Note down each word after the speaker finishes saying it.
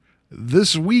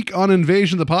This week on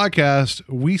Invasion the Podcast,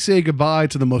 we say goodbye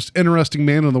to the most interesting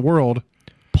man in the world.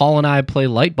 Paul and I play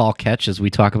light ball catch as we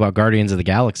talk about Guardians of the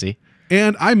Galaxy.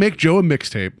 And I make Joe a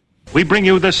mixtape. We bring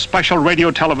you this special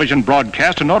radio television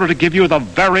broadcast in order to give you the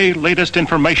very latest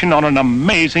information on an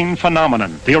amazing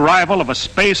phenomenon. The arrival of a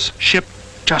spaceship.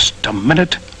 Just a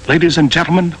minute. Ladies and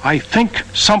gentlemen, I think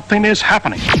something is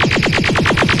happening.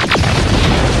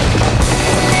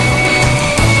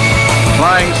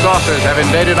 Flying saucers have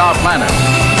invaded our planet.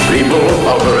 People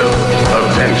of Earth,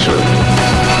 attention.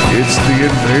 It's the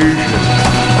invasion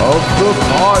of the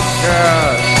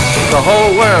podcast. The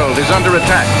whole world is under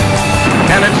attack.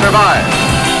 Can it survive?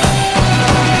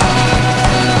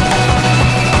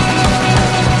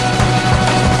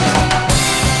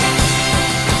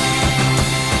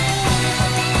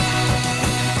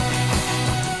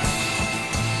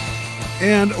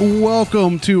 And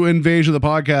welcome to Invasion of the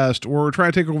Podcast, where we're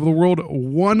trying to take over the world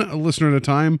one listener at a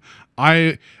time.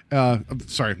 I'm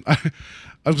sorry. I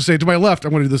was going to say, to my left,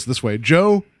 I'm going to do this way.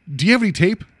 Joe, do you have any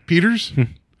tape, Peters?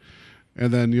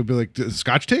 And then you'll be like,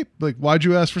 Scotch tape? Like, why'd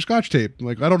you ask for Scotch tape?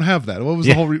 Like, I don't have that. What was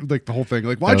the whole thing?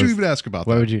 Like, why'd you even ask about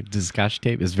that? Why would you? Does Scotch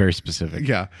tape is very specific.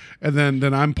 Yeah. And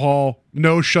then I'm Paul.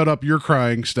 No, shut up, you're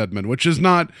crying, Stedman, which is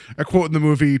not a quote in the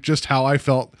movie, just how I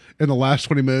felt in the last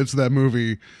 20 minutes of that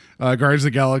movie. Guardians of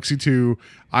the Galaxy 2,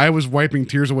 I was wiping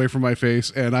tears away from my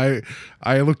face, and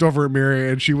I looked over at Mary,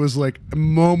 and she was like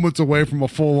moments away from a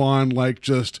full-on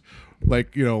downspout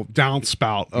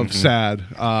of sad.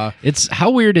 It's how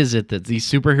weird is it that these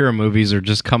superhero movies are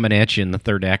just coming at you in the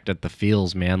third act at the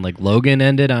feels, man? Like Logan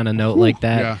ended on a note like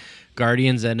that. Yeah.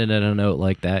 Guardians ended on a note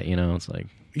like that. You know, it's like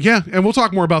and we'll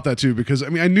talk more about that too, because I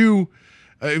mean I knew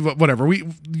whatever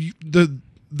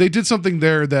they did something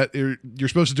there that you're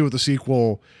supposed to do with the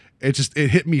sequel. It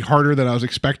hit me harder than I was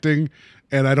expecting,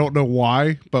 and I don't know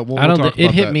why. But we'll talk about it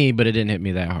hit that. me, but it didn't hit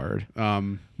me that hard.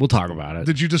 We'll talk about it.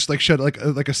 Did you just like shed like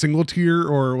a single tear,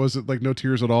 or was it like no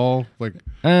tears at all? Like,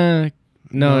 no,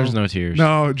 there's no tears.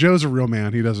 No, Joe's a real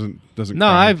man. He doesn't.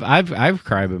 No, cry. I've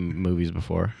cried in movies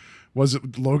before. Was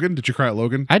it Logan? Did you cry at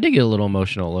Logan? I did get a little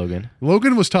emotional at Logan.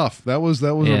 Logan was tough. That was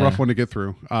a rough one to get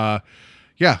through.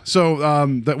 Yeah, so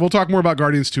we'll talk more about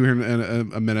Guardians 2 here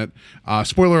in a minute.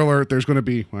 Spoiler alert, there's going to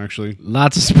be,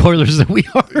 lots of spoilers that we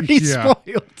already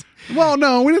spoiled. Well,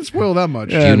 no, we didn't spoil that much.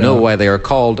 Do you know why they are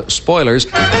called spoilers?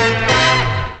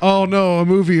 Oh, no, a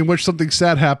movie in which something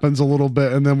sad happens a little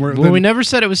bit, and then we never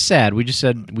said it was sad. We just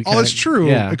said we kinda, that's true.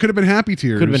 Yeah. It could have been happy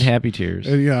tears. Could have been happy tears.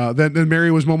 And then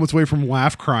Mary was moments away from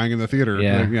laugh crying in the theater.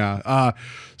 Yeah.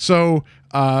 So,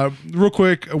 real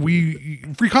quick,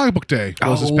 Free Comic Book Day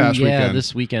was this past weekend. Yeah,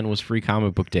 this weekend was Free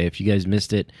Comic Book Day. If you guys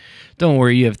missed it, don't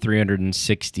worry. You have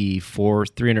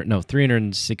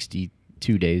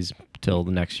 362 days till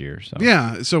the next year. So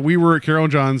yeah, so we were at Carol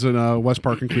and John's in West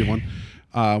Park in Cleveland.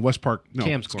 Cam's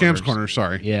Corner,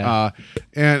 sorry. Yeah.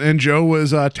 And Joe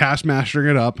was taskmastering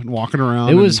it up and walking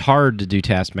around. It was hard to do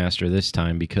Taskmaster this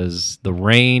time because the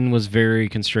rain was very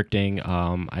constricting.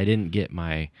 I didn't get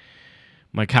my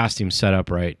costume set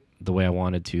up right the way I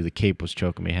wanted to. The cape was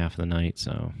choking me half of the night.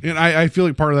 So, and I feel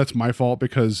like part of that's my fault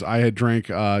because I had drank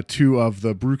 2 of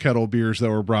the Brew Kettle beers that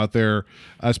were brought there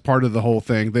as part of the whole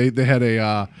thing. They had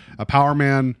a Power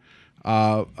Man,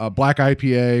 a Black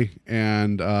IPA,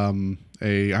 and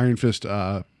a Iron Fist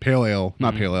Pale Ale,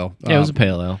 not Pale Ale. Yeah, it was a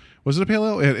Pale Ale. Was it a Pale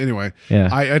Ale? Anyway, yeah.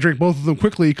 I drank both of them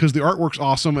quickly because the artwork's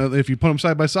awesome. If you put them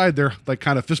side by side, they're like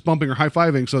kind of fist bumping or high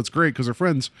fiving, so it's great because they're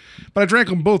friends. But I drank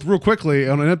them both real quickly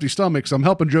on an empty stomach, so I'm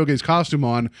helping Joe get his costume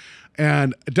on,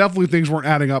 and definitely things weren't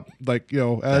adding up.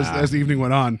 As the evening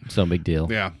went on, it's no big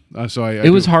deal. Yeah, so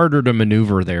it was harder to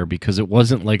maneuver there because it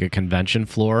wasn't like a convention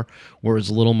floor where it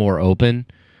was a little more open.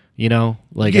 You know,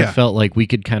 I felt like we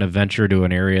could kind of venture to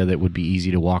an area that would be easy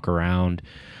to walk around.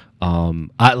 When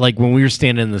we were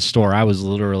standing in the store, I was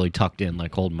literally tucked in,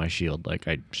 like holding my shield,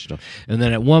 and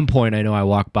then at one point, I know I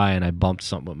walked by and I bumped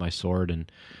something with my sword,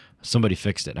 and somebody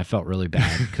fixed it. I felt really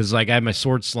bad because I had my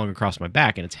sword slung across my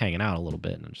back and it's hanging out a little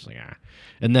bit, and I'm just like, ah.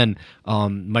 And then,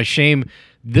 my shame.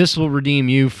 This will redeem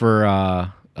you for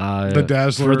the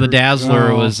Dazzler. For the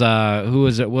Dazzler was who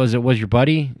was it? Was your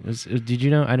buddy? Did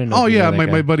you know? I didn't know. Oh yeah,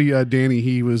 my buddy Danny.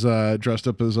 He was dressed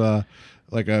up as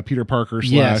like a Peter Parker /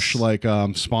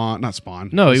 Spawn, not Spawn.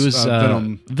 No, he was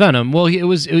Venom. Well, he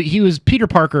was Peter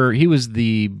Parker. He was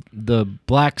the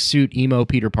black suit emo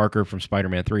Peter Parker from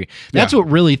Spider-Man 3. That's what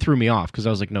really threw me off because I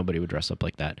was like, nobody would dress up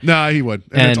like that. Nah, he would,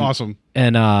 and it's awesome.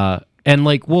 And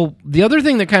the other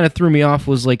thing that kind of threw me off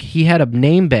was like he had a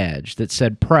name badge that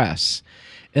said press,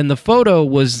 and the photo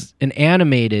was an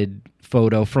animated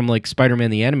photo from like Spider-Man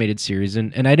the animated series,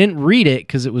 and I didn't read it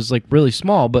because it was like really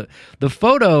small, but the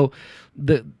photo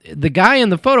the guy in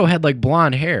the photo had like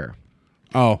blonde hair.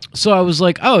 Oh, So I was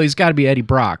like, oh, he's got to be Eddie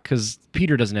Brock because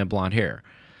Peter doesn't have blonde hair.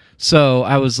 So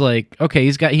I was like, okay,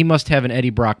 he must have an Eddie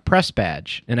Brock press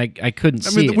badge, and I couldn't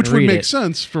see it, which and would read make it.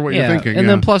 sense for what you're thinking. And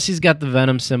yeah. then plus he's got the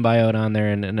Venom symbiote on there,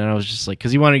 and I was just like,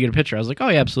 because he wanted to get a picture. I was like, oh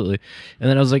yeah, absolutely. And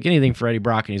then I was like, anything for Eddie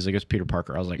Brock, and he's like, it's Peter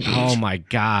Parker. I was like, oh my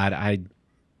god, I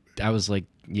was like,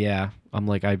 yeah. I'm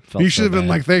like, I felt. You should have been bad.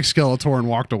 like, thanks, Skeletor, and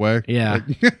walked away. Yeah.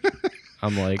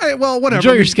 I'm like, well, whatever.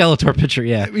 enjoy your Skeletor picture,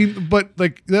 yeah. I mean, but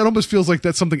like that almost feels like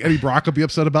that's something Eddie Brock would be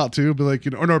upset about too. Be like,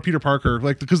 or no, Peter Parker,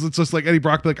 like because it's just like Eddie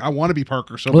Brock, be like, I want to be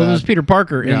Parker so Well, bad. it was Peter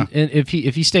Parker, Yeah. and if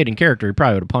he stayed in character, he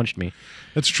probably would have punched me.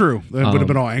 That's true. They would have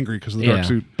been all angry because of the dark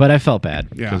suit. But I felt bad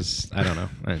Yeah. because I don't know.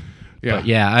 Yeah. But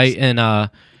yeah,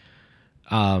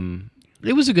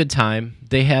 it was a good time.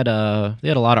 They had a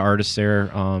lot of artists there.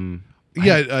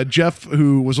 Jeff,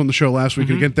 who was on the show last week,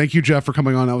 Mm-hmm. and again, thank you, Jeff, for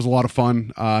coming on. That was a lot of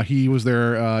fun. He was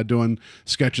there doing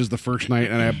sketches the first night,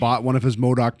 and I bought one of his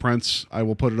MODOK prints. I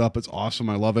will put it up. It's awesome.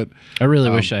 I love it. I really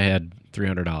wish I had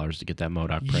 $300 to get that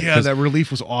MODOK print. Yeah, 'cause that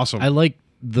relief was awesome. I like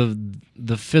the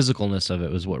physicalness of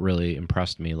it was what really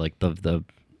impressed me, like the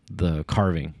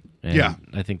carving. And Yeah.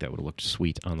 I think that would have looked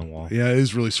sweet on the wall. Yeah, it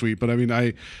is really sweet. But I mean,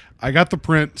 I got the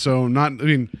print, so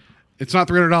it's not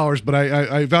 $300, but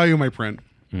I value my print.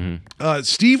 Mm-hmm.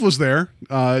 Steve was there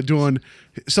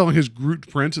selling his Groot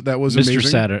print. That was amazing.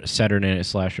 Mr. Saturday Night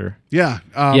Slasher. Yeah,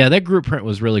 Yeah, that Groot print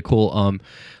was really cool.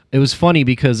 It was funny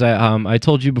because I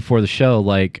told you before the show,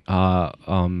 like I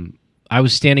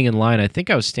was standing in line. I think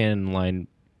I was standing in line.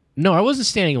 No, I wasn't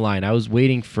standing in line. I was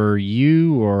waiting for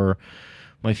you or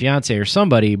my fiance or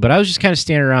somebody, but I was just kind of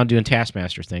standing around doing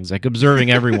Taskmaster things, like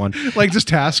observing everyone. like just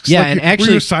tasks. Yeah, like, and were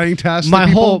actually, you assigning tasks. to my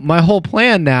people? whole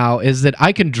plan now is that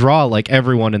I can draw like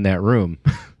everyone in that room.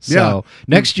 So Yeah.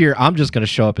 next year, I'm just going to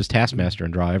show up as Taskmaster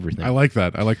and draw everything. I like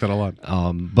that. I like that a lot.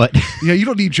 But Yeah, you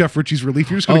don't need Jeff Ritchie's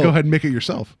relief. You're just going to Oh. go ahead and make it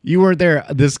yourself. you weren't there.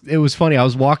 It was funny. I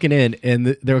was walking in,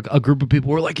 and there were a group of people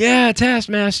were like, "Yeah,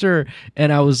 Taskmaster,"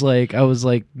 and I was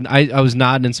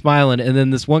nodding and smiling, and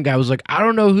then this one guy was like, "I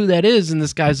don't know who that is," and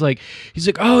this guy's like, he's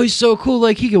like, "Oh, he's so cool.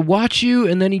 Like he could watch you,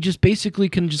 and then he just basically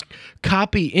can just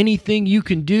copy anything you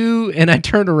can do." And I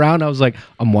turned around, I was like,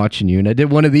 "I'm watching you," and I did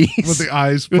one of these With the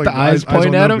eyes, with like, the eyes eyes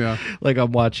pointing on at them, him, yeah. like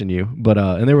I'm watching you. But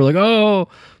and they were like, "Oh,"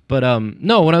 but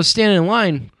no, when I was standing in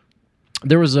line,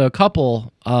 there was a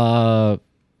couple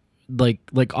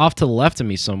like off to the left of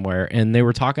me somewhere, and they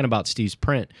were talking about Steve's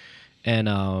print,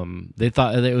 and they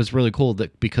thought it was really cool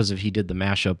that because he did the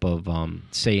mashup of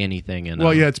Say Anything and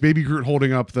Well, yeah, it's Baby Groot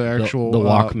holding up the actual the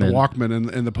Walkman.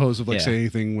 Walkman in the pose of like Yeah. Say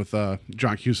Anything with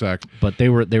John Cusack. but they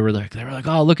were like,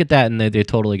 oh, look at that, and they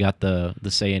totally got the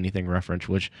Say Anything reference,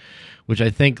 which I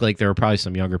think like there were probably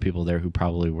some younger people there who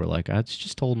probably were like, it's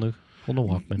just holding a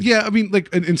Walkman. Yeah, I mean,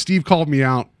 like, and Steve called me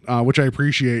out, which I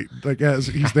appreciate. Like, as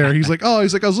he's there, he's like, I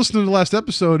was listening to the last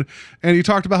episode, and he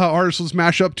talked about how artists will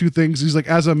mash up two things. He's like,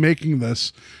 as I'm making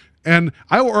this, and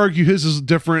I will argue his is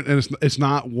different, and it's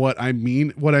not what I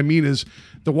mean. What I mean is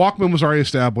the Walkman was already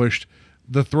established,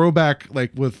 the throwback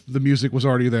like with the music was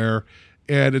already there,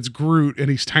 and it's Groot, and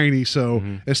he's tiny, so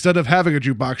instead of having a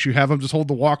jukebox, you have him just hold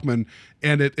the Walkman,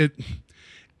 and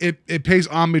it pays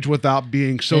homage without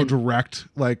being so direct.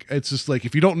 Like, it's just like,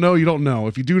 if you don't know, you don't know.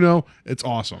 If you do know, it's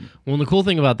awesome. Well, and the cool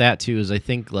thing about that too is I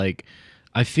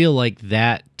feel like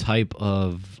that type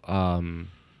of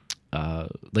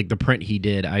like the print he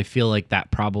did, I feel like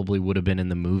that probably would have been in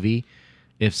the movie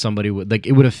if somebody would, like,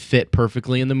 it would have fit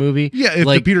perfectly in the movie. Yeah, if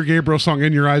like, the Peter Gabriel song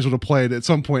 "In Your Eyes" would have played at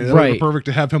some point, that would have Right. been perfect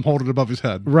to have him hold it above his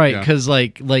head. right, Yeah. because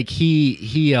like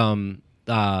he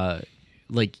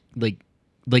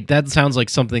like that sounds like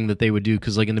something that they would do,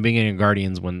 because like in the beginning of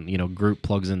Guardians, when Groot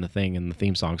plugs in the thing and the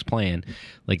theme song's playing,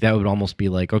 like that would almost be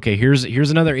like, okay, here's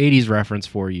another 80s reference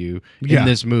for you Yeah. in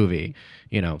this movie,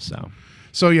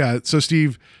 So yeah, so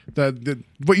Steve,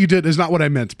 what you did is not what I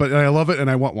meant, but I love it and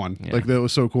I want one. Yeah. Like, that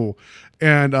was so cool.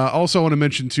 And also I want to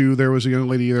mention too, there was a young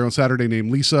lady there on Saturday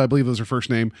named Lisa, I believe that was her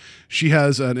first name. She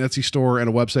has an Etsy store and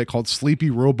a website called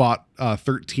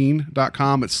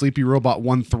sleepyrobot13.com. It's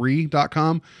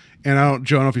sleepyrobot13.com. And I don't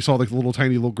know if you saw like the little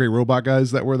tiny little gray robot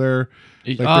guys that were there.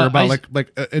 Like they're about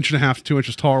like an inch and a half to 2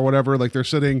 inches tall or whatever. Like they're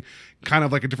sitting kind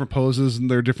of like in different poses and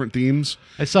they're different themes.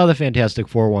 I saw the Fantastic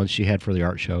Four ones she had for the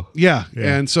art show. Yeah.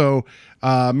 And so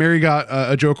Mary got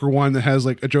a Joker one that has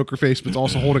like a Joker face, but it's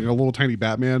also holding a little tiny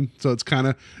Batman. So it's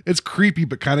creepy,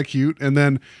 but kind of cute. And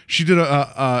then she did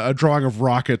a drawing of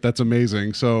Rocket that's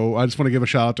amazing. So I just want to give a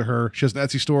shout out to her. She has an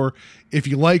Etsy store. If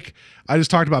you like, I just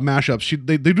talked about mashups.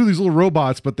 They do these little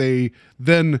robots, but they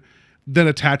then then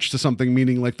attached to something,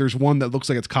 meaning like there's one that looks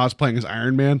like it's cosplaying as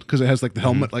Iron Man because it has like the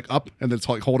helmet like up and it's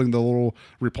like holding the little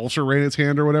repulsor ray in its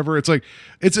hand or whatever. It's like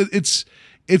it's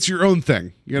your own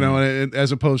thing, you know, and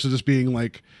as opposed to just being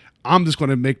like, I'm just going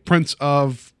to make prints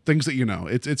of things that, you know,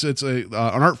 it's an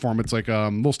art form. It's like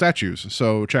little statues.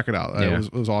 So check it out. Yeah.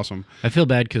 It was awesome. I feel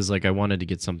bad because like I wanted to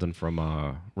get something from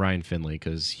Ryan Finley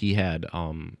because he had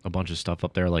a bunch of stuff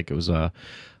up there. Like it was a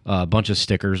bunch of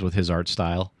stickers with his art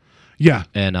style. Yeah.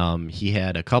 And he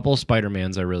had a couple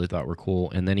Spider-Mans I really thought were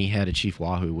cool. And then he had a Chief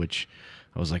Wahoo, which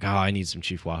I was like, oh, I need some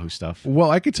Chief Wahoo stuff.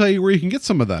 Well, I could tell you where you can get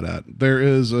some of that at. There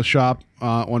is a shop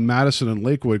on Madison and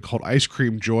Lakewood called Ice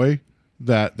Cream Joy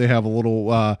that they have a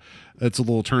little it's a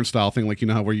little turnstile thing, like, you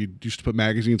know how where you used to put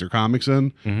magazines or comics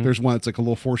in. There's one that's like a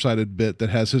little 4-sided bit that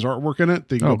has his artwork in it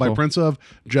that you can go buy prints of.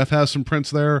 Jeff has some prints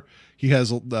there. He has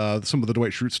some of the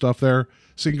Dwight Schrute stuff there.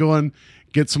 So you can go in,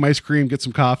 get some ice cream, get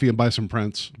some coffee, and buy some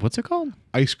prints. What's it called?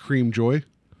 Ice Cream Joy.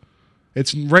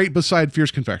 It's right beside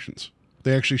Fierce Confections.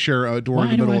 They actually share a door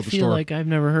in the middle of the store. I feel like I've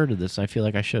never heard of this? I feel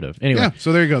like I should have. Anyway. Yeah,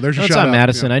 so there you go. There's your It's shout on out.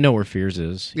 Madison. Yeah. I know where Fears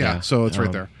is. Yeah, so it's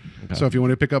right there. Okay. So if you want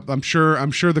to pick up, I'm sure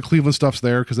the Cleveland stuff's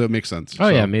there because it makes sense. Oh so,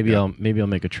 yeah, maybe I'll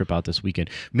make a trip out this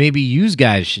weekend. Maybe you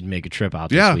guys should make a trip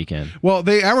out this weekend. Well,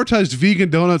 they advertised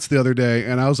vegan donuts the other day,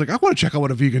 and I was like, I want to check out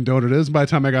what a vegan donut is. And by the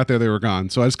time I got there, they were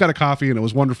gone. So I just got a coffee, and it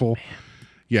was wonderful. Man.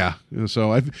 Yeah.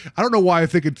 So I don't know why I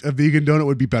think a vegan donut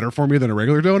would be better for me than a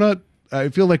regular donut. I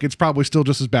feel like it's probably still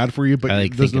just as bad for you, but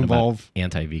like it doesn't involve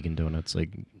anti-vegan donuts, like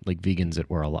vegans that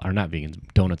were alive, or not vegans,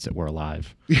 donuts that were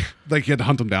alive. Like you had to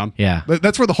hunt them down. Yeah,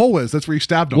 that's where the hole is. That's where you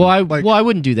stabbed them. Well, I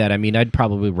wouldn't do that. I mean, I'd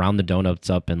probably round the donuts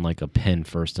up in like a pin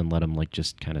first and let them like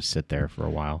just kind of sit there for a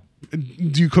while.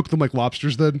 Do you cook them like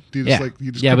lobsters then? Do you just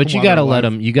but you gotta let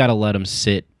them. You gotta let them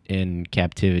sit in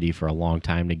captivity for a long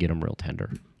time to get them real tender.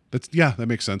 That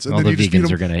makes sense. And all then the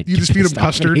vegans are gonna. You just feed them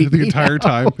custard the entire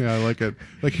time. Yeah, I like it.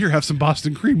 Like, here, have some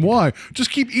Boston cream. Why? Just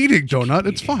keep eating donut.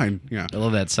 It's fine. Yeah. I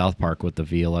love that South Park with the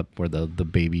veal up where the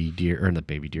baby deer or the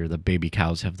baby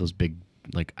cows have those big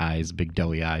like eyes, big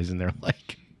doughy eyes, and they're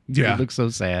like, yeah, it looks so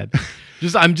sad.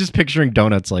 I'm just picturing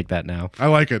donuts like that now. I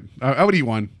like it. I would eat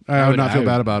one. I would not feel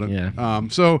bad about it. Yeah.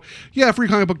 So yeah, Free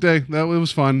Comic Book Day. That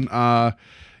was fun.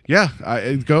 Yeah,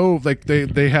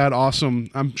 they had awesome.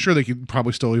 I'm sure they could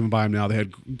probably still even buy them now. They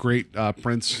had great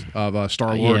prints of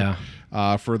Star Lord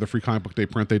for the Free Comic Book Day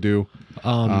print they do.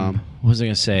 What was I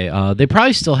gonna say? They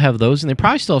probably still have those, and they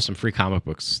probably still have some free comic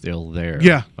books still there.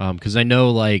 Yeah. Because I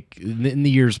know, like in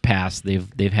the years past,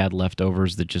 they've had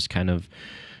leftovers that just kind of,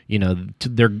 you know,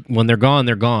 when they're gone,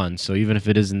 they're gone. So even if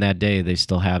it isn't that day, they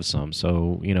still have some.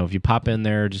 So you know, if you pop in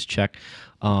there, just check.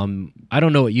 I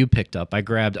don't know what you picked up. I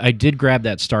did grab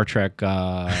that Star Trek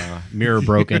Mirror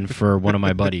Broken for one of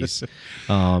my buddies.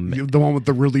 The one with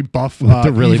the really buff,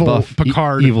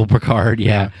 Picard. Evil Picard,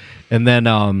 yeah. And then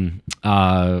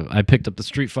I picked up the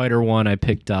Street Fighter one. I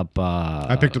picked up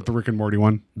the Rick and Morty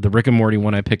one. The Rick and Morty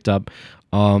one I picked up.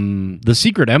 The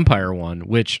Secret Empire one,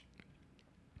 which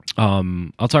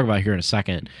I'll talk about here in a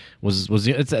second. That's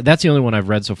the only one I've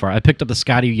read so far. I picked up the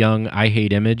Scotty Young I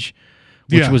Hate Image,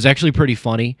 which was actually pretty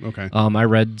funny. Okay. I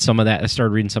read some of that. I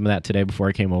started reading some of that today before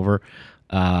I came over.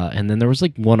 And then there was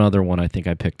like one other one I think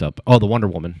I picked up. Oh, the Wonder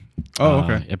Woman. Oh,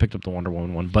 okay. I picked up the Wonder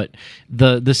Woman one, but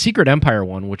the Secret Empire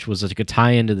one, which was like a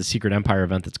tie into the Secret Empire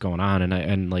event that's going on,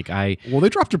 well, they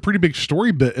dropped a pretty big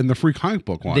story bit in the Free Comic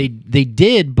Book one. They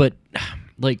did, but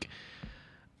like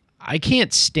I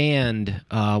can't stand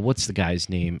what's the guy's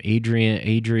name? Adria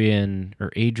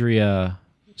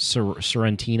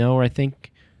Sorrentino, I think.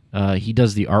 He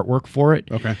does the artwork for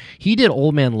it. Okay. He did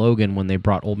Old Man Logan when they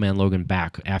brought Old Man Logan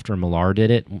back after Millar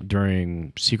did it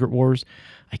during Secret Wars.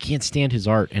 I can't stand his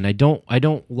art, and I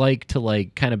don't like to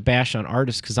like kind of bash on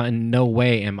artists because in no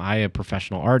way am I a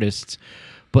professional artist,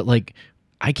 but like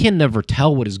I can never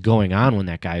tell what is going on when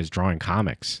that guy is drawing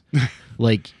comics.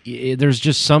 Like there's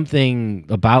just something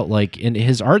about like, and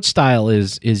his art style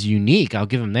is unique. I'll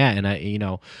give him that,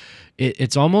 and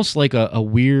it's almost like a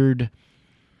weird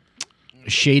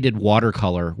shaded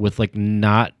watercolor with like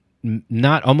not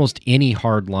almost any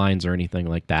hard lines or anything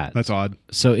like that. That's odd.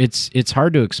 So it's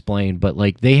hard to explain, but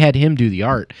like they had him do the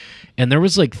art, and there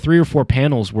was like 3 or 4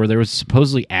 panels where there was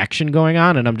supposedly action going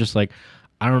on, and I'm just like,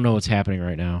 I don't know what's happening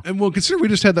right now. And well, consider we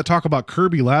just had that talk about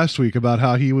Kirby last week about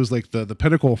how he was like the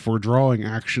pinnacle for drawing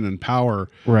action and power.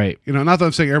 Right. Not that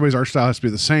I'm saying everybody's art style has to be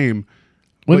the same,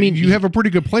 Well, I mean, you have a pretty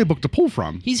good playbook to pull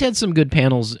from. He's had some good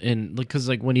panels because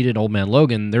like when he did Old Man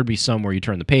Logan, there'd be some where you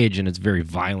turn the page and it's very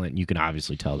violent. You can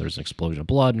obviously tell there's an explosion of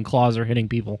blood and claws are hitting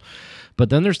people. But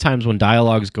then there's times when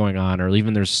dialogue's going on, or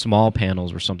even there's small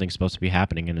panels where something's supposed to be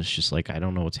happening, and it's just like I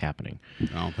don't know what's happening.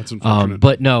 Oh, that's unfortunate.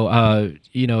 But no,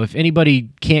 if anybody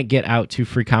can't get out to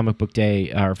Free Comic Book Day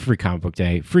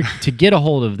to get a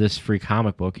hold of this free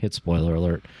comic book, hit spoiler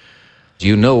alert.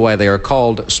 You know why they are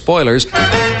called spoilers.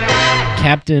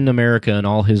 Captain America and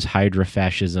all his Hydra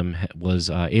fascism was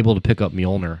able to pick up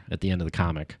Mjolnir at the end of the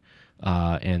comic.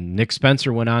 And Nick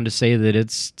Spencer went on to say that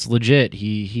it's legit.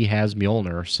 He has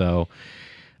Mjolnir. So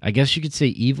I guess you could say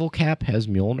Evil Cap has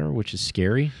Mjolnir, which is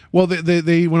scary. Well,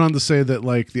 they went on to say that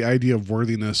like the idea of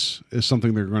worthiness is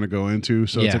something they're going to go into.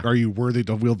 So it's like, are you worthy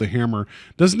to wield the hammer?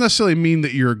 Doesn't necessarily mean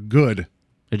that you're good.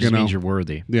 It just means you're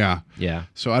worthy. Yeah. Yeah.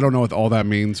 So I don't know what all that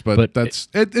means, but it's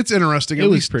interesting. It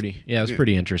was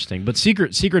pretty interesting. But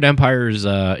Secret Empires,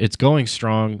 it's going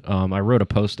strong. I wrote a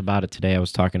post about it today. I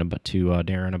was talking to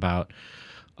Darren about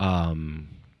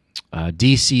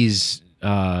DC's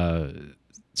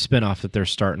spinoff that they're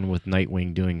starting with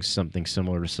Nightwing doing something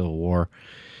similar to Civil War.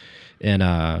 And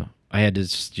I had to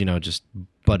just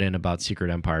butt in about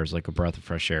Secret Empires like a breath of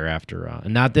fresh air after.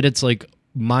 Not that it's like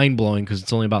mind-blowing because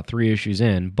it's only about 3 issues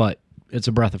in, but it's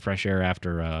a breath of fresh air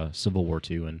after Civil War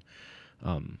 2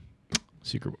 and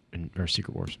Secret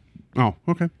Wars. Oh,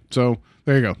 okay. So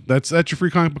there you go. That's your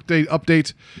Free Comic Book Day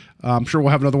update. I'm sure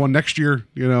we'll have another one next year.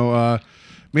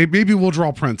 Maybe we'll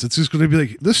draw prints. It's just going to be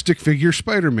like, this stick figure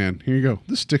Spider-Man. Here you go.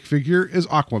 This stick figure is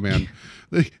Aquaman.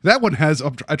 That one has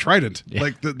a trident. Yeah.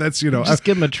 Like that's just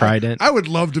give him a trident. I would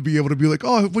love to be able to be like,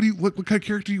 oh, what kind of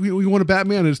character you want a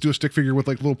Batman? And just do a stick figure with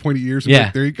like little pointy ears. And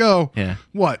like, there you go. Yeah.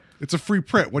 What? It's a free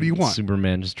print. What do you want?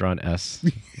 Superman just draw an S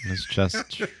in his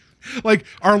chest. Like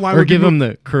our line, or give him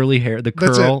the curly hair, the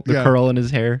curl in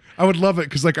his hair. I would love it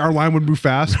because like our line would move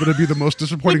fast, but it'd be the most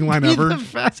disappointing line ever.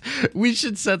 We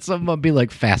should set something up, be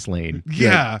like Fast Lane.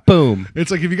 Yeah, like, boom.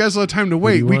 It's like if you guys don't have time to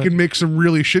wait, we can make some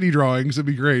really shitty drawings. It'd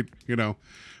be great.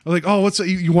 Like, oh, what's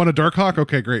you want a Darkhawk?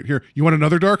 Okay, great. Here, you want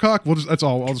another Darkhawk? That's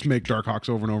all. I'll just make Darkhawks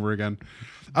over and over again.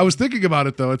 I was thinking about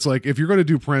it though. It's like if you're going to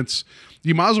do prints,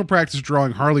 you might as well practice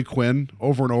drawing Harley Quinn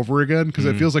over and over again because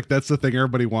it feels like that's the thing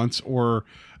everybody wants. Or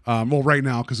right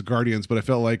now because of Guardians, but I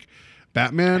felt like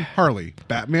Batman, Harley.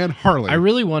 I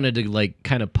really wanted to like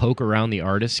kind of poke around the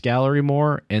artist gallery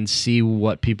more and see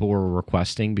what people were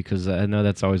requesting because I know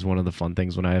that's always one of the fun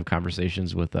things when I have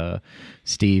conversations with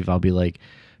Steve. I'll be like,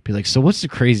 so what's the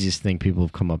craziest thing people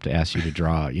have come up to ask you to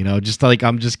draw? Just like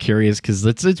I'm just curious because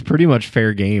it's pretty much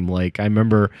fair game. Like I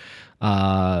remember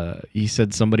he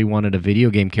said somebody wanted a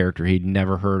video game character he'd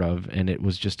never heard of, and it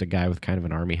was just a guy with kind of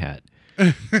an army hat.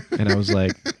 And I was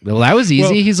like, well, that was easy.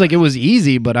 Well, he's like, it was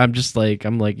easy, but I'm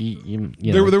like,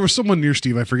 There was someone near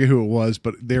Steve, I forget who it was,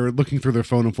 but they were looking through their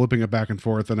phone and flipping it back and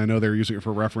forth, and I know they were using it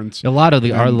for reference. A lot of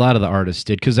the artists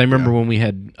did because I remember when we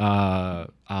had what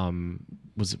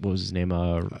was his name?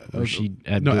 Rashid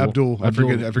Abdul. No, Abdul. I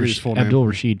forget his full name. Abdul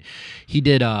Rashid. He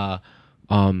did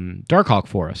Darkhawk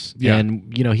for us,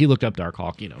 and he looked up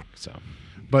Darkhawk, so.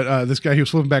 But this guy, he was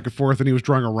flipping back and forth, and he was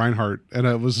drawing a Reinhardt, and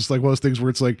it was just like one of those things where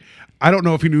it's like, I don't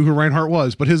know if he knew who Reinhardt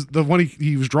was, but the one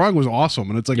he was drawing was awesome,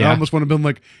 and it's like I almost want to been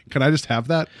like, can I just have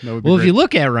that? That would be great. If you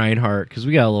look at Reinhardt, because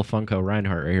we got a little Funko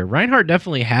Reinhardt right here, Reinhardt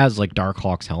definitely has like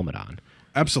Darkhawk's helmet on.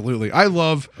 Absolutely, I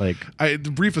love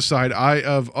the brief aside.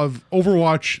 Of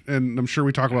Overwatch, and I'm sure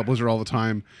we talk about Blizzard all the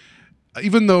time.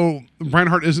 Even though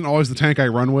Reinhardt isn't always the tank I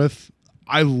run with,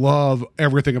 I love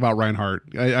everything about Reinhardt.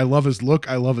 I love his look.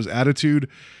 I love his attitude.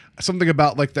 Something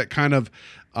about like that kind of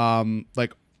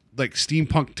like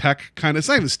steampunk tech kind of. It's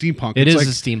not even steampunk. It is like, a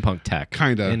steampunk tech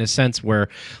kind of in a sense where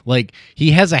like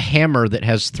he has a hammer that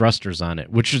has thrusters on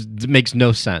it, which makes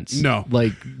no sense. No,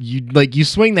 like you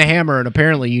swing the hammer and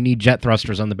apparently you need jet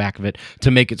thrusters on the back of it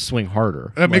to make it swing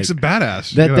harder. That makes it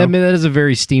badass. That is a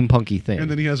very steampunky thing.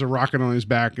 And then he has a rocket on his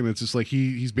back, and it's just like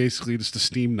he's basically just a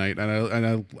steam knight,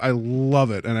 and I love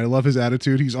it, and I love his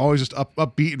attitude. He's always just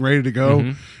upbeat and ready to go,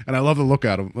 and I love the look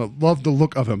at him. I love the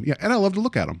look of him. Yeah, and I love to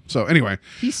look at him. So anyway,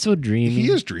 he's so dreamy.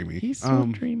 He is dreamy. He's so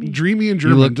dreamy. Dreamy and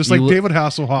German, just like David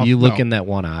Hasselhoff. You look in that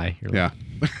one eye. Yeah.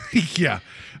 Yeah.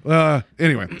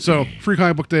 Anyway, so Free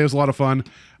Comic Book Day was a lot of fun.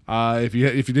 If you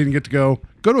didn't get to go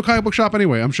to a comic book shop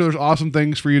anyway. I'm sure there's awesome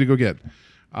things for you to go get.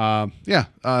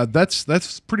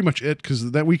 That's pretty much it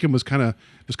because that weekend was kind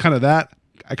of that.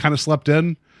 I kind of slept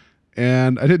in,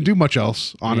 and I didn't do much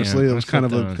else. Honestly, it was kind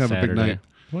of a big night.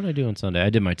 What did I do on Sunday? I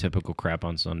did my typical crap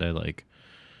on Sunday, like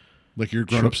your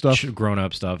grown-up stuff?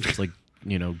 Grown-up stuff. Just like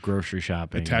grocery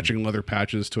shopping. Attaching leather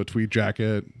patches to a tweed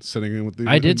jacket, sitting in with the.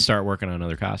 I did start working on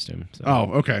another costume. So.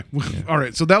 Oh, okay. All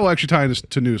right. So that will actually tie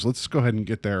into news. Let's go ahead and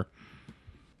get there.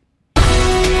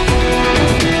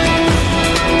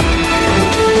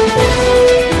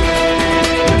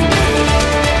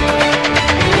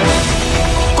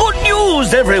 Good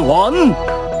news, everyone!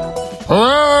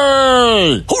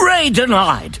 Hooray! Hooray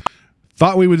denied!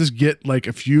 Thought we would just get like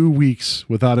a few weeks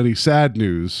without any sad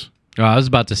news. Oh, I was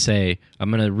about to say, I'm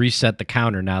going to reset the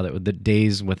counter now that with the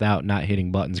days without not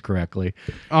hitting buttons correctly.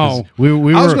 Oh, we I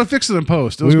were was going to fix it in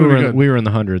post. It was going to be good. We were in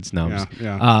the hundreds now.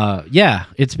 Yeah.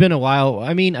 It's been a while.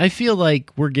 I mean, I feel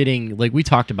like we're getting, like we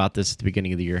talked about this at the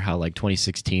beginning of the year, how like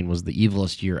 2016 was the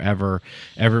evilest year ever.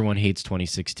 Everyone hates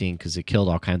 2016 because it killed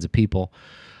all kinds of people.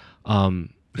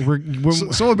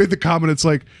 Someone made the comment. It's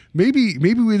like maybe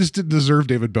we just didn't deserve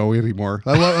David Bowie anymore.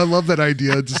 I love that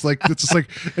idea. It's just like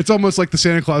it's almost like the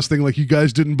Santa Claus thing. Like you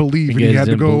guys didn't believe and he had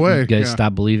to go away. You guys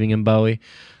stopped believing in Bowie,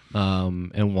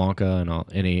 and Wonka and all.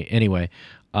 Anyway,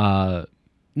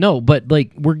 no, but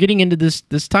like we're getting into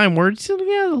this time where it's, a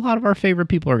lot of our favorite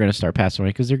people are going to start passing away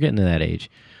because they're getting to that age.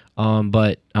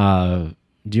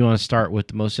 Do you want to start with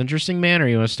the most interesting man, or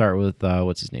you want to start with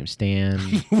what's his name, Stan?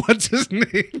 What's his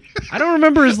name? I don't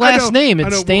remember his last name.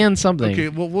 It's Stan something. Okay,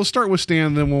 well, we'll start with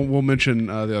Stan, then we'll mention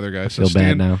the other guy. I feel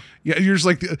bad now. Yeah, you're just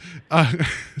like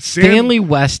Stanley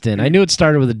Weston. I knew it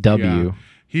started with a W. Yeah.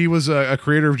 He was a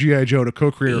creator of G.I. Joe, a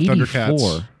co-creator of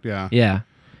Thundercats. Yeah.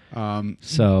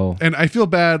 So, and I feel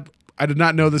bad. I did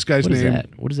not know this guy's name.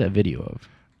 What is that video of?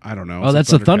 I don't know. Oh,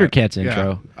 that's the Thundercats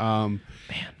intro. Yeah. Man.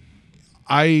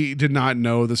 I did not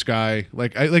know this guy.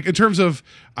 Like in terms of,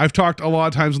 I've talked a lot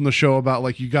of times on the show about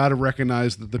like you got to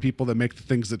recognize the people that make the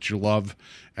things that you love,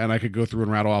 and I could go through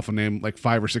and rattle off a name like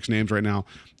 5 or 6 names right now.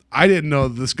 I didn't know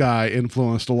that this guy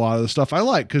influenced a lot of the stuff I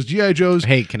like because G.I. Joe's.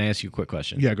 Hey, can I ask you a quick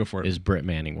question? Yeah, go for it. Is Britt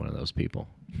Manning one of those people?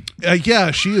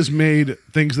 Yeah, she has made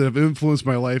things that have influenced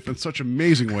my life in such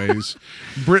amazing ways.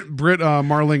 Britt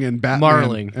Marling and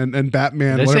Batman. And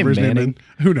Batman, Did I whatever his say name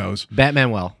is. Who knows?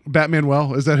 Batman.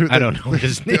 Is that who? I don't know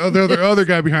his name. The other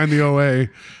guy behind the OA.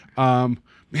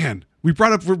 Man, we're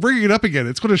bringing it up again.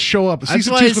 It's going to show up.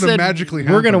 Season 2 is going to magically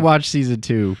happen. We're going to watch season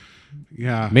 2.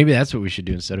 Yeah. Maybe that's what we should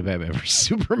do instead of Batman vs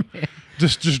Superman.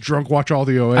 Just drunk watch all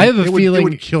the OA. I have a feeling it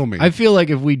would kill me. I feel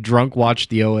like if we drunk watched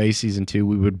the OA season 2,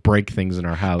 we would break things in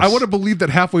our house. I would have believed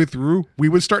that halfway through we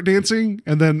would start dancing,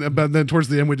 and then towards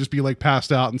the end we'd just be like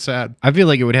passed out and sad. I feel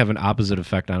like it would have an opposite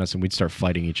effect on us, and we'd start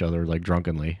fighting each other like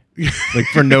drunkenly, like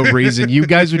for no reason. You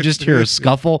guys would just hear a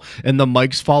scuffle, and the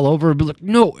mics fall over, and be like,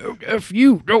 "No, f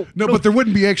you, no." But there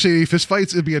wouldn't be actually any fist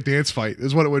fights. It'd be a dance fight,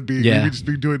 is what it would be. Yeah. We'd just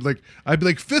be doing like I'd be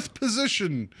like 5th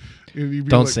position.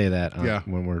 Don't say that. Yeah.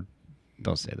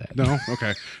 Don't say that. No?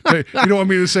 Okay. Hey, you don't want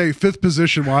me to say 5th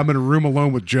position while I'm in a room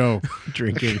alone with Joe.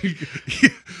 Drinking.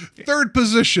 3rd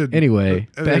position. Anyway,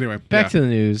 back to the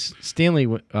news. Stanley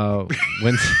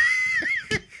Winston.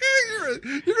 You're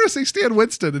going to say Stan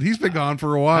Winston, and he's been gone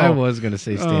for a while. I was going to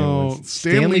say Winston.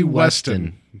 Stanley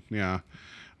Weston. Yeah.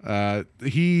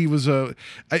 He was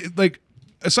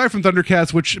aside from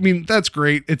Thundercats, which, I mean, that's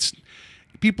great.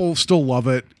 People still love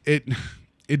it.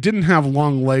 It didn't have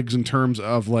long legs in terms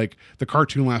of like the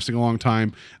cartoon lasting a long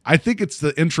time. I think it's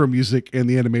the intro music and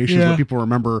the animations that people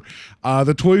remember.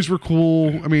 The toys were cool.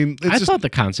 I mean, I thought the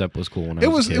concept was cool when I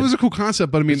was a kid. It was a cool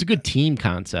concept, but I mean, it's a good team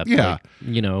concept. Yeah, like,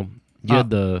 you had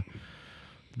the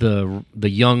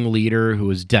young leader who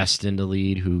was destined to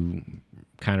lead, who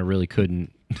kind of really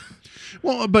couldn't.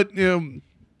 Well, but there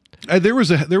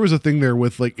was a thing there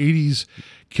with like 80s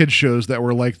kids shows that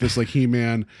were like this, like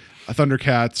He-Man,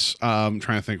 Thundercats.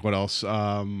 Trying to think what else.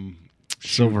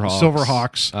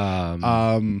 Silverhawks.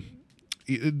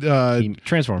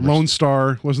 Transformers. Lone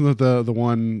Star, wasn't it the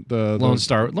one? The Lone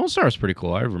Star is pretty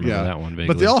cool. I remember that one vaguely.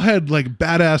 But they all had like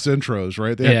badass intros,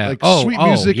 right? They had like sweet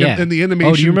music and the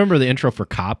animation. Oh, do you remember the intro for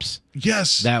Cops?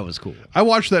 Yes, that was cool. I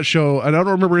watched that show and I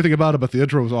don't remember anything about it, but the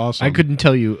intro was awesome. I couldn't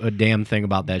tell you a damn thing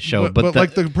about that show, but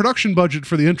like the production budget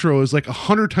for the intro is like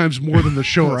 100 times more than the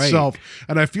show right. itself.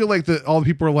 And I feel like all the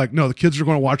people are like, no, the kids are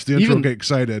going to watch the intro and get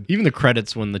excited. Even the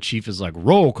credits when the chief is like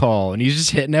roll call and he's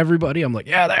just hitting everybody. I'm like,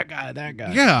 yeah, that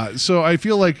guy. Yeah, so I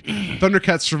feel like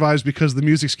Thundercats survives because the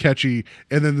music's catchy,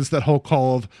 and then there's that whole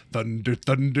call of thunder,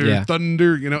 thunder, and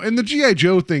the G.I.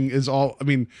 Joe thing is all, I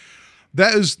mean,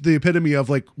 that is the epitome of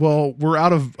like, well, we're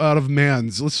out of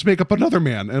mans. Let's make up another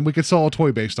man, and we could sell a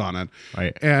toy based on it.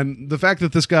 Right. And the fact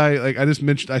that this guy, like I just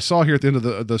mentioned, I saw here at the end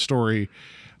of the story,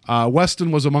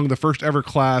 Weston was among the first ever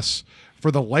class for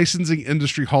the Licensing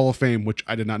Industry Hall of Fame, which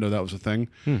I did not know that was a thing.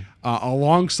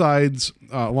 Alongside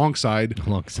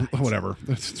whatever.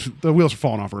 The wheels are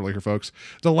falling off early here, folks.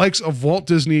 The likes of Walt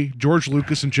Disney, George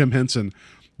Lucas, and Jim Henson.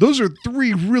 Those are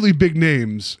three really big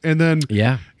names. And then,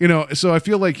 so I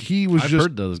feel like he was I've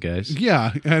heard those guys.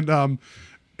 Yeah.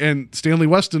 And Stanley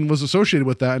Weston was associated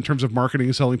with that in terms of marketing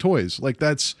and selling toys. Like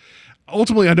that's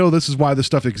ultimately, I know this is why this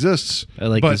stuff exists. I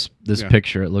like this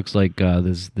picture. It looks like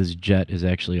this jet is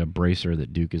actually a bracer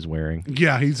that Duke is wearing.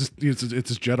 Yeah, it's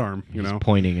his jet arm. He's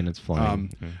pointing and it's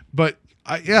flying. But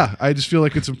I just feel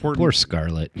like it's important. Poor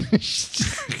Scarlett.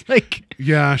 She's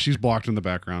blocked in the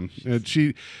background. And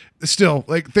she still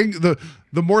the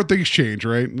more things change,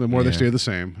 right? The more they stay the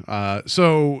same.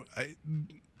 So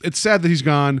it's sad that he's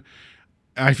gone.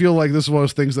 I feel like this is one of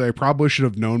those things that I probably should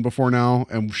have known before now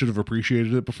and should have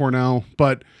appreciated it before now.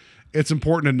 But it's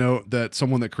important to note that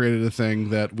someone that created a thing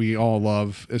that we all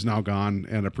love is now gone,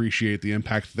 and appreciate the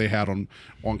impact that they had on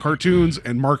cartoons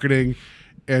and marketing.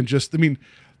 And just,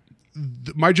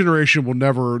 my generation will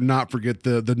never not forget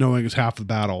the knowing is half the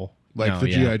battle,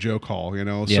 G.I. Joe call, Yeah,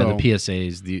 so, the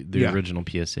PSAs, the original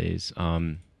PSAs.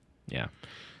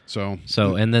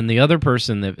 So, and then the other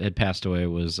person that had passed away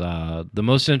was the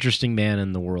most interesting man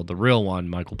in the world, the real one,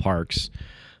 Michael Parks,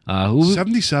 who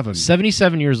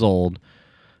 77 years old,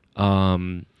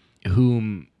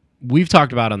 whom we've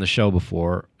talked about on the show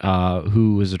before,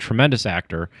 who is a tremendous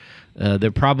actor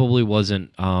that probably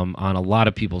wasn't on a lot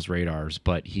of people's radars,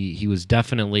 but he was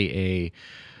definitely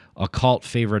a cult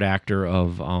favorite actor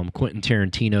of Quentin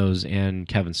Tarantino's and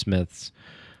Kevin Smith's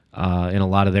in a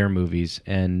lot of their movies,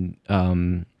 and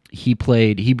he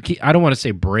played I don't want to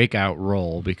say breakout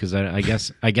role because I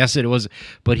guess it was,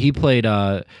 but he played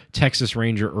Texas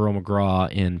Ranger Earl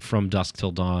McGraw in From Dusk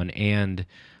Till Dawn and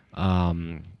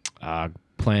Planet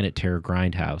Terror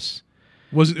Grindhouse.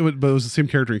 But it was the same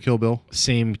character in Kill Bill?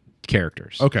 Same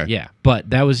characters. Okay. Yeah, but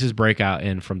that was his breakout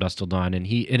in From Dusk Till Dawn, and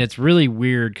it's really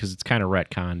weird because it's kind of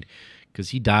retconned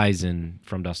because he dies in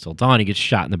From Dusk Till Dawn. He gets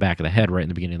shot in the back of the head right in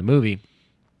the beginning of the movie,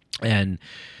 and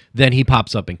then he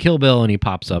pops up in Kill Bill and he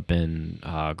pops up in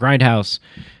Grindhouse.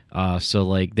 So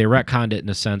they retconned it in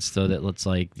a sense though that it's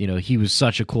he was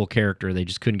such a cool character they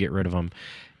just couldn't get rid of him.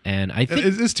 And I think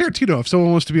it's Tarantino. If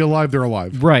someone wants to be alive, they're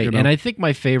alive. Right. And I think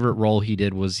my favorite role he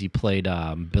did was he played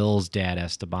Bill's dad,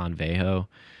 Esteban Vejo.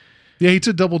 Yeah, he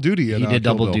did double duty. He did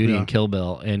double duty in Kill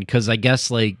Bill, and because I guess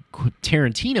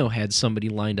Tarantino had somebody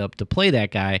lined up to play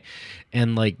that guy,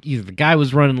 and either the guy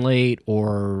was running late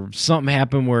or something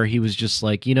happened where he was just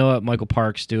you know what, Michael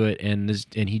Parks, do it, and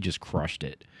he just crushed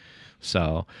it.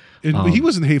 So he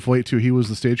was in Hateful Eight too. He was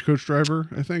the stagecoach driver,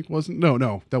 I think. Wasn't?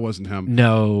 No, that wasn't him.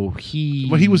 No,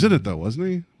 Well, he was in it though, wasn't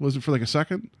he? Was it for a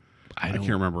second? I can't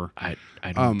remember. I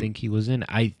don't think he was in.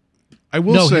 I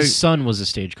will say his son was a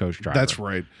stagecoach driver. That's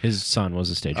right. His son was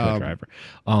a stagecoach driver.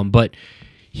 But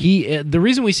the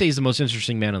reason we say he's the most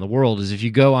interesting man in the world is if you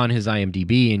go on his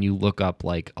IMDb and you look up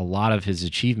a lot of his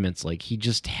achievements, he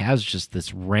just has just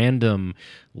this random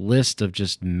list of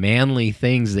just manly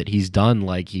things that he's done.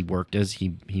 He worked as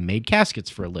he made caskets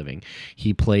for a living.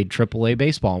 He played AAA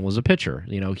baseball and was a pitcher.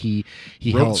 He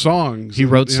wrote songs. He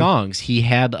wrote songs. He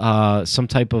had some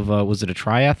type of was it a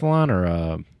triathlon or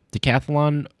a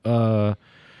decathlon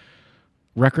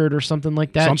record or something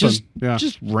like that.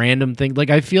 Just random thing.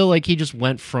 I feel like he just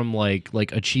went from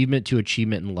achievement to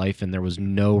achievement in life, and there was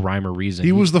no rhyme or reason.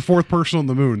 He was the fourth person on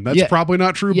the moon. That's probably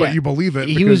not true, but you believe it.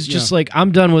 He was just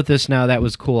I'm done with this now. That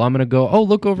was cool. I'm gonna go. Oh,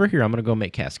 look over here. I'm gonna go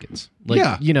make caskets.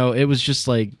 It was just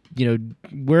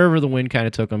wherever the wind kind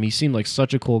of took him. He seemed like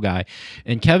such a cool guy.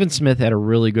 And Kevin Smith had a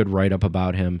really good write-up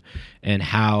about him and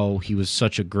how he was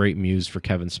such a great muse for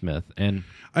Kevin Smith. And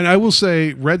I will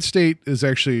say Red State is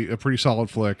actually a pretty solid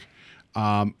flick.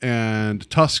 And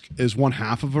Tusk is one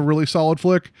half of a really solid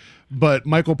flick. But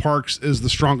Michael Parks is the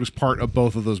strongest part of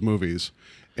both of those movies.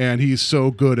 And he's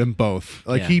so good in both.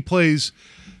 He plays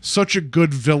such a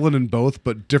good villain in both,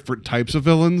 but different types of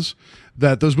villains,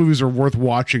 that those movies are worth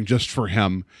watching just for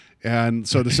him. And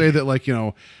so to say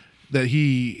that that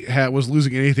he was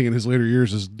losing anything in his later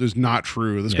years is not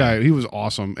true. This guy, he was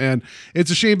awesome. And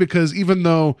it's a shame because even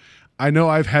though I know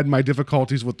I've had my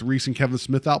difficulties with the recent Kevin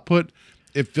Smith output,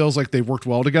 it feels like they've worked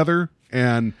well together,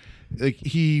 and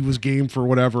he was game for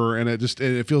whatever. And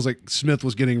it feels like Smith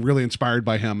was getting really inspired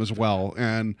by him as well.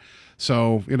 And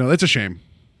so, it's a shame.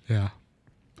 Yeah.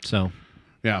 So,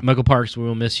 yeah, Michael Parks, we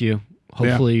will miss you.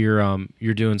 Hopefully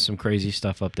you're doing some crazy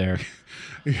stuff up there.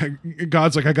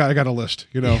 God's I got a list,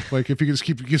 if you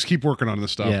just keep working on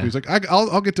this stuff. He's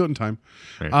I'll get to it in time.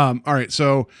 Right. All right.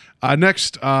 So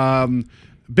next,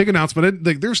 big announcement.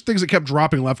 There's things that kept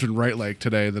dropping left and right like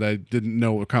today that I didn't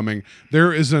know were coming.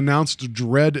 There is an announced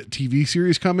Dredd TV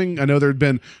series coming. I know there had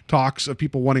been talks of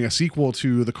people wanting a sequel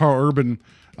to the Carl Urban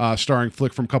starring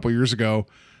flick from a couple years ago.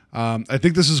 I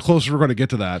think this is close as we're going to get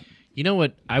to that. You know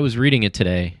what? I was reading it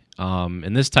today,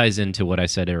 and this ties into what I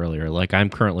said earlier. Like, I'm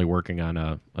currently working on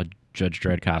a Judge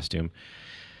Dredd costume,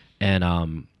 and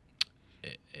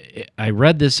I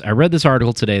read this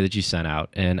article today that you sent out,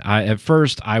 and at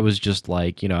first I was just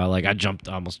like, I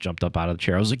almost jumped up out of the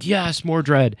chair. I was like, yes, more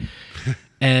Dredd.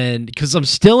 And because I'm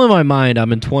still in my mind,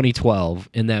 I'm in 2012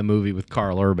 in that movie with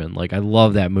Carl Urban. Like, I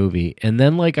love that movie. And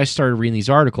then like I started reading these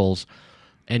articles,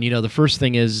 and the first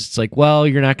thing is, it's like, well,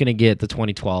 you're not going to get the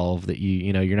 2012 that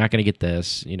you're not going to get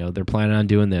this. They're planning on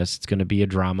doing this. It's going to be a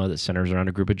drama that centers around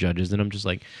a group of judges. And I'm just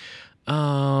like,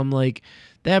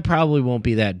 that probably won't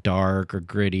be that dark or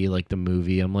gritty like the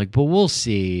movie. I'm like, but we'll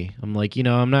see. I'm like,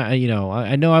 I'm not,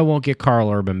 I know I won't get Carl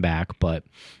Urban back, but,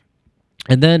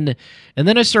 and then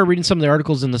I started reading some of the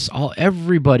articles, and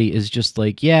everybody is just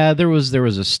like, yeah, there was a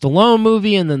Stallone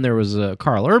movie, and then there was a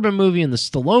Carl Urban movie, and the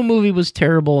Stallone movie was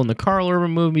terrible, and the Carl Urban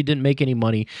movie didn't make any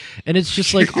money. And it's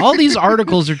just like, all these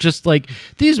articles are just like,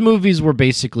 these movies were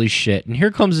basically shit, and here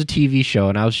comes a TV show.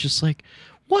 And I was just like,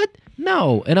 what?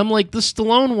 No. And I'm like, the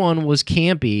Stallone one was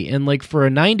campy. And like, for a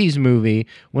 90s movie,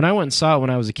 when I went and saw it when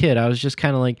I was a kid, I was just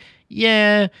kind of like,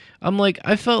 yeah. I'm like,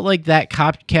 I felt like that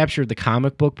captured the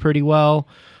comic book pretty well,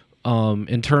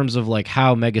 in terms of like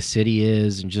how Mega City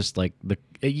is, and just like the,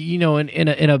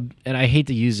 and I hate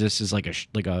to use this as who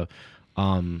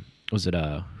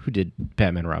did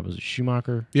Batman Rob? Was it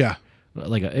Schumacher? Yeah.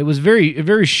 It was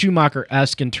very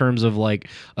Schumacher-esque in terms of like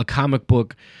a comic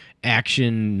book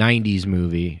action 90s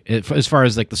movie, as far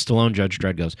as like the Stallone Judge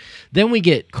Dredd goes. Then we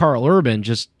get Carl Urban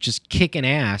just kicking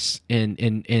ass in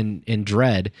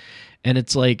Dredd, and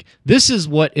it's like, this is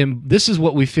what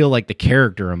we feel like the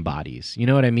character embodies. You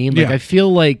know what I mean? Like, yeah. I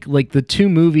feel like the two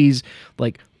movies,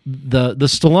 like the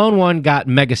Stallone one got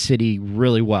Mega City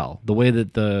really well, the way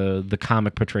that the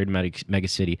comic portrayed Mega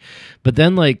City, but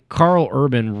then like Carl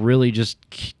Urban really just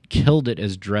killed it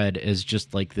as Dredd, as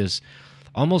just like this,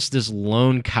 almost this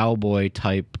lone cowboy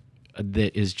type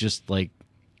that is just like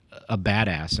a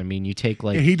badass. I mean, you take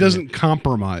like, he doesn't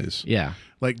compromise. Yeah.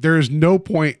 Like, there is no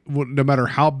point, no matter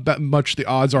how much the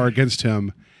odds are against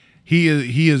him, he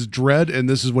is Dredd, and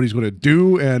this is what he's going to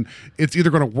do, and it's either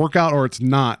going to work out or it's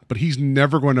not, but he's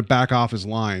never going to back off his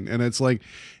line. And it's like,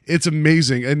 it's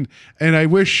amazing. And I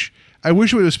wish we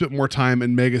would have spent more time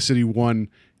in Mega City 1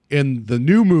 in the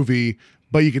new movie,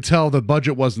 but you could tell the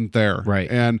budget wasn't there.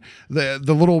 Right. And the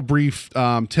little brief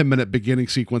 10-minute beginning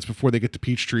sequence before they get to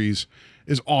Peachtrees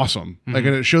is awesome. Mm-hmm. Like,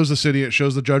 and it shows the city, it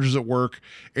shows the judges at work,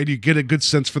 and you get a good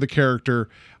sense for the character.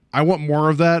 I want more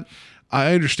of that.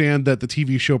 I understand that the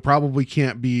TV show probably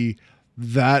can't be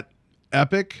that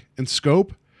epic in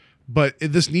scope, but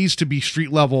this needs to be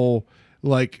street level,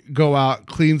 like, go out,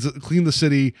 clean the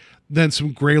city, then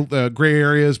some gray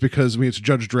areas, because it's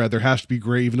Judge Dredd. There has to be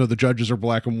gray, even though the judges are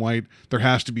black and white. There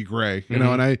has to be gray, you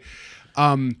know. And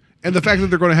and the fact that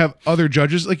they're going to have other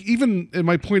judges, like, even, and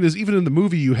my point is, even in the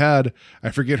movie you had, I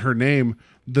forget her name,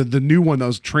 the new one that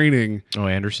was training. Oh,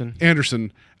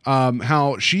 Anderson.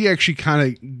 How she actually kind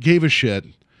of gave a shit,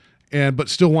 but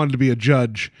still wanted to be a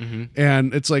judge. Mm-hmm.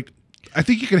 And it's like, I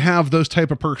think you can have those type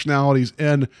of personalities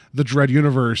in the Dredd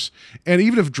universe. And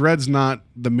even if Dredd's not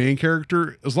the main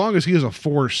character, as long as he is a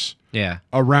force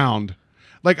around.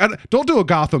 Like, don't do a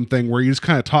Gotham thing where you just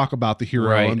kind of talk about the hero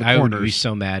in the corners. I would be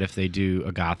so mad if they do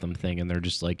a Gotham thing and they're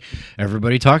just like,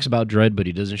 everybody talks about Dredd, but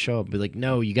he doesn't show up. Be like,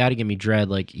 no, you got to give me Dredd.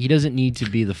 Like, he doesn't need to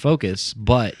be the focus,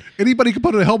 but anybody can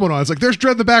put a helmet on. It's like, there's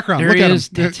Dredd in the background. There Look he at is.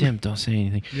 him. That's him. Don't say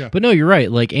anything. Yeah. But no, you're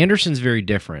right. Like, Anderson's very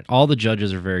different. All the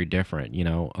judges are very different, you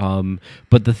know.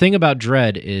 But the thing about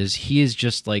Dredd is he is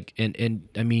just like, and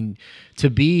I mean, to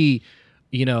be,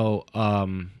 you know,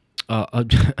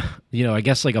 I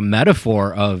guess like a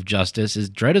metaphor of justice is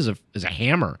Dredd is a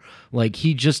hammer. Like,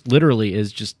 he just literally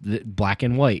is just black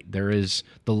and white. There is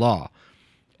the law,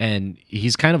 and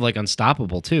he's kind of like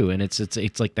unstoppable too. And it's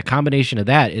like the combination of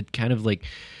that. It kind of like,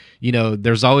 you know,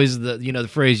 there's always the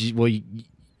phrase, well,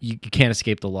 you can't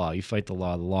escape the law. You fight the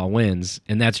law wins,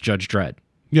 and that's Judge Dredd.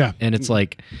 Yeah, and it's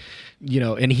like, you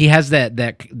know, and he has that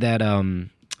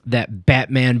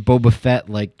Batman Boba Fett,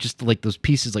 like, just like those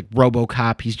pieces like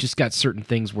RoboCop. He's just got certain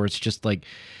things where it's just like,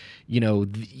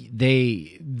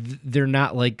 they're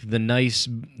not like the nice,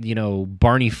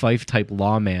 Barney Fife type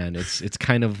lawman. It's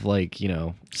kind of like,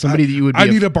 somebody that you would be I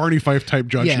need a Barney Fife type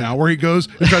judge now, where he goes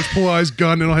and tries to pull out his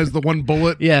gun and has the one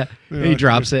bullet. Yeah, he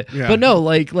drops it. Yeah. But no,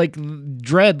 like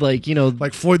Dredd,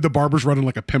 like Floyd the Barber's running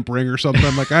like a pimp ring or something.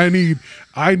 I'm like, I need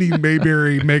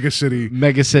Mayberry, Mega City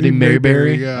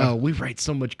Mayberry. Yeah. Oh, we write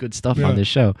so much good stuff on this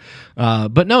show.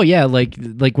 But no, yeah, like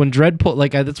when Dredd pulled,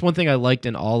 that's one thing I liked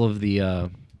in all of the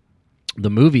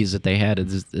movies that they had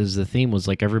is the theme was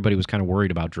like everybody was kind of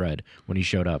worried about Dredd when he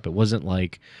showed up. It wasn't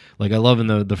like I love in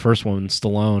the first one,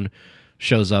 Stallone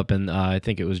shows up and I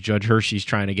think it was Judge Hershey's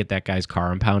trying to get that guy's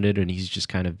car impounded and he's just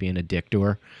kind of being a dick to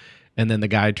her. And then the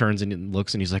guy turns and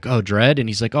looks and he's like, "Oh, Dredd," and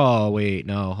he's like, "Oh, wait,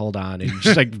 no, hold on," and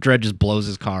just like Dredd just blows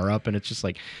his car up, and it's just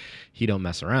like he don't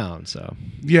mess around. So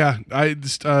yeah, I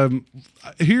just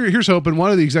here's hoping. One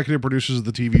of the executive producers of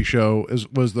the TV show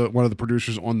was one of the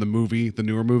producers on the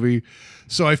newer movie.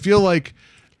 So I feel like,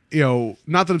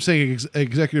 not that I'm saying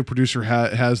executive producer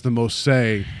has the most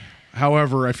say.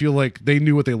 However, I feel like they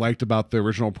knew what they liked about the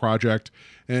original project,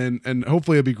 and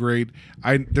hopefully it'll be great.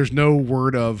 There's no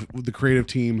word of the creative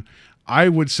team. I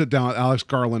would sit down with Alex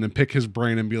Garland and pick his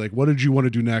brain and be like, what did you want to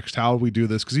do next? How would we do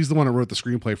this? Because he's the one that wrote the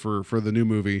screenplay for the new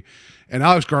movie. And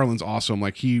Alex Garland's awesome.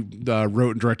 Like he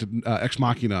wrote and directed Ex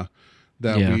Machina.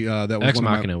 That was Ex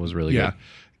Machina was really good.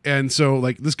 And so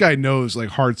like this guy knows like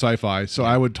hard sci-fi. So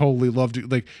I would totally love to,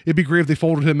 like, it'd be great if they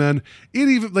folded him in. It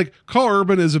even like Carl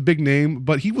Urban is a big name,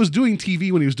 but he was doing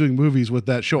TV when he was doing movies with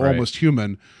that show Almost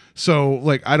Human. So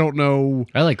like I don't know.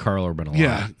 I like Carl Urban a lot.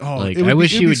 Yeah. Oh, I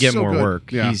wish he would get more good.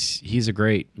 work. Yeah. He's a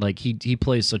great he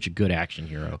plays such a good action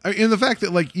hero. And the fact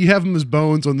that like you have him as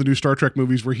Bones on the new Star Trek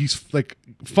movies where he's like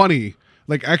funny,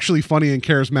 like actually funny and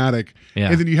charismatic. Yeah.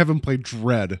 And then you have him play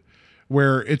Dredd,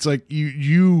 where it's like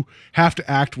you have to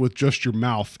act with just your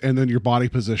mouth and then your body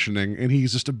positioning, and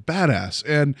he's just a badass.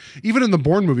 And even in the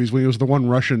Bourne movies, when he was the one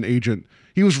Russian agent,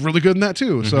 he was really good in that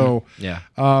too. So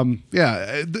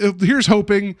here's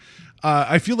hoping.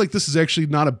 I feel like this is actually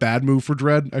not a bad move for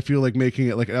Dredd. I feel like making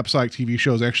it like an episodic TV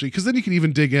show is actually, because then you can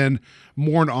even dig in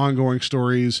more into ongoing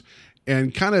stories,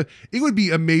 and kind of, it would be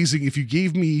amazing if you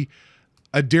gave me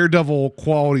a Daredevil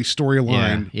quality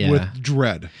storyline with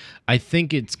Dredd. I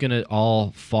think it's gonna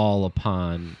all fall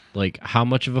upon like how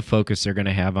much of a focus they're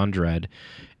gonna have on Dredd,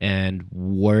 and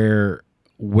where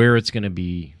it's gonna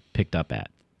be picked up at.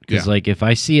 Because like if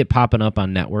I see it popping up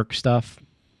on network stuff,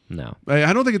 no,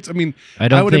 I don't think it's. I mean,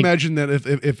 I would imagine that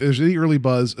if there's any early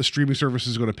buzz, a streaming service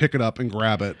is going to pick it up and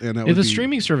grab it. And if a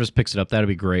streaming service picks it up, that'd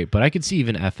be great. But I could see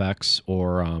even FX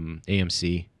or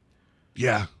AMC.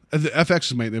 Yeah. The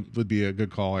FX would be a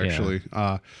good call, actually.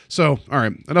 Yeah. So, all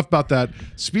right, enough about that.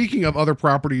 Speaking of other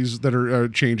properties that are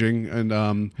changing and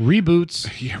reboots,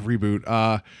 reboot.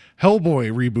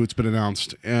 Hellboy reboot's been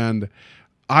announced, and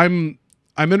I'm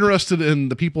interested in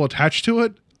the people attached to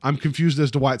it. I'm confused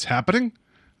as to why it's happening.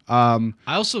 I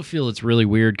also feel it's really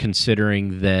weird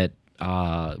considering that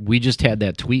we just had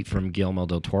that tweet from Guillermo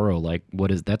del Toro. Like,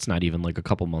 that's not even like a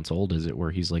couple months old, is it?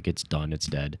 Where he's like, it's done, it's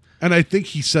dead. And I think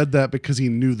he said that because he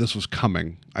knew this was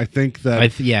coming. I think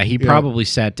that he probably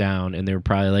sat down and they were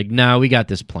probably like, "No, we got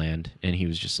this planned," and he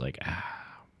was just like, "Ah."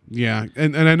 Yeah,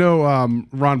 and I know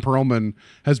Ron Perlman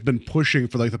has been pushing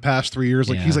for like the past 3 years.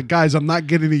 Like he's like, guys, I'm not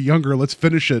getting any younger. Let's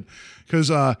finish it, because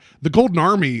the Golden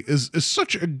Army is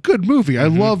such a good movie. I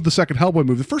love the second Hellboy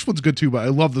movie. The first one's good too, but I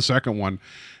love the second one.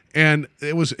 And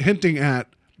it was hinting at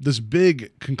this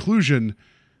big conclusion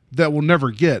that we'll never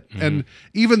get. And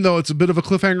even though it's a bit of a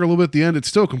cliffhanger a little bit at the end, it's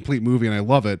still a complete movie, and I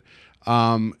love it.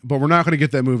 But we're not going to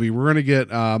get that movie. We're going to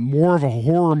get more of a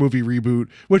horror movie reboot,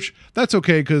 which that's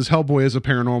okay because Hellboy is a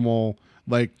paranormal,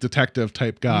 like, detective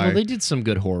type guy. Well, they did some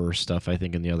good horror stuff, I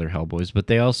think, in the other Hellboys, but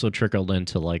they also trickled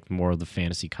into like more of the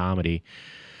fantasy comedy.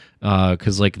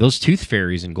 Because like those tooth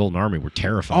fairies in Golden Army were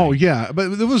terrifying. Oh yeah,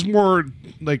 but it was more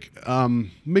like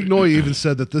Mignola even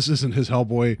said that this isn't his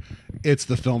Hellboy, it's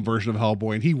the film version of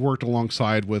Hellboy, and he worked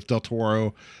alongside with Del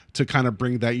Toro to kind of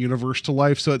bring that universe to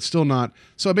life. So it's still not.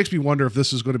 So it makes me wonder if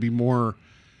this is going to be more.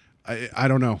 I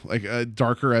don't know, like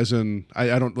darker, as in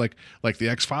I don't like the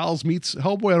X-Files meets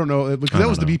Hellboy. I don't know, because that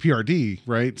was the BPRD,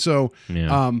 right? So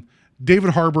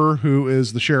David Harbour, who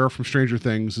is the sheriff from Stranger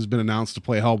Things, has been announced to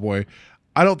play Hellboy.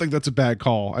 I don't think that's a bad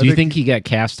call. Do you think he got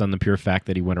cast on the pure fact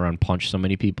that he went around and punched so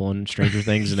many people in Stranger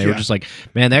Things, and they were just like,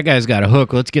 "Man, that guy's got a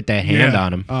hook. Let's get that hand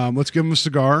on him. Let's give him a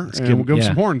cigar and we'll give him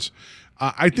some horns."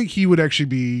 I think he would actually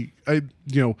be,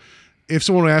 if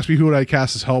someone would ask me who would I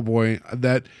cast as Hellboy,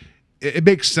 that it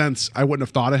makes sense. I wouldn't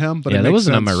have thought of him, but that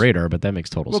wasn't on my radar, but that makes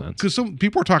total sense. Because some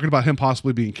people are talking about him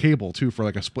possibly being Cable too for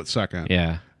like a split second.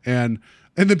 Yeah. And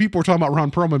then people were talking about Ron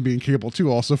Perlman being Cable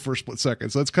too, also for a split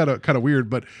second. So that's kind of weird,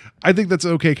 but I think that's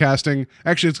okay casting.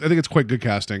 Actually, I think it's quite good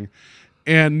casting.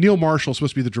 And Neil Marshall is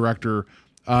supposed to be the director.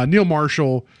 Neil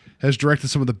Marshall has directed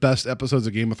some of the best episodes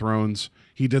of Game of Thrones.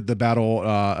 He did the battle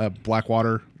at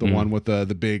Blackwater, the one with the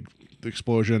big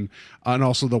explosion, and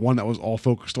also the one that was all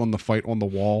focused on the fight on the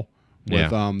wall with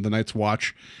the Night's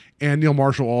Watch. And Neil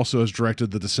Marshall also has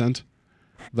directed The Descent.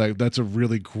 Like that's a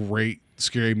really great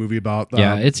scary movie about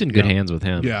it's in good hands with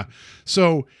him. Yeah,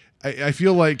 so I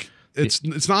feel like it's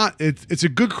a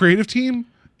good creative team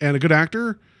and a good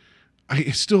actor.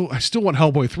 I still want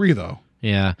Hellboy 3 though.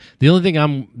 Yeah, the only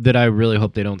thing that I really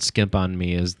hope they don't skimp on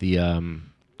me is the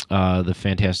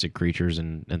fantastic creatures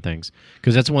and things,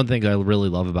 because that's one thing I really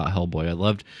love about Hellboy. I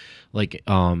loved like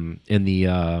in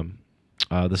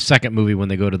the second movie when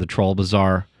they go to the Troll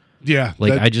Bazaar. Yeah,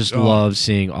 like I just love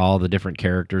seeing all the different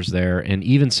characters there, and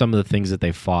even some of the things that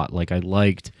they fought. Like I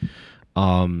liked,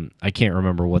 I can't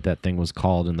remember what that thing was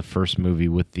called in the first movie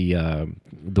with the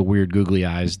weird googly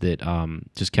eyes that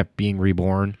just kept being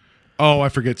reborn. Oh, I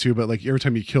forget too, but like every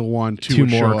time you kill one, two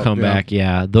more come back.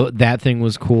 Yeah, that thing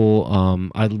was cool.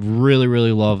 I really,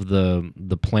 really love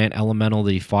the plant elemental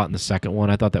that he fought in the second one.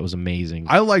 I thought that was amazing.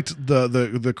 I liked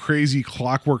the crazy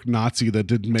clockwork Nazi that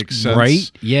didn't make sense.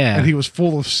 Right? Yeah. And he was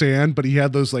full of sand, but he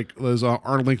had those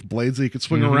arm length blades that he could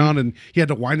swing around, and he had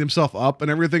to wind himself up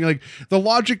and everything. Like the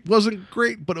logic wasn't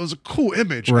great, but it was a cool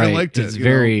image. Right. I liked it. It's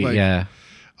very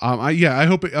I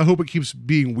hope it keeps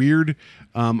being weird.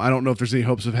 I don't know if there's any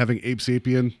hopes of having Abe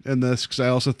Sapien in this, because I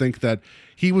also think that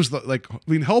he was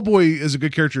Hellboy is a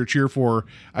good character to cheer for.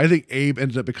 I think Abe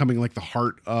ended up becoming like the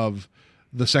heart of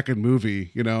the second movie,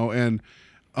 and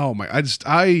I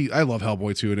love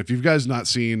Hellboy too. And if you guys not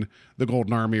seen The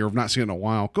Golden Army or have not seen it in a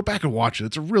while, go back and watch it.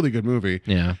 It's a really good movie.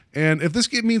 Yeah. And if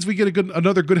this means we get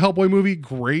another good Hellboy movie,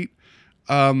 great.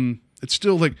 It's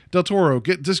still like Del Toro,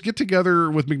 get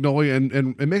together with Magnolia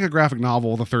and make a graphic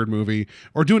novel, the third movie,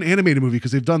 or do an animated movie,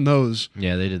 because they've done those.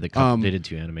 Yeah, they did they did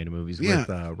 2 animated movies with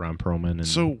Ron Perlman. And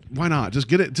so why not just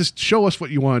get it? Just show us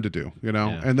what you wanted to do,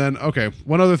 Yeah. And then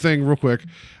one other thing, real quick,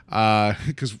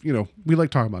 because we like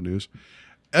talking about news.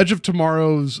 Edge of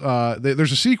Tomorrow's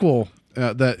there's a sequel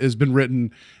that has been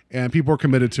written and people are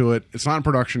committed to it. It's not in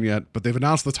production yet, but they've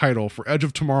announced the title for Edge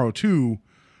of Tomorrow 2: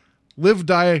 Live,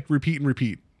 Die, Repeat, and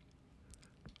Repeat.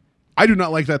 I do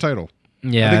not like that title.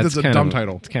 Yeah, I think that's a dumb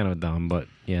title. It's kind of dumb, but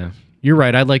yeah. You're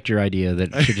right. I liked your idea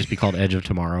that it should just be called Edge of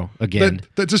Tomorrow again.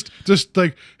 that just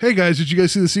like, hey guys, did you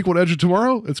guys see the sequel to Edge of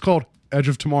Tomorrow? It's called Edge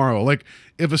of Tomorrow. Like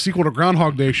if a sequel to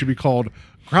Groundhog Day should be called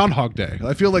Groundhog Day.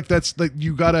 I feel like that's like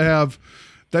you got to have.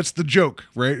 That's the joke,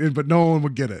 right? But no one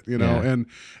would get it, Yeah. And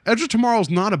Edge of Tomorrow is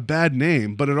not a bad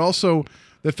name, but it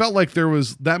felt like there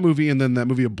was that movie and then that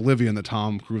movie Oblivion that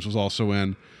Tom Cruise was also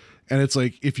in. And it's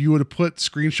like, if you would have put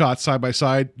screenshots side by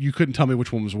side, you couldn't tell me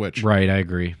which one was which. Right, I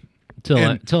agree.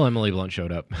 Till Emily Blunt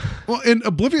showed up. Well, and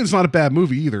Oblivion's not a bad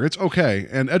movie either. It's okay.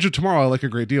 And Edge of Tomorrow I like a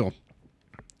great deal.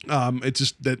 It's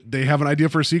just that they have an idea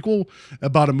for a sequel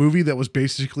about a movie that was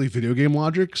basically video game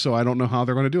logic, so I don't know how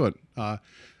they're going to do it.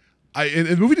 And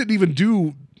the movie didn't even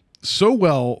do so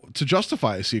well to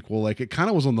justify a sequel. Like it kind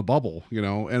of was on the bubble,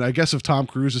 and I guess if Tom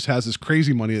Cruise just has this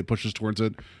crazy money that pushes towards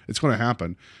it, it's going to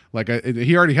happen. Like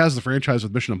he already has the franchise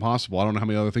with Mission Impossible. I don't know how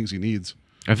many other things he needs.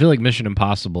 I feel like Mission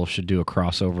Impossible should do a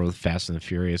crossover with Fast and the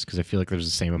Furious, because I feel like there's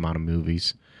the same amount of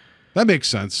movies. That makes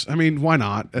sense. I mean, why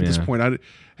not at this point?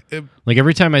 Like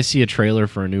every time I see a trailer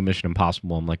for a new Mission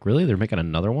Impossible, I'm like, really? They're making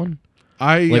another one?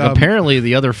 Apparently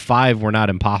the other 5 were not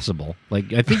impossible.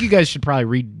 Like I think you guys should probably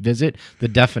revisit the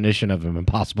definition of an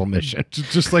impossible mission.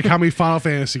 Just like how many Final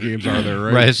Fantasy games are there,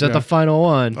 right? Right, it's not the final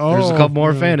one. There's a couple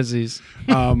more fantasies.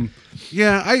 I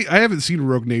haven't seen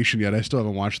Rogue Nation yet. I still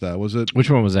haven't watched that. Was it? Which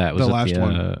one was that? Was the it last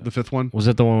one? The 5th one? Was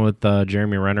it the one with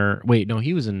Jeremy Renner? Wait, no,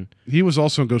 he was in. He was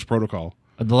also in Ghost Protocol.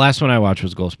 The last one I watched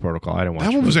was Ghost Protocol. I didn't watch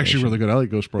that one. Was Rogue actually Nation. really good. I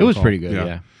like Ghost Protocol. It was pretty good.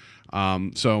 Yeah.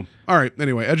 So all right.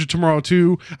 Anyway, Edge of Tomorrow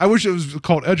 2. I wish it was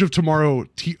called Edge of Tomorrow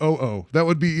TOO. That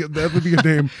would be a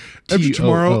name. Edge of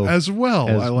Tomorrow as well.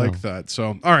 I like that.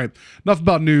 So all right. Enough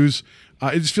about news.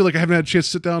 I just feel like I haven't had a chance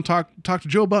to sit down and talk to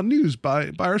Joe about news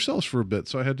by ourselves for a bit,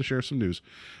 so I had to share some news.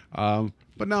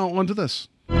 But now on to this.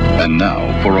 And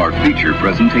now for our feature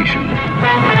presentation.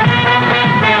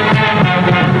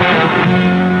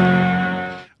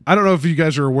 I don't know if you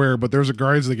guys are aware, but there's a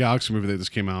Guardians of the Galaxy movie that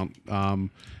just came out.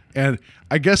 And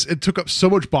I guess it took up so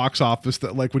much box office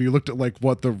that like when you looked at like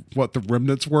what the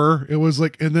remnants were, it was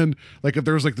like, and then like if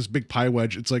there was like this big pie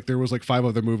wedge, it's like there was like 5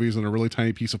 other movies and a really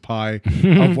tiny piece of pie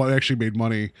of what actually made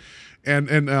money. And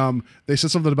they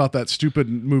said something about that stupid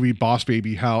movie Boss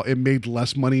Baby, how it made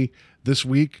less money this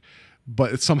week,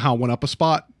 but it somehow went up a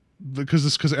spot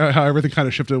because how everything kind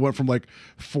of shifted. It went from like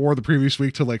 4 the previous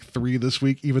week to like 3 this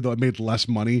week, even though it made less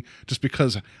money, just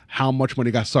because how much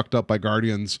money got sucked up by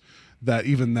Guardians. That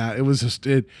it was just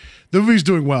the movie's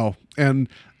doing well, and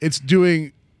it's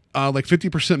doing like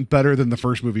 50% better than the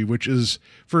first movie, which is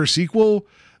for a sequel.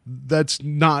 That's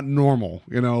not normal,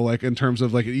 like in terms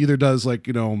of like it either does like,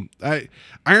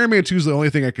 Iron Man 2 is the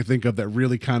only thing I could think of that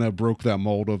really kind of broke that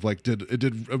mold of like it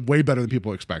did way better than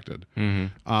people expected.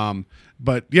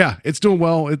 But yeah, it's doing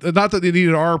well. Not that they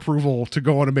needed our approval to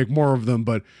go on and make more of them,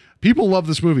 but people love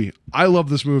this movie. I love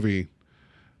this movie.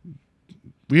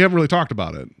 We haven't really talked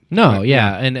about it. No, but,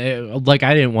 yeah, and like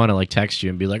I didn't want to like text you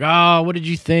and be like, "Oh, what did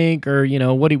you think?" or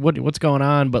what's going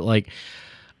on? But like,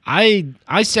 I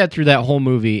sat through that whole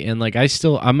movie and like I'm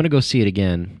gonna go see it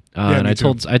again. And I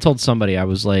told somebody, I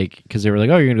was like, because they were like,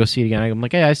 "Oh, you're gonna go see it again?" I'm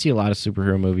like, "Hey, I see a lot of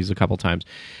superhero movies a couple times."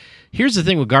 Here's the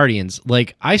thing with Guardians.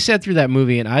 Like, I sat through that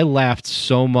movie and I laughed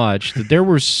so much that there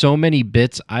were so many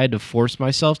bits I had to force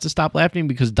myself to stop laughing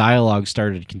because dialogue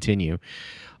started to continue.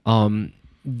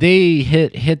 They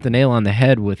hit the nail on the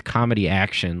head with comedy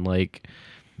action. Like,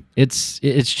 it's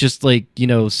just like,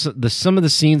 some of the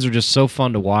scenes are just so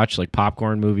fun to watch, like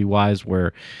popcorn movie wise,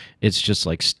 where it's just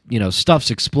like,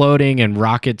 stuff's exploding and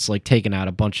Rocket's like taking out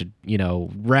a bunch of,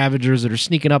 Ravagers that are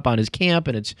sneaking up on his camp.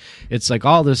 And it's like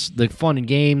all this, the fun and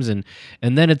games. And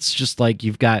then it's just like,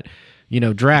 you've got,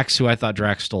 Drax, who I thought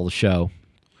Drax stole the show.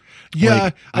 Yeah.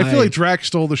 Like, I feel like Drax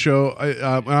stole the show.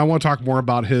 I want to talk more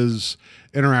about his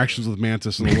interactions with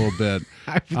Mantis in a little bit.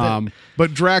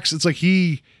 But Drax, it's like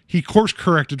he course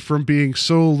corrected from being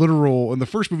so literal in the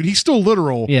first movie. He's still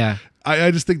literal. Yeah.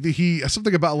 I just think that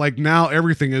something about like now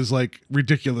everything is like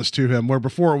ridiculous to him, where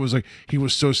before it was like he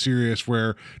was so serious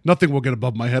where nothing will get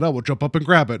above my head. I will jump up and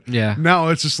grab it. Yeah. Now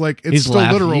it's just like it's still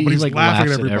literal, but he's like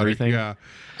laughing at everybody. Everything. Yeah.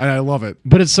 And I love it.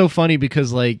 But it's so funny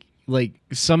because like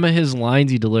some of his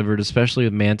lines he delivered, especially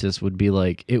with Mantis, would be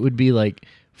like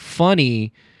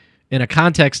funny in a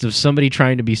context of somebody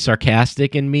trying to be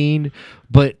sarcastic and mean,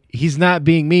 but he's not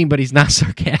being mean, but he's not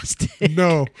sarcastic.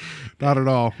 No, not at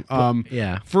all.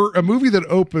 Yeah. For a movie that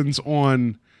opens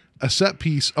on a set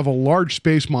piece of a large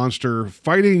space monster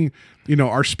fighting,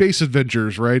 our space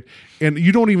Avengers, right? And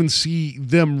you don't even see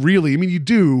them really. I mean, you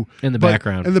do. In the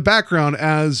background. In the background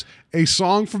as a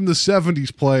song from the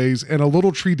 70s plays and a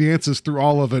little tree dances through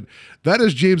all of it. That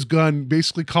is James Gunn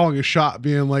basically calling a shot,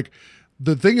 being like,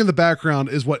 the thing in the background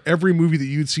is what every movie that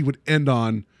you'd see would end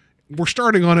on. We're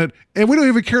starting on it, and we don't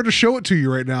even care to show it to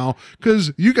you right now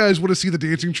because you guys want to see the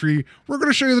dancing tree. We're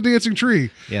going to show you the dancing tree.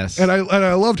 Yes. And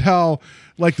I loved how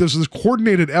like there's this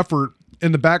coordinated effort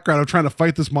in the background of trying to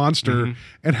fight this monster,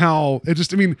 and how it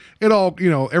just, it all,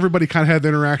 everybody kind of had the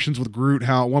interactions with Groot,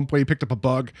 how at one point he picked up a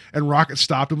bug and Rocket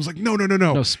stopped and was like, no,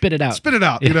 spit it out. Spit it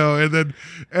out,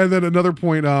 and then another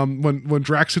point, when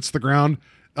Drax hits the ground,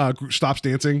 Groot stops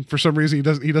dancing for some reason.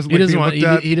 He doesn't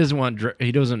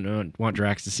want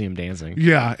Drax to see him dancing.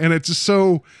 Yeah, and it's just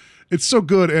so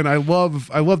good, and I love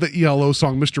the ELO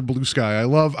song, Mr. Blue Sky. I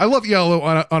love ELO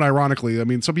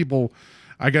unironically. Some people,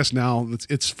 I guess now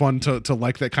it's fun to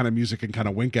like that kind of music and kind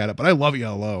of wink at it, but I love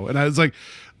ELO, and I was like,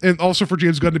 and also for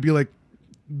James Gunn to be like,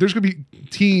 there's gonna be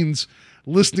teens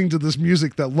listening to this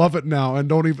music that love it now and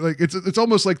don't even like it's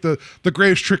almost like the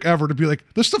greatest trick ever to be like,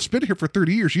 this stuff's been here for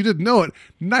 30 years, you didn't know it,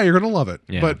 now you're gonna love it.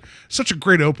 Yeah. But such a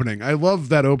great opening. I love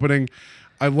that opening.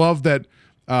 I love that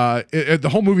the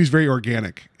whole movie is very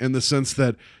organic in the sense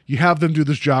that you have them do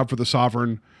this job for the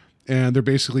Sovereign, and they're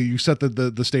basically, you set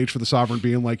the stage for the Sovereign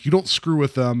being like, you don't screw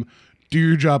with them, do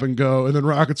your job and go. And then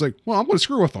Rocket's like, well, I'm going to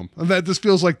screw with them. And that just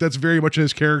feels like that's very much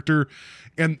his character.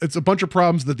 And it's a bunch of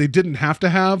problems that they didn't have to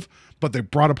have, but they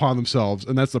brought upon themselves.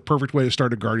 And that's the perfect way to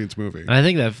start a Guardians movie. And I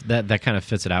think that kind of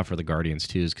fits it out for the Guardians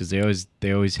too, is because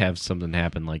they always have something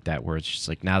happen like that where it's just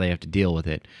like, now they have to deal with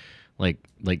it.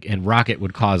 And Rocket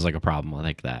would cause like a problem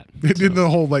like that. It did the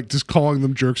whole like just calling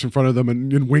them jerks in front of them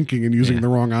and winking and using the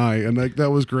wrong eye, and like that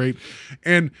was great.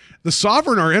 And the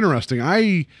Sovereign are interesting.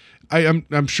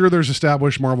 I'm sure there's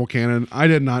established Marvel canon. I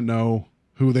did not know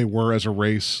who they were as a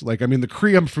race. Like, the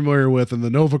Kree I'm familiar with, and the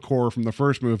Nova Corps from the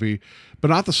first movie, but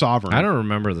not the Sovereign. I don't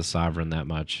remember the Sovereign that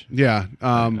much. Yeah,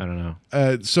 I don't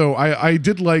know. So I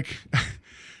did like.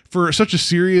 For such a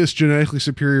serious, genetically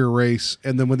superior race,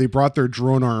 and then when they brought their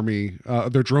drone army,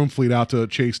 their drone fleet out to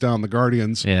chase down the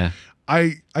Guardians,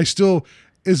 I still,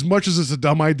 as much as it's a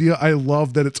dumb idea, I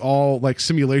love that it's all like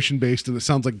simulation based, and it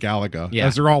sounds like Galaga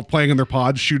as they're all playing in their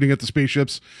pods, shooting at the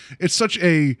spaceships. It's such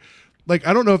a, like,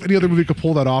 I don't know if any other movie could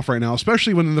pull that off right now,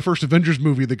 especially when in the first Avengers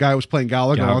movie, the guy was playing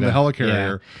Galaga. On the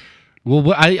helicarrier. Yeah.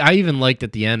 Well, I even liked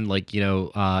at the end, like,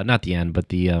 not the end, but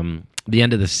the the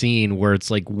end of the scene where it's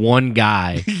like one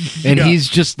guy and Yeah. he's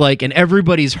just like, and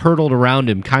everybody's hurtled around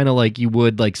him, kind of like you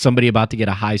would like somebody about to get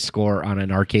a high score on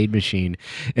an arcade machine,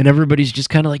 and everybody's just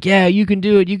kind of like, yeah, you can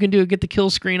do it, get the kill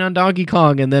screen on Donkey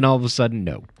Kong, and then all of a sudden,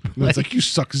 no. It's like, you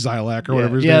suck, Xylac, or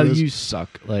whatever his Yeah, name is. you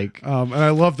suck. Like, And I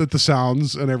love that the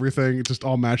sounds and everything just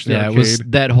all match the yeah, arcade. it was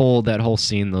that whole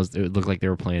scene. It looked like they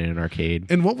were playing in an arcade.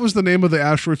 And what was the name of the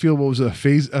asteroid field? What was it, a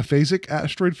phasic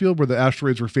asteroid field, where the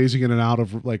asteroids were phasing in and out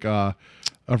of like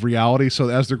of reality? So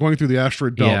as they're going through the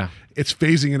asteroid belt, Yeah. it's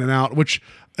phasing in and out. Which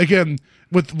again,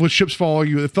 with ships following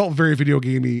you, it felt very video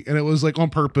gamey, and it was like on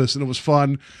purpose, and it was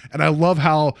fun. And I love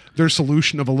how their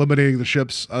solution of eliminating the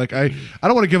ships. Like I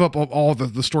don't want to give up all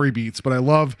the story beats, but I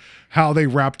love how they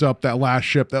wrapped up that last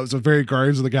ship. That was a very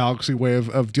Guardians of the Galaxy way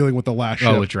of dealing with the last ship.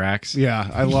 Oh, with Drax. Yeah,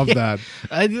 I love that.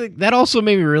 I think that also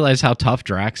made me realize how tough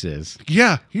Drax is.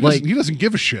 Yeah, he Like- doesn't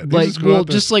give a shit. He's Like, just going well, out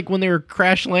there. just like when they were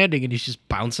crash landing and he's just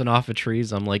bouncing off of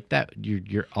trees. I'm like, that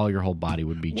your whole body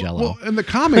would be jello. Well, in the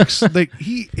comics, like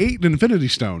he ate an Infinity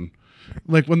Stone.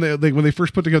 Like when they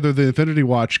first put together the Infinity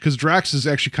Watch, because Drax is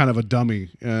actually kind of a dummy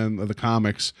in the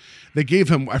comics. They gave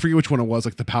him, I forget which one it was,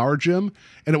 like the power gem,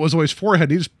 and it was always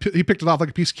forehead. And he picked it off like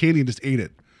a piece of candy and just ate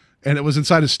it, and it was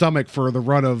inside his stomach for the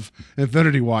run of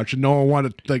Infinity Watch, and no one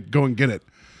wanted to like go and get it.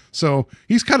 So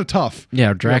he's kind of tough.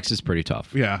 Yeah, Drax is pretty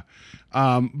tough. Yeah.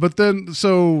 But then,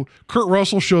 so Kurt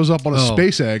Russell shows up on a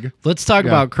space egg. Let's talk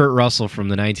Yeah. about Kurt Russell from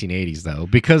the 1980s, though,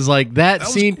 because like that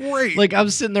was scene, great. like I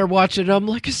was sitting there watching it, I'm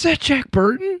like, is that Jack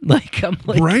Burton? Like, I'm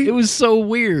like, Right? it was so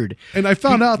weird. And I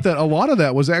found out that a lot of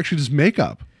that was actually just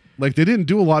makeup. Like they didn't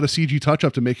do a lot of CG touch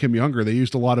up to make him younger. They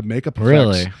used a lot of makeup effects.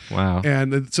 Really? Wow.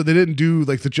 And so they didn't do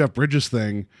like the Jeff Bridges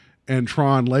thing and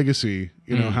Tron Legacy,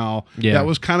 you know, how Yeah. that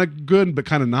was kind of good, but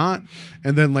kind of not.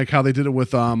 And then like how they did it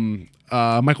with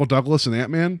Michael Douglas and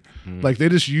Ant-Man. Like they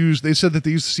said that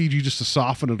they used CG just to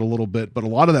soften it a little bit, but a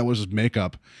lot of that was just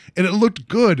makeup. And it looked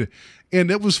good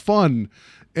and it was fun.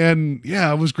 And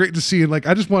yeah, it was great to see. And like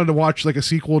I just wanted to watch like a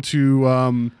sequel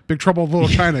to Big Trouble in Little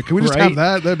China. Can we just Right? have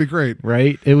that? That'd be great.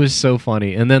 Right? It was so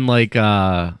funny. And then like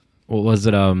what was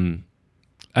it?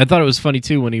 I thought it was funny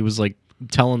too when he was like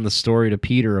telling the story to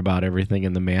Peter about everything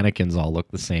and the mannequins all look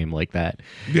the same like that.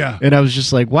 Yeah. And I was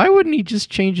just like, why wouldn't he just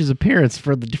change his appearance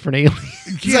for the different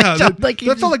aliens? Yeah, Like,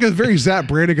 that felt like a very Zap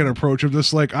Brannigan approach of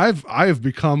this. Like I've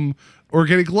become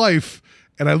organic life,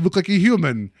 and I look like a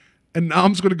human, and now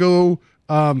I'm just going to go.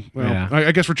 Yeah.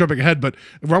 I guess we're jumping ahead, but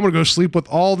I'm going to go sleep with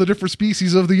all the different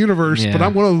species of the universe, but Yeah.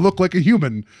 I'm going to look like a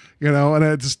human, you know. And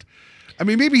I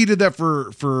mean, maybe he did that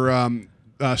for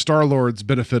Star-Lord's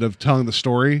benefit of telling the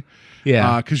story.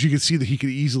 Yeah. Because you could see that he could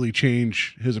easily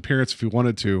change his appearance if he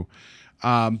wanted to.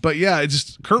 But yeah, it's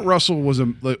just Kurt Russell was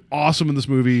awesome in this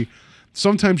movie.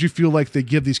 Sometimes you feel like they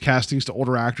give these castings to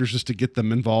older actors just to get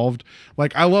them involved.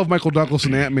 Like I love Michael Douglas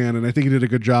and Ant-Man, and I think he did a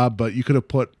good job. But you could have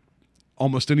put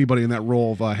almost anybody in that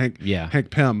role of Hank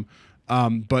Pym.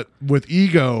 But with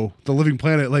Ego, the Living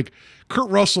Planet, like Kurt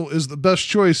Russell is the best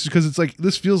choice because it's like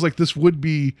this feels like this would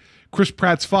be Chris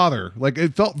Pratt's father. Like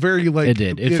it felt very like It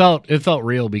did. It felt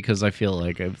real because I feel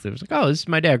like if it was like, oh, this is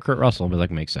my dad, Kurt Russell, I'd be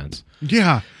like, makes sense.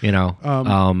 Yeah. You know.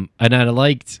 And I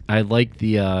liked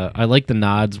the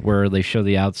nods where they show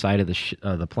the outside of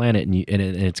the planet and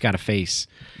it's got a face.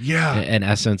 Yeah. In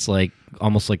essence, like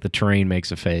almost like the terrain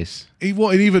makes a face. Well,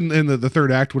 and even in the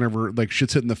third act, whenever like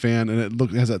shit's hitting the fan and it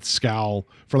has that scowl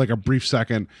for like a brief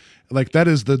second, like that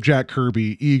is the Jack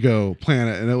Kirby Ego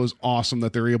planet, and it was awesome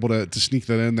that they were able to sneak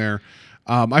that in there.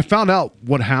 I found out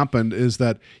what happened is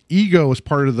that Ego is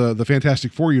part of the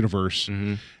Fantastic Four universe.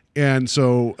 Mm-hmm. And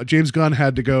so James Gunn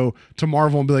had to go to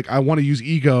Marvel and be like, I want to use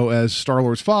Ego as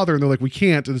Star-Lord's father. And they're like, we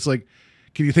can't. And it's like,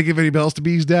 can you think of anybody else to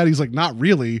be his dad? He's like, not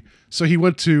really. So he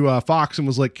went to Fox and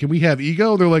was like, can we have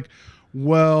Ego? And they're like,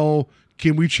 well,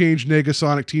 can we change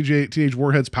Negasonic Teenage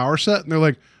Warhead's power set? And they're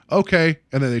like, okay.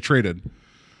 And then they traded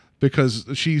because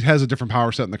she has a different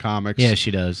power set in the comics. Yeah, she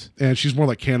does. And she's more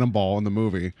like Cannonball in the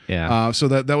movie. Yeah. So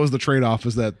that was the trade-off,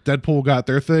 is that Deadpool got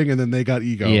their thing and then they got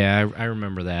Ego. Yeah, I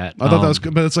remember that. I thought that was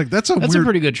good, but it's like that's a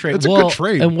pretty good trade. It's a good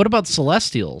trade. And what about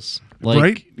Celestials? Like,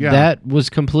 Right? Yeah. that was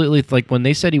completely like when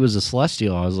they said he was a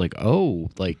Celestial, I was like, oh,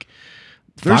 like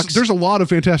Fox. There's a lot of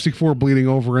Fantastic Four bleeding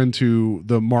over into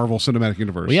the Marvel Cinematic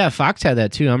Universe. Well, yeah, Fox had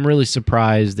that too. I'm really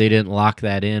surprised they didn't lock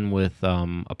that in with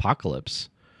Apocalypse.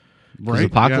 Because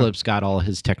Apocalypse got all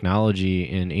his technology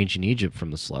in ancient Egypt from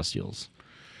the Celestials.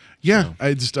 Yeah, So.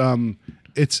 I just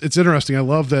it's interesting. I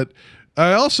love that.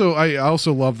 I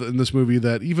also love that in this movie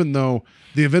that even though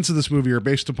the events of this movie are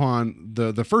based upon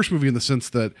the first movie in the sense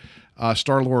that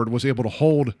Star-Lord was able to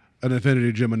hold an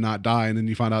Infinity Gem and not die, and then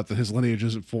you find out that his lineage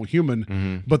isn't full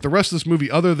human. But the rest of this movie,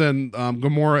 other than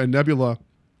Gamora and Nebula,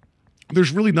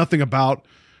 there's really nothing about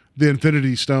the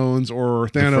Infinity Stones or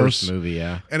Thanos. The first movie,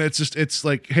 yeah. And it's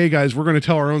like, hey guys, we're going to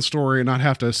tell our own story and not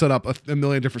have to set up a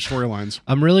million different storylines.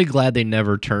 I'm really glad they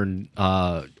never turned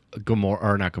Nebula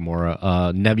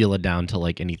down to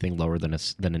like anything lower than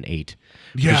an 8.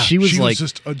 Yeah, she was like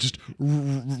just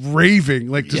raving,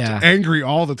 like just angry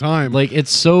all the time. Like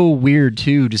it's so weird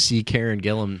too to see Karen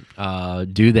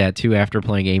Gillan do that too after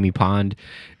playing Amy Pond,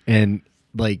 and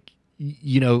like.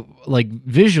 Like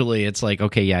visually, it's like,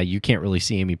 okay, yeah, you can't really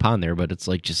see Amy Pond there, but it's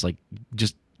like just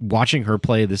watching her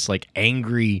play this like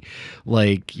angry,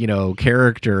 like,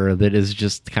 character that is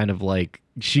just kind of like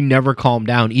she never calmed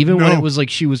down, even when it was like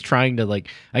she was trying to like,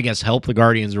 I guess, help the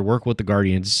Guardians or work with the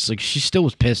Guardians. Like she still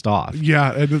was pissed off.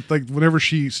 Yeah, and it's like whenever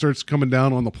she starts coming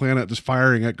down on the planet, just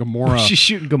firing at Gamora, she's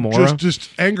shooting Gamora, just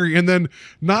angry, and then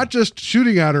not just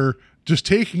shooting at her. Just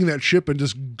taking that ship and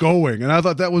just going. And I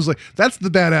thought that was like, that's the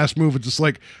badass move. It's just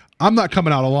like, I'm not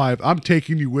coming out alive. I'm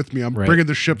taking you with me. I'm bringing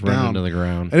the ship down to the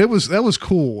ground. And that was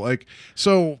cool. Like,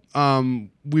 so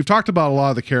we've talked about a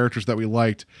lot of the characters that we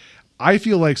liked. I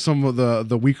feel like some of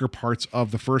the weaker parts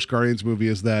of the first Guardians movie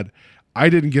is that I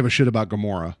didn't give a shit about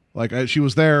Gamora. Like she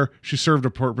was there, she served a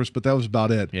purpose, but that was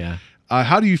about it. Yeah.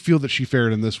 How do you feel that she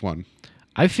fared in this one?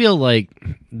 I feel like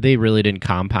they really didn't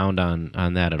compound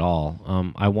on that at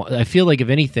all. I feel like if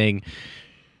anything,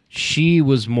 she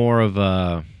was more of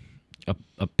a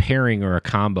pairing or a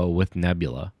combo with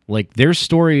Nebula. Like their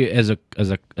story as a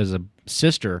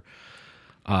sister,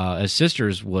 as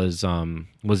sisters was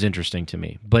interesting to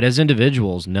me, but as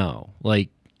individuals, no. Like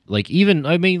even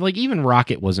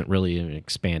Rocket wasn't really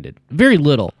expanded, very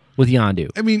little. With Yondu.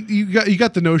 I mean, you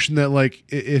got the notion that like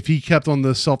if he kept on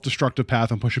the self-destructive path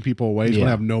and pushing people away, he's gonna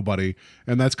have nobody,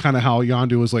 and that's kind of how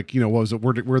Yondu was like. What was it?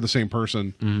 We're the same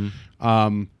person.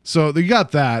 Mm-hmm. So you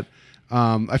got that.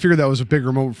 I figured that was a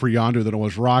bigger moment for Yondu than it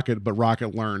was Rocket, but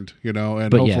Rocket learned, and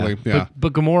but hopefully,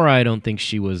 But Gamora, I don't think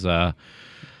she was. Other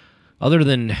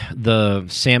than the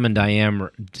Sam and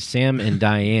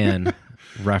Diane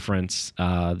reference,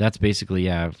 that's basically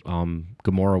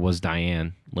Gamora was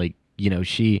Diane. Like.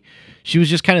 She was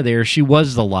just kind of there. She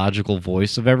was the logical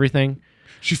voice of everything.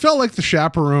 She felt like the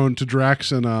chaperone to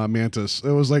Drax and Mantis. It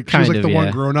was like she was like the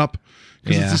one grown up.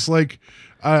 Because it's just like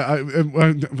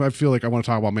I feel like I want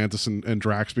to talk about Mantis and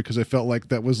Drax because I felt like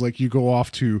that was like you go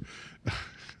off to.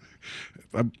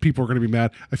 People are going to be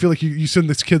mad. I feel like you send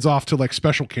these kids off to like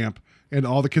special camp. And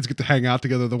all the kids get to hang out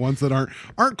together. The ones that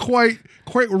aren't quite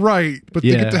right, but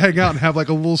they get to hang out and have like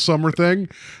a little summer thing.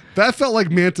 That felt like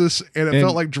Mantis, and it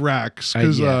felt like Drax.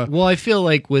 Well, I feel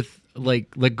like with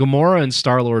like Gamora and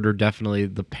Star-Lord are definitely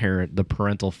the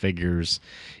parental figures.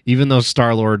 Even though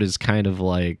Star-Lord is kind of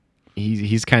like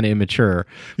he's kind of immature.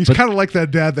 He's kind of like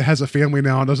that dad that has a family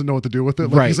now and doesn't know what to do with it.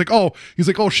 Like, right. He's like,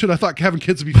 oh shit! I thought having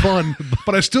kids would be fun,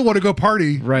 but I still want to go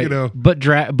party. Right. But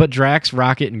Drax,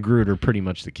 Rocket, and Groot are pretty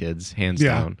much the kids, hands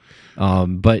down.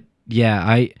 But yeah,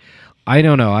 I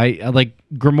don't know. I like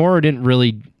Gamora didn't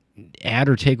really add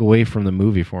or take away from the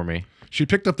movie for me. She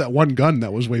picked up that one gun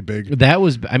that was way big.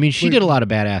 She did a lot of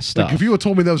badass stuff. Like if you had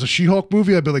told me that was a She-Hulk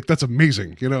movie, I'd be like, that's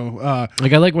amazing. I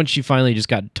like when she finally just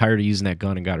got tired of using that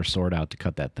gun and got her sword out to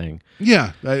cut that thing.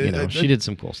 Yeah. She did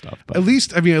some cool stuff. But. At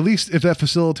least if that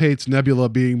facilitates Nebula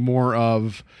being more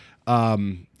of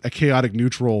a chaotic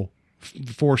neutral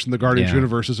force in the Guardians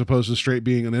universe as opposed to straight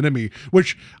being an enemy,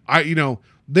 which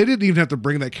they didn't even have to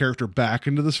bring that character back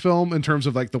into this film in terms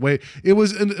of like the way it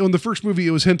was in the first movie.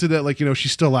 It was hinted that like,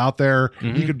 she's still out there.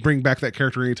 Mm-hmm. You could bring back that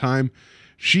character anytime.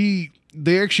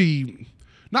 They actually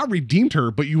not redeemed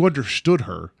her, but you understood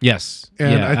her. Yes.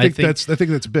 And I think that's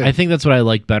big. I think that's what I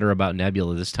like better about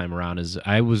Nebula this time around is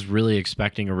I was really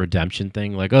expecting a redemption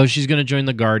thing. Like, oh, she's going to join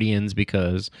the Guardians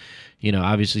because,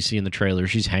 obviously seeing the trailer,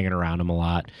 she's hanging around them a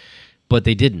lot. But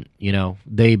they didn't,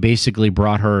 They basically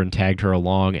brought her and tagged her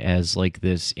along as like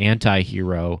this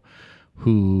anti-hero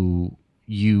who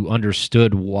you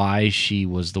understood why she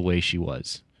was the way she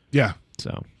was. Yeah.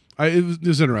 So it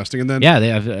was interesting. And then now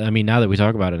that we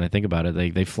talk about it and I think about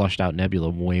it, they flushed out Nebula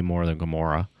way more than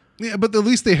Gamora. Yeah, but at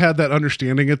least they had that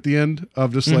understanding at the end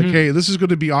of just like, hey, this is going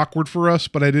to be awkward for us,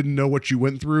 but I didn't know what you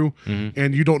went through,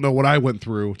 and you don't know what I went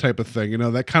through type of thing.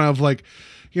 That kind of like,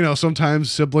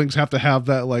 sometimes siblings have to have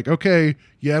that like, okay,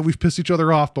 yeah, we've pissed each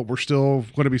other off, but we're still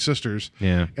going to be sisters.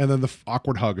 Yeah. And then the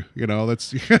awkward hug,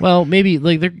 that's... Well, maybe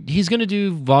like he's going to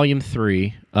do Volume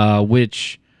 3,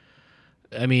 which,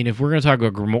 I mean, if we're going to talk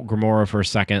about Gamora for a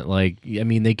second, like, I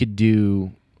mean, they could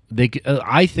do...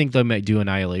 I think they might do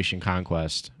Annihilation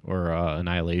Conquest or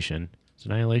Annihilation. Is it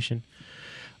Annihilation?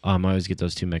 I always get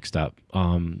those two mixed up.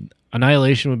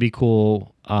 Annihilation would be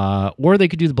cool, or they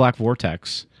could do the Black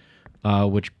Vortex,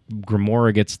 which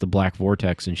Gamora gets the Black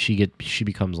Vortex, and she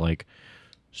becomes like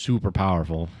super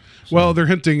powerful. So. Well, they're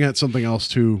hinting at something else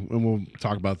too, and we'll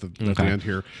talk about at the end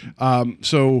here.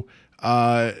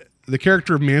 The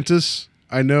character of Mantis,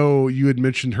 I know you had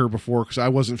mentioned her before because I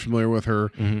wasn't familiar with her.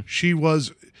 Mm-hmm. She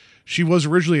was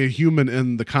originally a human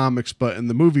in the comics, but in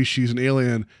the movie she's an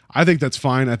alien. I think that's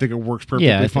fine. I think it works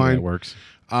perfectly fine. Think that works.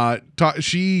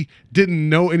 She didn't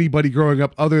know anybody growing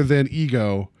up other than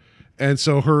Ego, and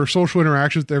so her social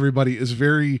interactions with everybody is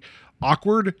very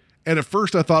awkward. And at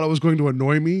first I thought it was going to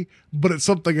annoy me, but it's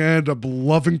something I ended up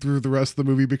loving through the rest of the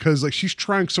movie because like she's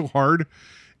trying so hard,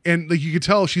 and like you can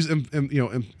tell she's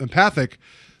empathic.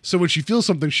 So when she feels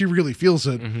something, she really feels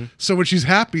it. Mm-hmm. So when she's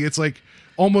happy, it's like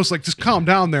almost like just calm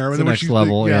down there. It's and then the next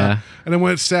level, yeah. And then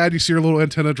when it's sad, you see her little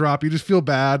antenna drop. You just feel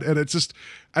bad, and it's just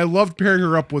I loved pairing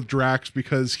her up with Drax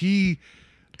because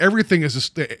everything is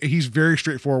just he's very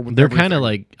straightforward with They're kind of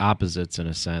like opposites in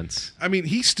a sense. I mean,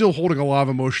 he's still holding a lot of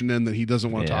emotion in that he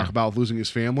doesn't want to talk about losing his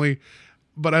family.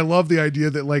 But I love the idea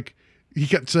that like he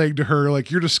kept saying to her,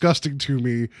 like, you're disgusting to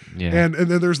me. Yeah. And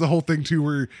then there's the whole thing too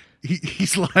where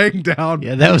he's lying down.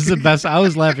 Yeah, that was the best. I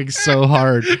was laughing so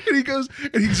hard. And he goes,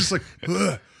 and he's just like,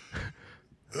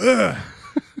 ugh.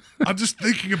 I'm just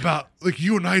thinking about like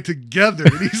you and I together.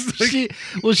 And he's like,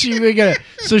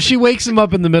 so she wakes him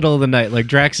up in the middle of the night, like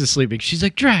Drax is sleeping. She's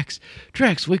like, Drax,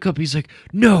 wake up. He's like,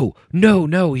 no.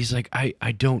 He's like,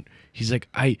 I don't. He's like,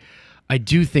 I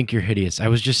do think you're hideous. I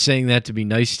was just saying that to be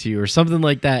nice to you or something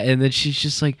like that. And then she's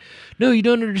just like, no, you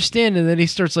don't understand. And then he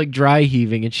starts like dry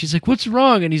heaving and she's like, what's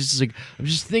wrong? And he's just like, I'm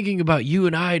just thinking about you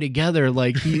and I together.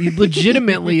 Like he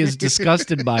legitimately is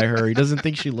disgusted by her. He doesn't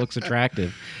think she looks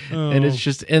attractive. Oh. And it's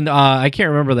just, and I can't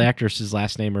remember the actress's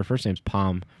last name. Her first name's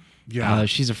Pom. Yeah.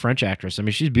 She's a French actress. I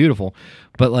mean, she's beautiful,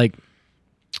 but like,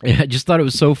 I just thought it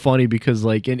was so funny because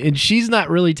like, and she's not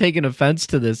really taking offense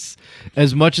to this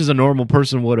as much as a normal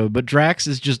person would have, but Drax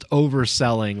is just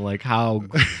overselling like how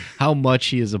much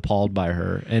he is appalled by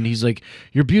her. And he's like,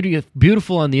 you're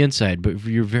beautiful on the inside, but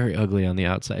you're very ugly on the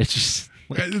outside. It's just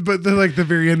like, but then like the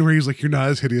very end where he's like, you're not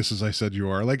as hideous as I said you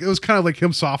are. Like it was kind of like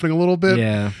him softening a little bit.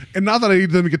 Yeah. And not that I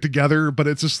need them to get together, but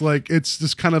it's just like, it's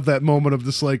just kind of that moment of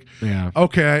just like, yeah,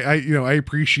 okay, I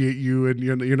appreciate you and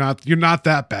you're not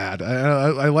that bad.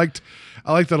 I liked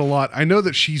that a lot. I know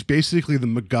that she's basically the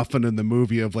MacGuffin in the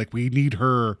movie of like, we need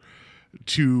her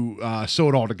to sew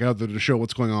it all together to show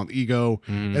what's going on with Ego,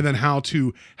 and then how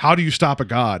do you stop a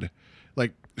god?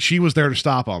 Like she was there to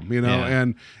stop him,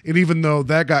 and even though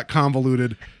that got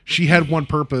convoluted, she had one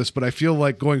purpose. But I feel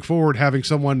like going forward, having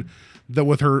someone that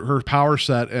with her power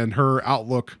set and her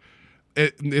outlook,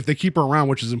 if they keep her around,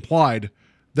 which is implied,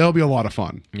 that'll be a lot of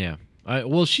fun. Yeah.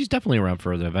 Well, she's definitely around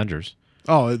for the Avengers.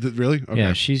 Oh, really? Okay.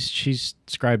 Yeah, she's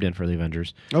scribed in for the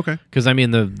Avengers. Okay. Because I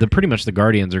mean, the pretty much the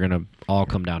Guardians are gonna all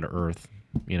come down to Earth,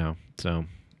 So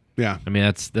yeah, I mean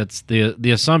that's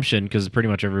the assumption because pretty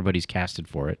much everybody's casted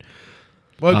for it.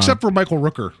 Well, except for Michael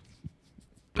Rooker.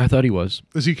 I thought he was.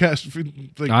 Is he cast?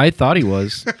 Like, I thought he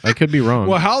was. I could be wrong.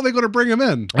 Well, how are they going to bring him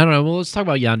in? I don't know. Well, let's talk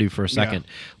about Yondu for a second.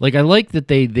 Yeah. Like, I like that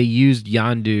they used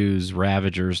Yondu's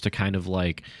Ravagers to kind of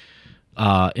like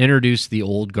introduce the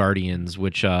old Guardians,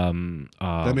 which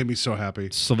that made me so happy.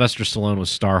 Sylvester Stallone was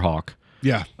Starhawk.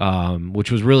 Yeah. Which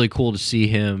was really cool to see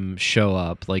him show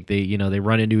up. Like they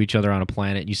run into each other on a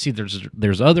planet. You see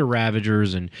there's other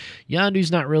Ravagers, and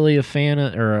Yondu's not really a fan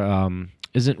of, or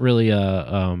isn't really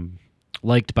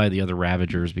liked by the other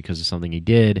Ravagers because of something he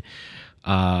did.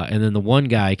 And then the one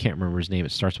guy, I can't remember his name.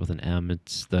 It starts with an M.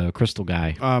 It's the crystal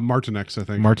guy. Martinex, I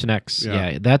think. Martinex.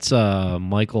 Yeah. That's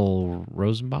Michael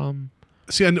Rosenbaum.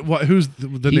 See, and who's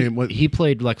the name? What? He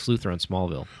played Lex Luthor on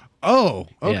Smallville. Oh,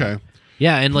 okay.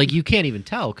 Yeah, and like you can't even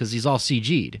tell because he's all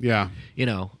CG'd. Yeah.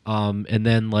 And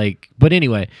then like, but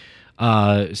anyway,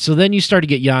 so then you start to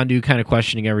get Yondu kind of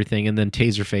questioning everything, and then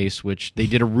Taserface, which they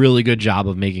did a really good job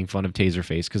of making fun of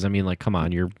Taserface because I mean, like, come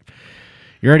on, you're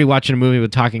already watching a movie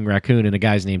with talking raccoon and a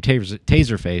guy's named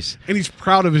Taserface, and he's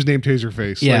proud of his name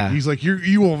Taserface. Yeah, like, he's like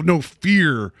you will have no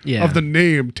fear of the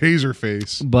name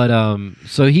Taserface. But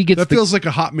so he gets feels like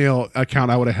a Hotmail account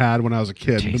I would have had when I was a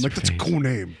kid. I'm like, that's a cool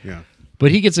name. Yeah. But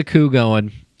he gets a coup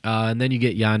going, and then you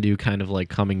get Yondu kind of like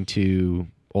coming to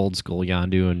old school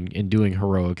Yondu and doing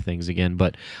heroic things again.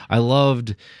 But I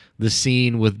loved the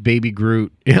scene with Baby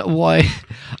Groot. Why?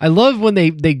 I love when they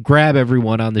grab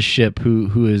everyone on the ship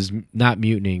who is not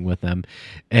mutinying with them,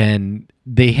 and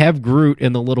they have Groot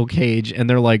in the little cage, and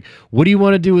they're like, "What do you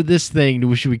want to do with this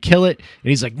thing? Should we kill it?" And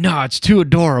he's like, "No, it's too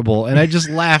adorable." And I just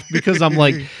laughed because I'm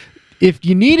like, if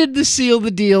you needed to seal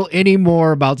the deal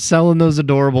anymore about selling those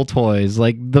adorable toys,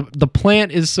 like the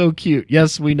plant is so cute.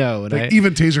 Yes, we know. And like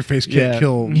even Taserface can't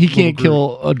kill. He can't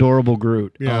kill adorable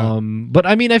Groot. Yeah. But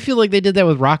I mean, I feel like they did that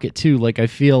with Rocket too. Like I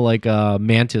feel like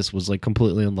Mantis was like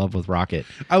completely in love with Rocket.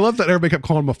 I love that everybody kept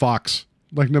calling him a fox.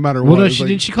 Like no matter well, what. No,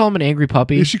 didn't she call him an angry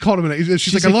puppy? Yeah, she called him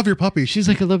she's like, I love your puppy. She's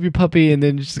like, I love your puppy, and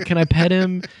then she's like, can I pet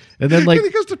him? And then like and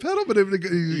he goes to pet him,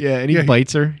 and he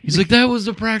bites her. He's like, that was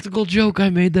a practical joke. I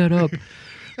made that up.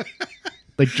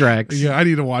 Like Drax. Yeah, I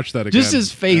need to watch that again. Just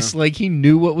his face, like he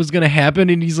knew what was going to happen,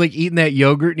 and he's like eating that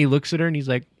yogurt, and he looks at her, and he's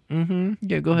like,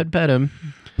 yeah, go ahead, pet him.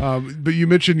 But you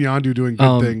mentioned Yondu doing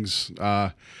good things.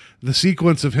 The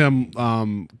sequence of him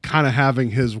kind of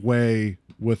having his way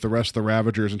with the rest of the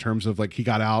Ravagers in terms of like he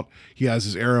got out, he has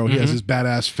his arrow, he has his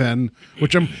badass Finn,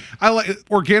 which I like.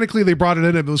 Organically, they brought it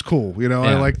in, it was cool. You know,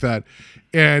 I like that,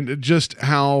 and just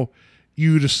how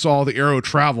you just saw the arrow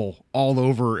travel all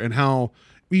over, and how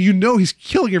he's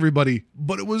killing everybody,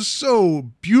 but it was so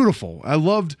beautiful. I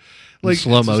loved. Like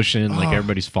slow motion, like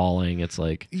everybody's falling. It's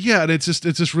like and it's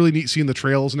just really neat seeing the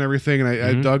trails and everything. And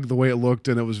I dug the way it looked,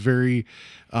 and it was very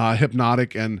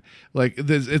hypnotic. And like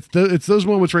it's those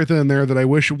moments right then and there that I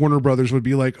wish Warner Brothers would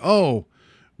be like, oh,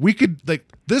 we could like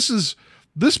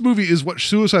this movie is what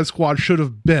Suicide Squad should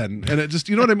have been. And it just,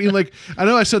 you know what I mean? Like, I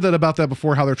know I said that about that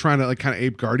before, how they're trying to like kind of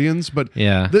ape Guardians, but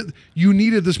you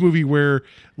needed this movie where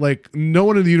like no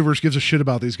one in the universe gives a shit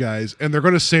about these guys, and they're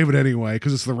going to save it anyway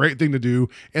because it's the right thing to do,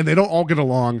 and they don't all get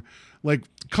along. Like,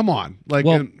 come on. Like,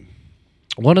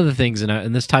 one of the things,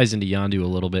 and this ties into Yondu a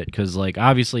little bit, because like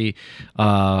obviously,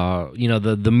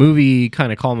 the movie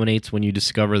kind of culminates when you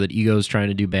discover that Ego's trying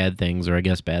to do bad things, or I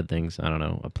guess bad things. I don't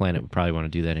know. A planet would probably want to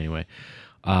do that anyway.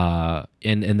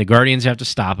 And the Guardians have to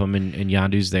stop him, and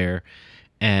Yondu's there,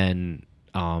 and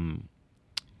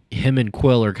him and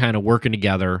Quill are kind of working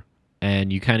together,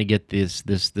 and you kind of get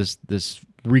this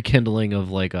rekindling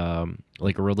of like a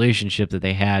relationship that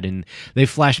they had, and they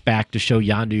flash back to show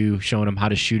Yondu showing him how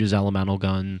to shoot his elemental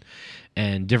gun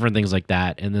and different things like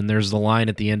that. And then there's the line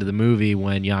at the end of the movie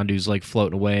when Yondu's like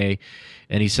floating away,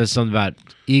 and he says something about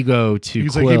Ego to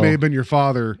he's Quill. Like, he may have been your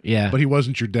father, but he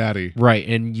wasn't your daddy, right?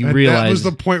 And you realize that was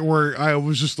the point where I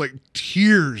was just like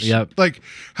tears. Yep. Like,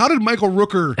 how did Michael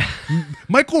Rooker,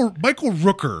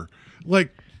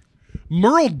 like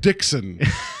Merle Dixon,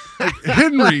 like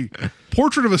Henry,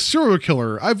 Portrait of a Serial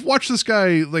Killer. I've watched this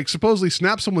guy like supposedly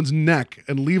snap someone's neck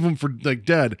and leave him for like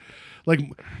dead. Like,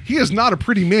 he is not a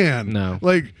pretty man. No.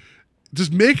 Like,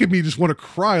 just making me just want to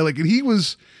cry. Like, and he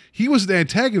was the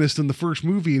antagonist in the first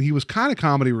movie, and he was kind of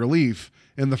comedy relief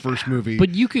in the first movie. But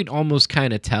you could almost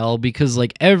kind of tell, because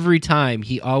like every time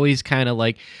he always kind of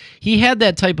like, he had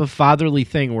that type of fatherly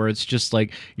thing where it's just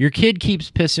like, your kid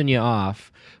keeps pissing you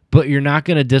off, but you're not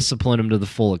going to discipline him to the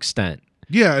full extent.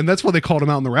 Yeah, and that's why they called him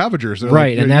out in the Ravagers. They're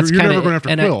right, like, and that's you're kind never going of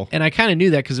after Quill. And I kind of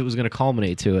knew that because it was going to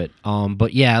culminate to it.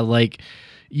 But yeah, like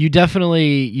you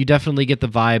definitely get the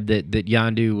vibe that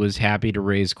Yondu was happy to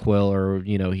raise Quill, or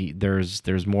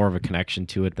there's more of a connection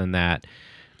to it than that.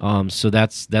 So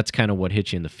that's kind of what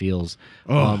hits you in the feels.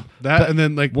 And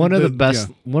then like one of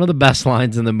the best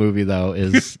lines in the movie though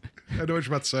is I know what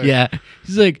you're about to say. Yeah,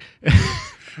 he's like.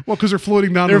 Well, because they're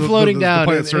floating down. They're floating down,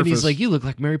 the and he's like, "You look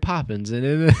like Mary Poppins."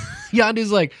 And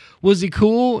Yondu's like, "Was he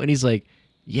cool?" And he's like,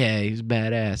 "Yeah, he's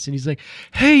badass." And he's like,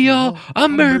 "Hey, y'all,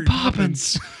 I'm Mary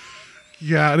Poppins."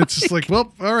 Yeah, and it's just like,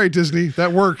 well, all right, Disney,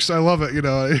 that works. I love it.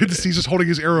 He's just holding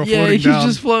his arrow, floating down. Yeah, he's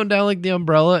just floating down like the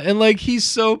umbrella, and like he's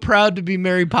so proud to be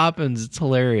Mary Poppins. It's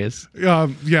hilarious. Yeah,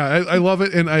 I love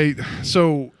it, and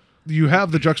so you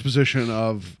have the juxtaposition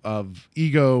of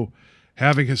Ego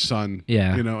having his son,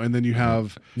 and then you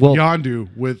have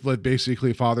Yondu with like basically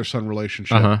a father-son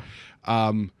relationship.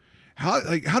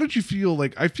 How did you feel?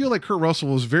 Like, I feel like Kurt Russell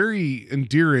was very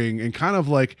endearing and kind of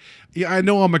like, yeah, I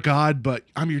know I'm a god, but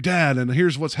I'm your dad, and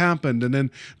here's what's happened. And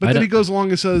then, then he goes along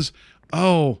and says,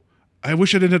 "Oh, I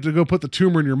wish I didn't have to go put the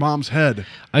tumor in your mom's head."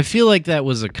 I feel like that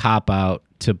was a cop out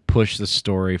to push the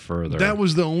story further. That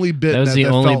was the only bit. That was the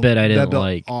only bit I didn't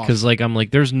like, because like I'm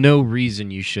like, there's no reason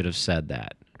you should have said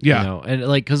that. Yeah, and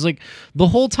like, because like the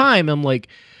whole time I'm like,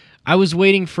 I was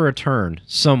waiting for a turn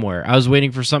somewhere. I was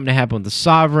waiting for something to happen with the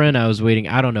Sovereign. I was waiting.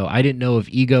 I don't know. I didn't know if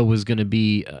Ego was going to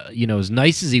be, as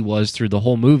nice as he was through the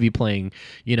whole movie, playing,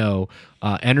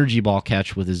 energy ball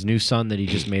catch with his new son that he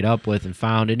just made up with and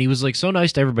found, and he was like so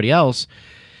nice to everybody else.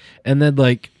 And then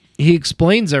like he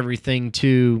explains everything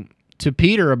to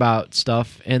Peter about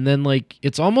stuff, and then like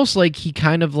it's almost like he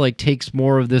kind of like takes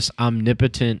more of this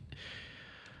omnipotent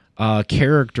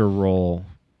character role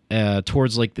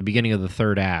towards like the beginning of the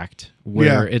third act,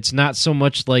 where it's not so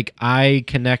much like I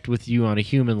connect with you on a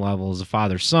human level as a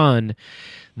father-son.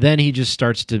 Then he just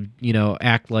starts to,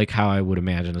 act like how I would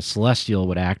imagine a Celestial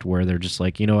would act, where they're just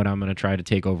like, you know what, I'm going to try to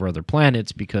take over other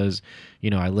planets because,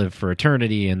 I live for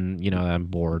eternity and, I'm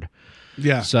bored.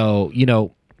 Yeah. So,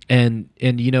 and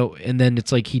then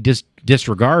it's like he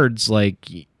disregards like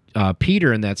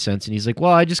Peter in that sense. And he's like,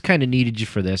 well, I just kind of needed you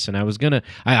for this. And I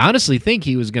honestly think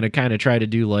he was going to kind of try to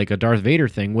do like a Darth Vader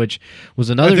thing, which was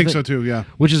another I think so too, yeah.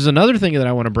 Which is another thing that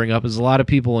I want to bring up is a lot of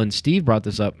people, and Steve brought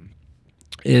this up,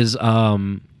 is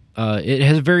it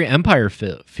has a very Empire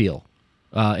feel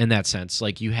in that sense.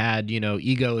 Like you had,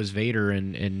 Ego as Vader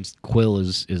and Quill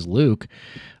is Luke,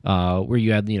 where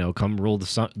you had, come rule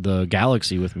the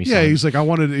galaxy with me. Yeah, son. he's like, I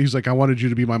wanted you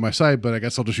to be by my side, but I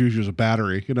guess I'll just use you as a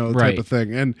battery, type of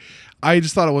thing. And I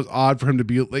just thought it was odd for him to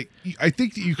be like, I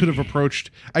think that you could have approached,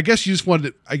 I guess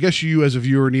you as a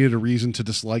viewer needed a reason to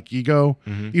dislike Ego,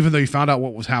 even though you found out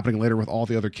what was happening later with all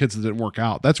the other kids that didn't work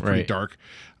out. That's pretty dark.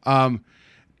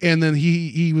 And then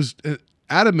he was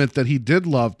adamant that he did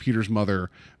love Peter's mother,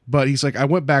 but he's like, I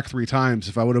went back 3 times.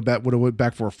 If I would have went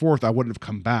back for a 4th, I wouldn't have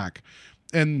come back.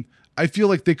 And I feel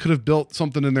like they could have built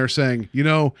something in there saying,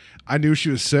 I knew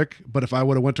she was sick, but if I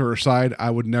would have went to her side,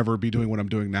 I would never be doing what I'm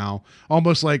doing now.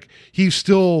 Almost like he's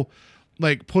still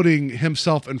like putting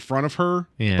himself in front of her.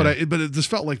 Yeah. But it just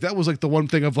felt like that was like the one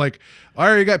thing of like, I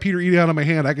already got Peter eating out of my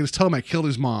hand. I can just tell him I killed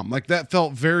his mom. Like that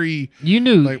felt very. You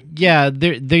knew, like,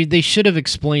 they should have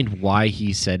explained why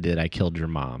he said that I killed your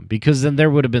mom, because then there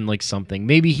would have been like something.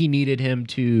 Maybe he needed him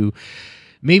to.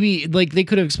 Maybe like they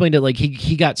could have explained it like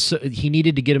he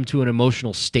needed to get him to an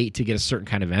emotional state to get a certain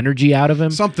kind of energy out of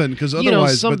him. Something, because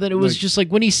otherwise, something. It was just like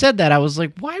when he said that, I was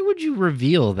like, why would you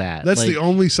reveal that? That's like, the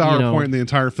only sour point in the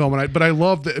entire film. But I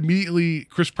love that immediately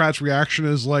Chris Pratt's reaction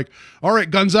is like, all right,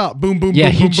 guns out, boom, boom,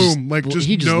 boom, boom, boom. Like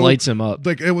he just lights him up.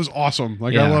 Like it was awesome.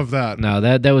 Like I love that. No,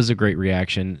 that was a great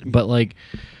reaction. But like,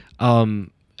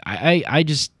 I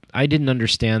didn't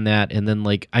understand that, and then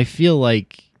like I feel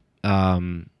like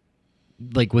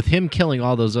with him killing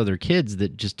all those other kids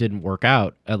that just didn't work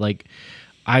out, like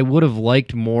I would have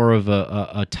liked more of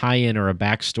a tie-in or a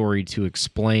backstory to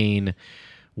explain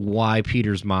why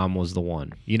Peter's mom was the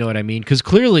one. You know what I mean? Because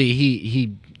clearly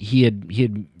he had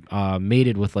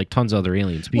mated with like tons of other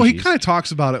alien species. Well, he kind of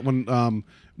talks about it when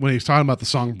he's talking about the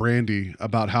song Brandy,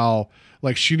 about how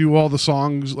like she knew all the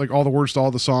songs, like all the words to all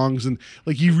the songs, and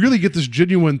like you really get this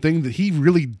genuine thing that he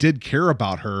really did care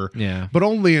about her. Yeah. But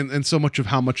only in so much of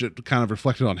how much it kind of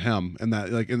reflected on him, and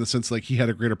that like in the sense like he had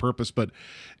a greater purpose. But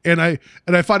and I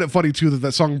find it funny too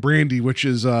that song Brandy, which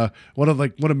is one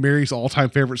of Mary's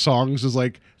all-time favorite songs, is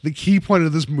like the key point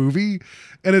of this movie.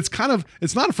 And it's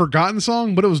not a forgotten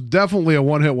song, but it was definitely a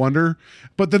one-hit wonder.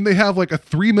 But then they have like a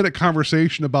 3-minute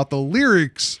conversation about the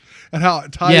lyrics and how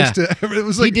it ties to. It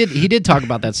was like he did talk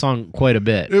about that song quite a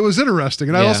bit. It was interesting,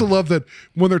 and I also love that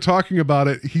when they're talking about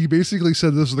it, he basically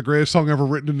said this is the greatest song ever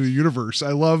written into the universe.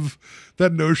 I love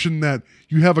that notion that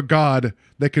you have a god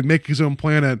that can make his own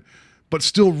planet, but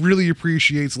still really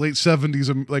appreciates late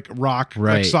 70s like rock,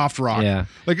 like soft rock. Yeah.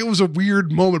 Like it was a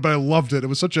weird moment, but I loved it. It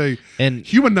was such a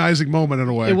humanizing moment in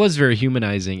a way. It was very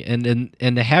humanizing, and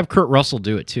to have Kurt Russell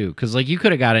do it too, because like you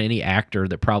could have got any actor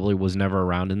that probably was never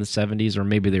around in the 70s, or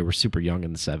maybe they were super young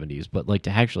in the 70s, but like to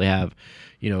actually have,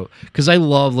 because I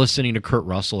love listening to Kurt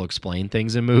Russell explain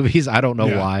things in movies. I don't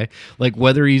know why. Like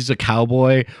whether he's a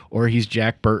cowboy or he's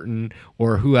Jack Burton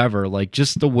or whoever, like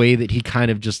just the way that he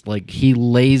kind of just like he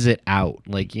lays it out.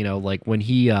 Like, like when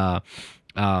he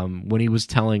was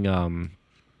telling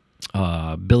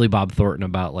Billy Bob Thornton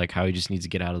about like how he just needs to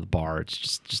get out of the bar.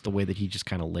 It's just the way that he just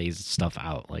kind of lays stuff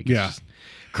out. Like,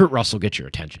 Kurt Russell gets your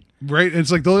attention. Right. And it's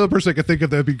like the only other person I could think of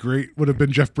that'd be great would have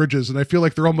been Jeff Bridges. And I feel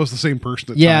like they're almost the same person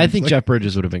at times. I think Jeff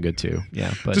Bridges would have been good too.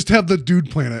 Yeah. But just have the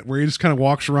Dude Planet where he just kind of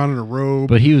walks around in a robe.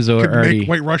 But he was already make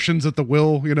White Russians at the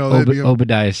will,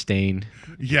 Obadiah Stane.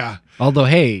 Yeah. Although,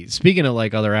 hey, speaking of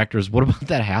like other actors, what about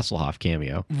that Hasselhoff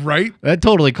cameo? Right. That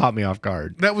totally caught me off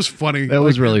guard. That was funny. That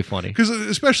was really funny.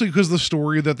 Especially because the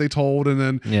story that they told,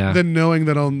 and then knowing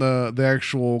that on the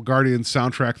actual Guardians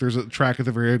soundtrack, there's a track at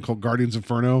the very end called Guardians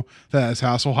Inferno that has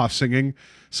Hasselhoff singing.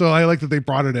 So I like that they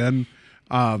brought it in.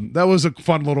 That was a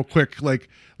fun little quick like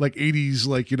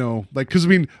 80s because I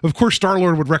mean of course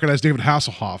Star-Lord would recognize David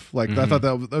Hasselhoff. Like I thought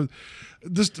that was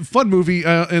just a fun movie,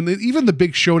 and even the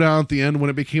big showdown at the end when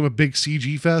it became a big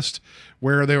CG fest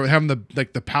where they were having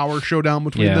the power showdown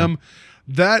between them.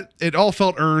 That it all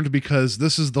felt earned because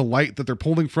this is the light that they're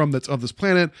pulling from that's of this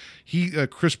planet.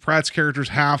 Chris Pratt's character's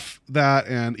half that,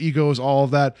 and Ego is all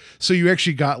of that. So you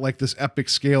actually got like this epic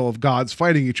scale of gods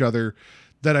fighting each other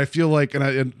that I feel like,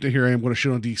 and here I am going to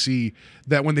shit on DC,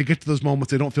 that when they get to those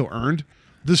moments, they don't feel earned.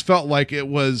 This felt like it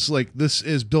was like, this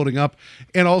is building up.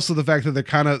 And also the fact that they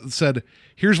kind of said,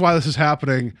 here's why this is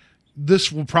happening.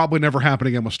 This will probably never happen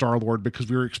again with Star-Lord, because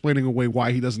we were explaining away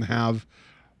why he doesn't have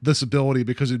this ability,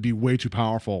 because it'd be way too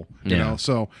powerful, you know?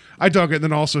 So I dug it. And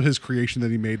then also his creation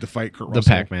that he made to fight Kurt Russell. The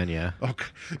Pac-Man, yeah. Okay.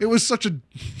 It was such a...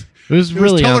 It was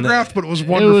really telegraphed, but it was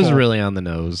wonderful. It was really on the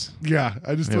nose. Yeah,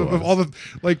 I just of all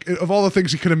the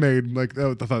things he could have made, like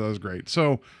I thought that was great.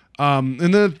 So, and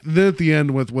then at the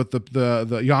end with the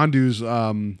Yondu's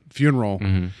funeral,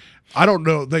 I don't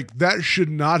know, like that should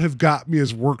not have got me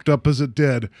as worked up as it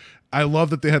did. I love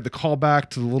that they had the callback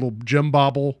to the little gem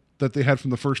bauble that they had from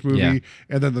the first movie,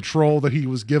 and then the troll that he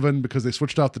was given because they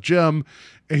switched out the gem,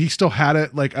 and he still had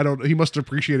it. Like he must have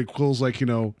appreciated Quill's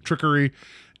trickery,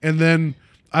 and then.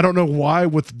 I don't know why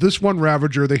with this one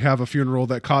Ravager they have a funeral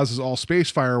that causes all space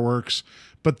fireworks,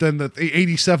 but then the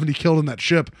 80-70 killed in that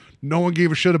ship, no one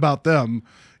gave a shit about them.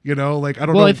 I don't know.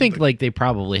 Well, I think they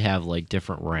probably have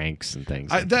different ranks and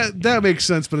things. That makes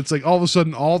sense, but it's like all of a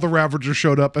sudden all the Ravagers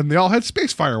showed up and they all had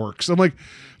space fireworks. I'm like,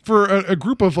 for a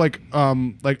group of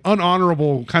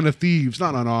unhonorable kind of thieves,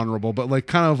 not unhonorable, but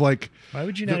why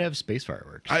would you not have space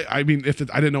fireworks? I mean, if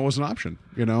I didn't know it was an option,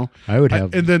 I would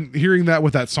have. And then hearing that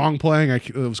with that song playing,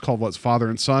 it was called Father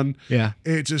and Son. Yeah.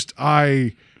 It just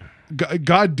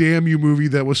God damn you movie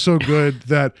that was so good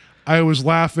that I was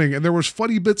laughing, and there was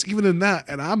funny bits even in that,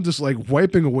 and I'm just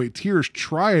wiping away tears,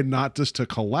 trying not just to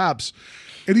collapse.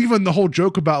 And even the whole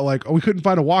joke about we couldn't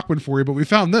find a Walkman for you, but we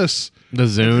found this. The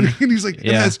Zune. And he's it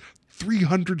has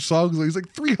 300 songs. He's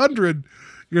 300,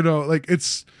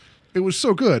 it was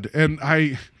so good. And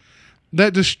I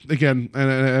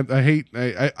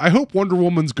hope Wonder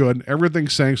Woman's good.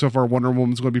 Everything's saying so far Wonder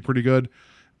Woman's going to be pretty good.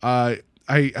 I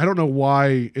don't know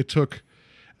why it took.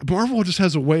 Marvel just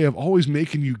has a way of always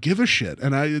making you give a shit,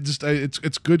 and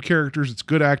it's good characters, it's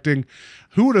good acting.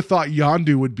 Who would have thought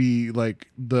Yondu would be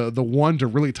the one to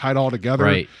really tie it all together?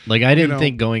 Right. I didn't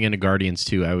think going into Guardians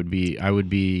 2 I would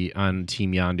be on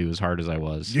Team Yondu as hard as I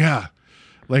was. Yeah.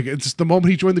 It's just the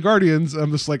moment he joined the Guardians, I'm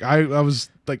just I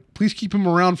was please keep him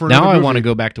around for another movie. movie. Want to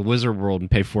go back to Wizard World and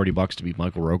pay $40 to be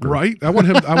Michael Rooker. Right. I want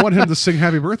him to sing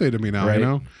Happy Birthday to me now,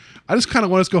 right. I just kind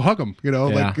of want to go hug him,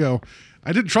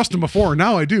 I didn't trust him before.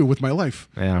 Now I do with my life.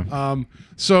 Yeah.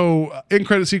 So in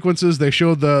credit sequences, they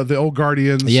showed the old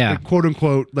Guardians, quote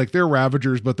unquote, they're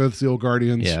Ravagers, but that's the old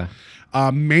Guardians. Yeah.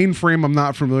 Mainframe, I'm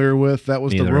not familiar with. That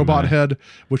was Neither the robot head,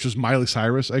 which was Miley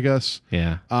Cyrus, I guess.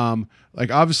 Yeah.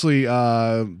 Obviously,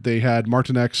 they had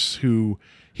Martin X, who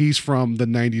he's from the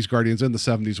 90s Guardians and the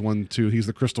 70s one too. He's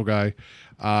the crystal guy.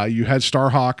 You had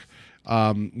Starhawk.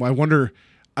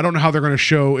 I don't know how they're going to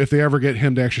show, if they ever get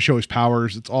him to actually show his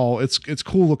powers. It's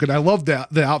cool looking. I love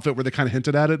the outfit where they kind of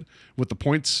hinted at it with the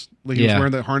points. He was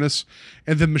wearing that harness.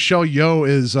 And then Michelle Yeoh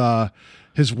is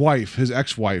his wife, his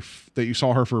ex-wife, that you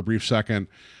saw her for a brief second.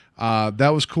 That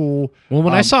was cool. Well,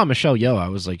 when I saw Michelle Yeoh, I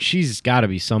was like, she's got to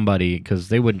be somebody, because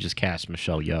they wouldn't just cast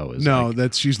Michelle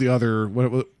Yeoh. She's the other,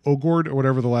 Ogord or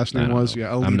whatever the last name was. Know.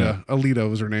 Yeah, Alita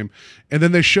was her name. And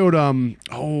then they showed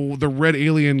the red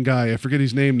alien guy. I forget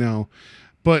his name now.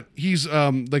 But he's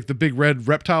the big red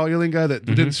reptile alien guy that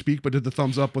didn't speak but did the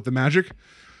thumbs up with the magic.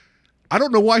 I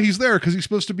don't know why he's there, because he's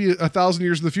supposed to be 1,000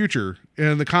 years in the future.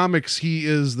 In the comics, he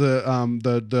is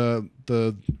the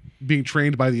being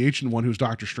trained by the Ancient One, who's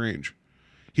Doctor Strange.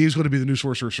 He's going to be the new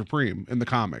Sorcerer Supreme in the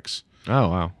comics. Oh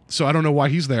wow! So I don't know why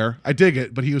he's there. I dig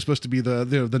it, but he was supposed to be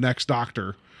the next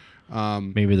Doctor.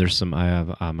 Maybe there's some I have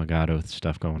Amagado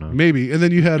stuff going on. Maybe. And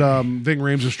then you had Ving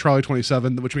Rhames as Charlie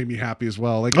 27, which made me happy as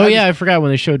well. I forgot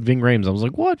when they showed Ving Rhames. I was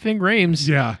like, what? Ving Rhames?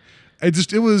 Yeah.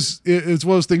 It's one of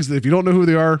those things that if you don't know who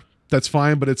they are, that's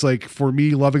fine. But it's for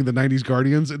me loving the 90s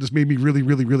Guardians, it just made me really,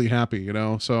 really, really happy,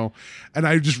 So, and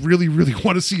I just really, really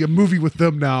want to see a movie with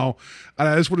them now. And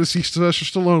I just want to see Sylvester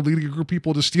Stallone leading a group of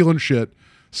people just stealing shit.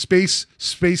 Space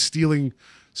stealing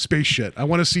space shit. I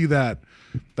want to see that.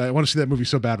 I want to see that movie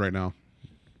so bad right now.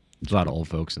 There's a lot of old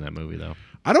folks in that movie, though.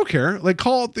 I don't care.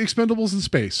 Call it the Expendables in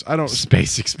space.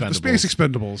 Space Expendables. The Space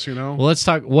Expendables, Well, let's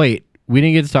talk. Wait, we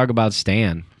didn't get to talk about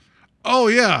Stan. Oh,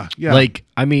 yeah. Yeah.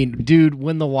 Dude,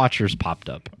 when the Watchers popped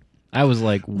up, I was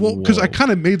like, well, because I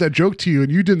kind of made that joke to you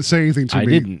and you didn't say anything to me. I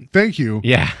didn't. Thank you.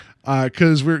 Yeah.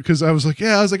 Because I was like,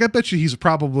 I bet you he's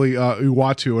probably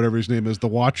Uatu, whatever his name is, the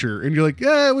Watcher. And you're like,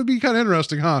 yeah, it would be kind of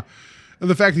interesting, huh? And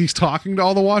the fact that he's talking to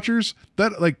all the Watchers,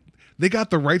 that they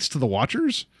got the rights to the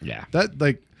Watchers. Yeah.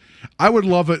 That I would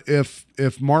love it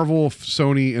if Marvel,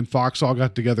 Sony, and Fox all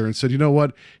got together and said, you know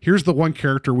what? Here's the one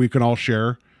character we can all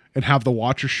share, and have the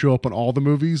Watchers show up in all the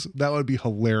movies, that would be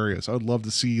hilarious. I would love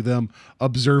to see them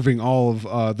observing all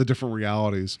of the different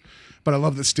realities. But I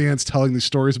love that Stan's telling these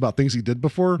stories about things he did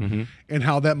before and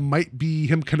how that might be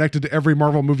him connected to every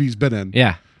Marvel movie he's been in.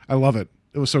 Yeah. I love it.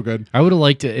 It was so good. I would have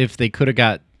liked it if they could have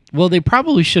got... Well, they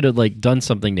probably should have like done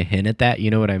something to hint at that. You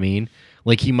know what I mean?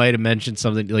 Like he might have mentioned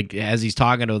something like as he's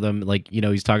talking to them, like, you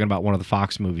know, he's talking about one of the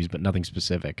Fox movies, but nothing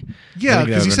specific. Yeah,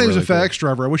 because he said he's a FedEx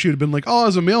driver. I wish he'd have been like, oh,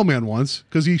 as a mailman once,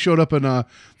 because he showed up in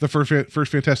the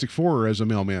first Fantastic Four as a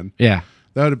mailman. Yeah.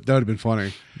 That would have been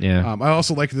funny. Yeah. I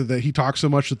also like that he talks so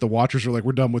much that the Watchers are like,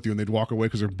 we're done with you, and they'd walk away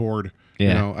because they're bored. Yeah.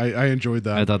 You know, I enjoyed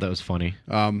that. I thought that was funny.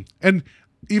 And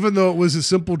even though it was a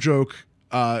simple joke,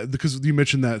 because you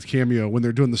mentioned that cameo when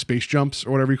they're doing the space jumps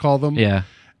or whatever you call them. Yeah.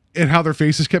 And how their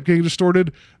faces kept getting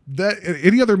distorted. That in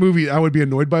any other movie, I would be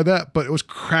annoyed by that, but it was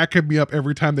cracking me up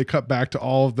every time they cut back to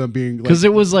all of them being like, because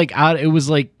it was like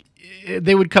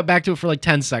they would cut back to it for like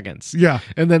 10 seconds. Yeah.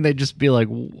 And then they'd just be like,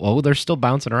 whoa, they're still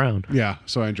bouncing around. Yeah.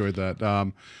 So I enjoyed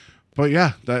that. But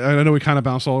yeah, I know we kind of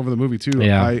bounced all over the movie too.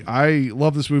 Yeah. I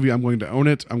love this movie. I'm going to own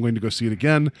it. I'm going to go see it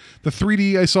again. The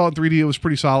 3D, I saw it in 3D. It was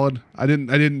pretty solid. I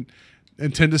didn't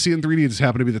intend to see it in 3D. It just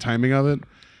happened to be the timing of it.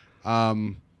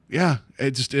 Yeah,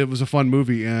 it was a fun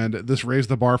movie, and this raised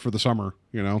the bar for the summer,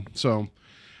 you know. So,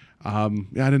 yeah, I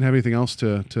didn't have anything else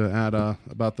to add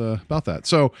about that.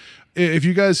 So, if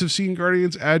you guys have seen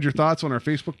Guardians, add your thoughts on our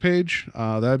Facebook page.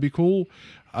 That'd be cool.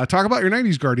 Talk about your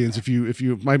 '90s Guardians if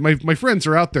you my friends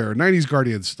are out there. '90s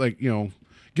Guardians, like, you know,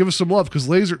 give us some love because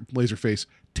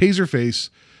Taserface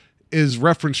is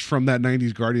referenced from that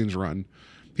 '90s Guardians run.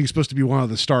 He's supposed to be one of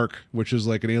the Stark, which is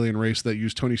like an alien race that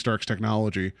used Tony Stark's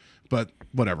technology, but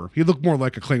whatever. He looked more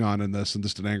like a Klingon in this and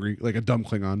just like a dumb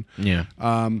Klingon. Yeah.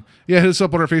 Yeah, hit us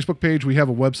up on our Facebook page. We have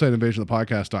a website,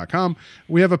 invasionofthepodcast.com.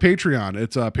 We have a Patreon.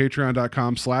 It's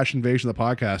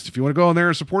patreon.com/invasionofthepodcast. If you want to go on there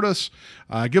and support us,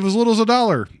 give as little as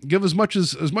 $1. Give as much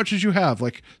as you have.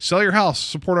 Like, sell your house,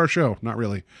 support our show. Not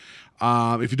really.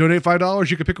 If you donate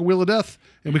 $5, you can pick a Wheel of Death,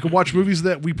 and we can watch movies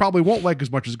that we probably won't like as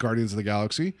much as Guardians of the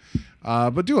Galaxy.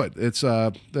 But do it. It's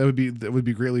that would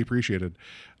be greatly appreciated.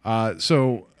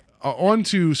 So on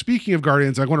to, speaking of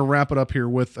Guardians, I want to wrap it up here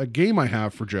with a game I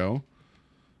have for Joe.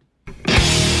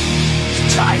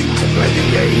 It's time to play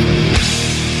the game.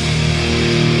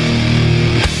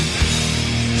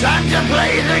 Time to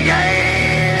play the game.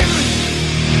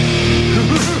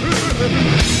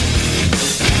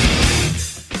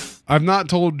 I've not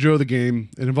told Joe the game.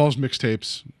 It involves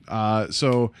mixtapes.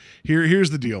 So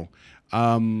here's the deal.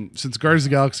 Since Guardians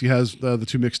of the Galaxy has the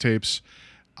 2 mixtapes,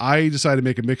 I decided to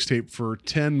make a mixtape for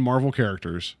 10 Marvel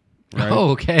characters. Right?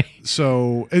 Oh, okay.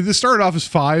 So this started off as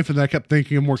 5, and then I kept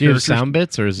thinking of more characters. Do you have sound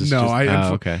bits, or is this no?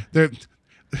 just... okay.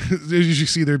 As you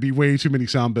see, there'd be way too many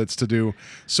sound bits to do.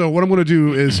 So what I'm going to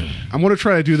do is I'm going to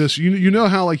try to do this. You know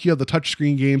how like you have the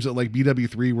touchscreen games at like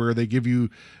BW3 where they give you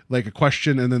like a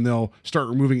question and then they'll start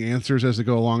removing answers as they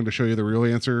go along to show you the real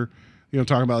answer. You know,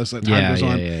 talking about this like time goes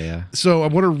on. Yeah. So I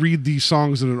want to read these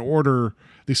songs in an order,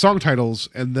 these song titles,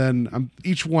 and then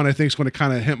each one I think is going to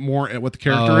kind of hint more at what the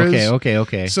character is.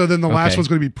 Okay. So then the last one's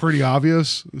going to be pretty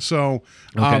obvious. So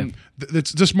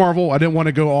it's just Marvel. I didn't want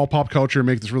to go all pop culture and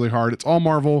make this really hard. It's all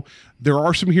Marvel. There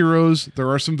are some heroes. There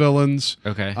are some villains.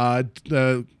 Okay.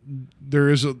 There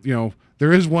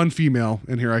is one female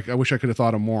in here. I wish I could have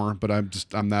thought of more, but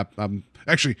I'm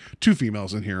actually 2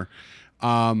 females in here.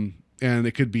 And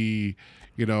it could be,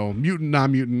 you know, mutant,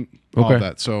 non-mutant, all of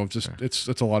that. So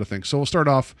it's a lot of things. So we'll start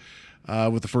off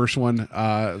with the first one.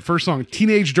 First song,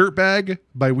 Teenage Dirtbag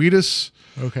by Wheatus.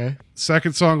 Okay.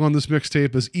 Second song on this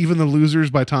mixtape is Even the Losers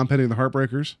by Tom Petty and the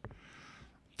Heartbreakers.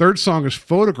 Third song is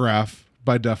Photograph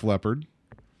by Def Leppard.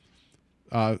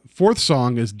 Fourth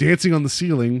song is Dancing on the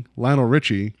Ceiling, Lionel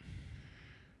Richie.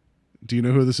 Do you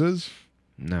know who this is?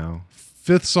 No.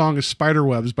 Fifth song is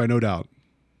Spiderwebs by No Doubt.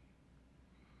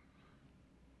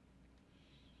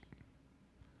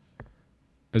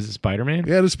 Is it Spider-Man?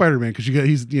 Yeah, it is Spider-Man because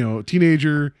he's a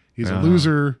teenager, he's a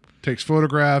loser, takes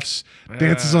photographs,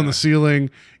 dances on the ceiling,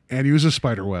 and uses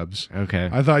spider webs. Okay.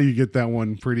 I thought you'd get that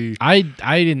one pretty. I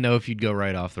didn't know if you'd go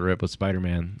right off the rip with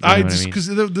Spider-Man. Because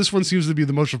this one seems to be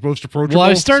the most approachable. Well,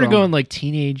 I started going like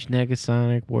Teenage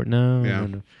Negasonic War.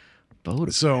 No.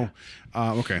 So,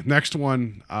 okay. Next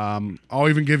one. I'll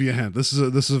even give you a hint. This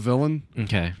is a villain.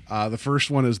 Okay. The first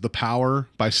one is The Power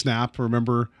by Snap.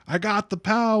 Remember, I got the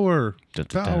power.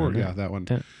 Power. Yeah, that one.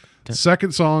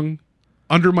 Second song,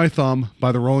 Under My Thumb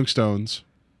by the Rolling Stones.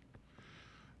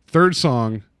 Third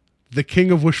song, The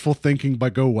King of Wishful Thinking by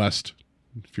Go West.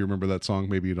 If you remember that song,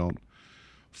 maybe you don't.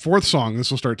 Fourth song, this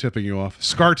will start tipping you off.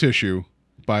 Scar Tissue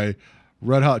by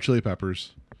Red Hot Chili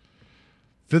Peppers.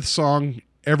 Fifth song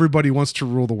Everybody Wants to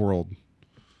Rule the World.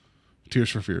 Tears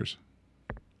for Fears.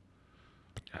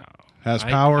 Has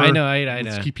power. I know.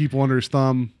 Let's keep people under his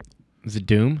thumb. Is it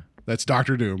Doom? That's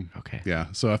Dr. Doom. Okay. Yeah.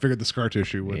 So I figured the scar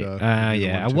tissue would.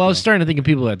 Yeah. Well, I was starting to think of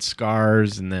people who had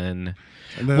scars, and then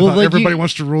Everybody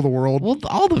Wants to Rule the World. Well,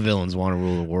 all the villains want to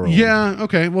rule the world. Yeah.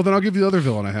 Okay. Well, then I'll give you the other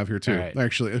villain I have here too. Right.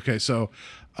 Actually. Okay. So,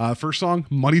 first song,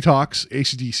 Money Talks,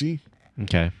 AC/DC.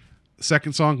 Okay.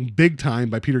 Second song, Big Time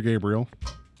by Peter Gabriel.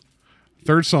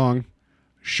 Third song,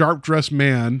 Sharp Dressed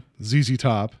Man, ZZ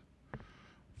Top.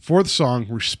 Fourth song,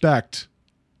 Respect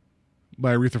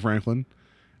by Aretha Franklin.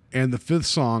 And the fifth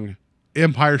song,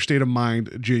 Empire State of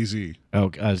Mind, Jay-Z. Oh,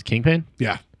 Kingpin?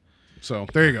 Yeah. So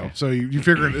there you go. So you're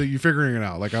figuring it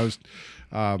out. Like I was,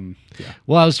 yeah.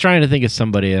 Well, I was trying to think of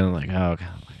somebody, and I'm like, oh,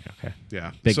 okay.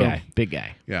 Yeah. Big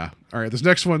guy. Yeah. All right. This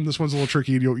next one, this one's a little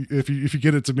tricky. If you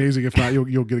get it, it's amazing. If not,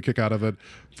 you'll get a kick out of it.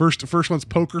 First one's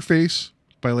Poker Face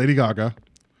by Lady Gaga.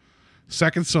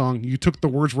 Second song, You Took the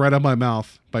Words Right Out of My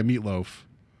Mouth by Meatloaf.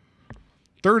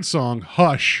 Third song,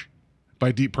 Hush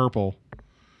by Deep Purple.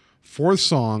 Fourth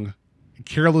song,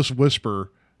 Careless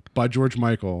Whisper by George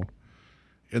Michael.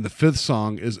 And the fifth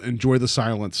song is Enjoy the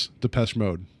Silence, Depeche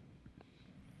Mode.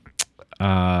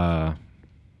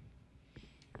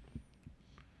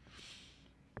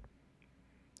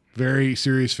 Very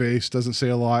serious face, doesn't say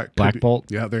a lot. Black Bolt?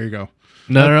 Yeah, there you go.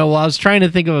 No. Well, I was trying to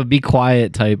think of a Be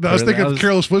Quiet type. No, I was thinking of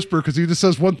Careless Whisper because he just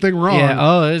says one thing wrong. Yeah.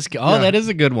 That is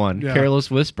a good one. Yeah. Careless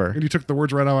Whisper. And you took the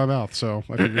words right out of my mouth, so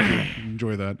I figured you'd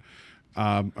enjoy that.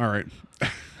 All right.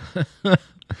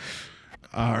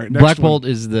 All right. Black Bolt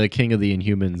is the king of the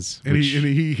Inhumans, and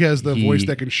he has the voice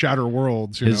that can shatter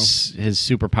worlds. His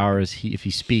superpower is if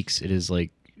he speaks, it is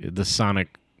like the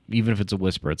sonic. Even if it's a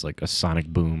whisper, it's like a sonic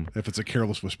boom. If it's a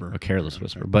careless whisper. A careless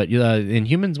whisper. But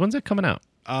Inhumans, when's that coming out?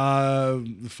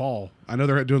 The fall. I know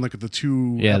they're doing like the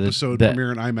 2-episode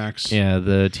premiere in IMAX. Yeah,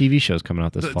 the TV show's coming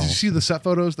out this fall. Did you see the set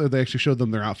photos? They actually showed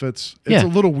them their outfits. It's Yeah. a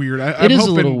little weird. It is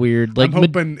a little weird. Like, I'm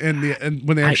hoping and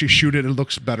when they actually shoot it, it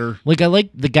looks better. Like I like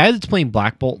the guy that's playing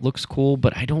Black Bolt looks cool,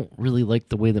 but I don't really like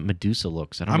the way that Medusa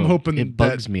looks. I'm hoping it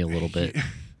bugs me a little bit.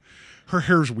 Her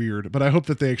hair's weird, but I hope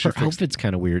that they actually. Her outfit's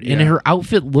kind of weird, and her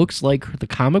outfit looks like the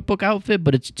comic book outfit,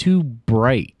 but it's too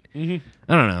bright. Mm-hmm.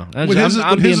 I don't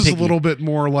know. His is a little bit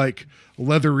more like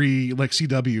leathery, like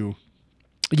CW.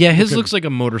 Yeah, his looks like a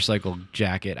motorcycle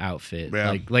jacket outfit,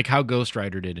 Yeah. like how Ghost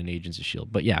Rider did in Agents of S.H.I.E.L.D.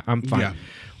 But yeah, I'm fine. Yeah.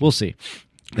 We'll see.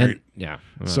 Great. Yeah.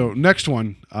 So next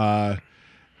one,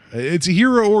 it's a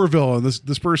hero or a villain.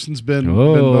 This person's been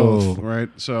both, right?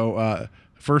 So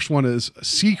first one is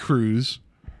Sea Cruise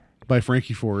by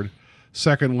Frankie Ford.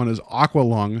 Second one is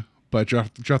Aqualung by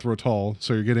Jethro Tull.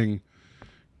 So you're getting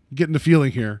the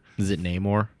feeling here. Is it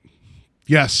Namor?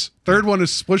 Yes. Third one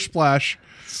is Splish Splash.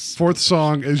 Fourth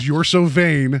song is You're So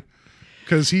Vain,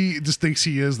 because he just thinks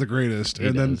he is the greatest.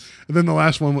 And then the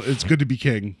last one, it's Good to Be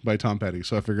King by Tom Petty.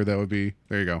 So I figured that would be,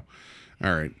 there you go.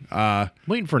 All right.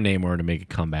 Waiting for Namor to make a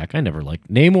comeback. I never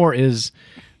liked Namor. Is,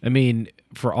 I mean,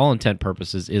 for all intent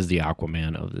purposes, is the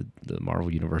Aquaman of the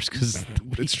Marvel universe, because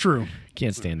it's true.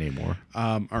 Can't stand Namor.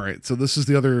 All right. So this is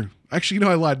the other. Actually,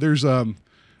 I lied. There's no,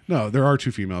 there are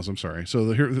two females. I'm sorry.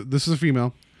 So this is a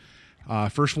female.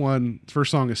 First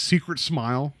song is Secret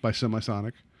Smile by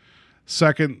Semisonic.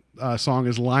 Second song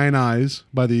is Lion Eyes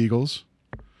by the Eagles.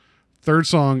 Third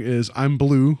song is I'm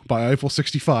Blue by Eiffel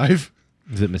 65.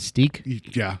 Is it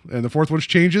Mystique? Yeah. And the fourth one's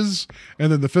Changes.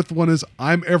 And then the fifth one is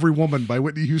I'm Every Woman by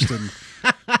Whitney Houston.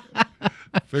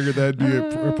 Figured that'd be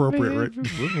appropriate, right?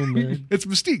 It's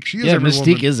Mystique. She is every Mystique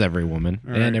woman. is every woman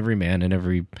All and right. every man and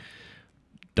every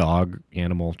dog,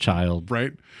 animal, child.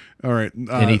 Right. All right.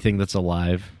 Anything that's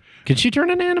alive. Can she turn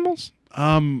into animals?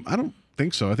 I don't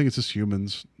think so. I think it's just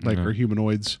humans, or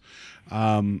humanoids.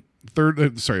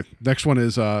 Next one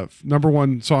is number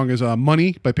one song is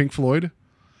Money by Pink Floyd.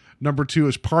 Number two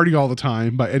is Party All the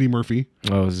Time by Eddie Murphy.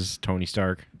 Oh, is this Tony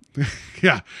Stark?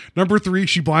 Yeah. Number three,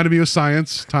 She Blinded Me with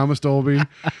Science, Thomas Dolby.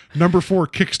 Number four,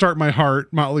 Kickstart My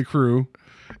Heart, Motley Crue.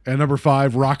 And number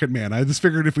five, Rocket Man. I just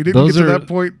figured if we didn't get to that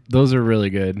point. Those are really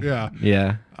good. Yeah.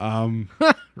 Yeah.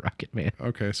 Rocket Man.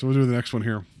 Okay, so we'll do the next one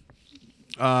here.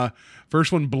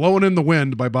 First one, Blowing in the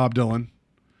Wind by Bob Dylan.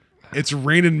 It's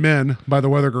Rainin' Men by the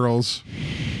Weather Girls.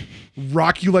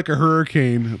 Rock You Like a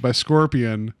Hurricane by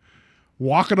Scorpion.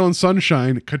 Walking on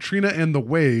Sunshine, Katrina and the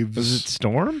Waves. Is it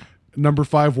Storm? Number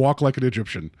five, Walk Like an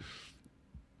Egyptian.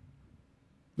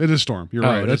 It is Storm. You're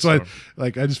right. That's why,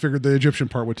 like, I just figured the Egyptian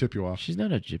part would tip you off. She's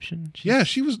not Egyptian. Yeah,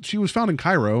 she was found in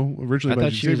Cairo originally. I by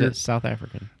thought she Xavier. was South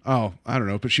African. Oh, I don't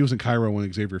know, but she was in Cairo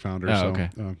when Xavier found her. Oh, so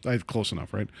okay. Close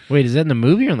enough, right? Wait, is that in the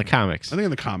movie or in the comics? I think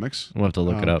in the comics. We'll have to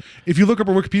look it up. If you look up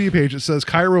our Wikipedia page, it says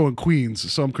Cairo and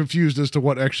Queens, so I'm confused as to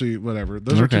whatever.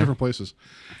 Those are two different places.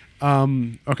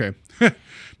 Okay.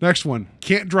 Next one.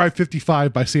 Can't Drive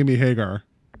 55 by Sammy Hagar.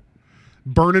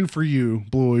 Burnin' for You,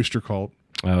 Blue Oyster Cult.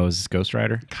 Oh, is this Ghost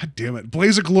Rider? God damn it.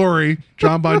 Blaze of Glory,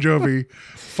 John Bon Jovi.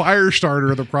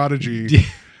 Firestarter, The Prodigy.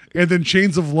 And then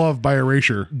Chains of Love by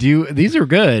Erasure. These are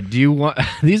good.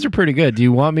 These are pretty good. Do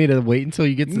you want me to wait until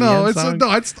you get to the end song?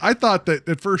 I thought that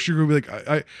at first you were going to be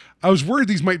like, I was worried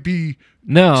these might be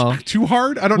too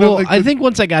hard. I don't know. Well, I think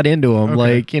once I got into them,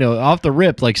 like, off the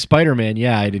rip, like Spider-Man,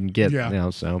 I didn't get,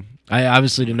 so I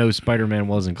obviously didn't know who Spider-Man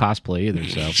was in cosplay either,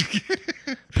 so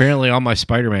apparently all my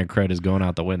Spider-Man cred is going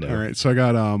out the window. All right, so I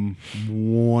got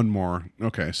one more.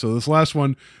 Okay, so this last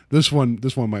one, this one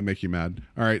might make you mad.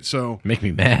 All right, so make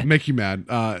me mad. Make you mad.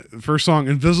 First song,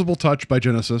 Invisible Touch by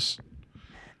Genesis.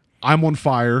 I'm on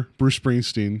Fire, Bruce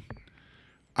Springsteen.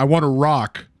 I Want to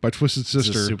Rock by Twisted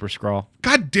Sister. Super Scrawl.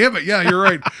 God damn it! Yeah, you're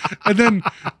right. And then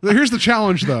here's the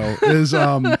challenge, though: is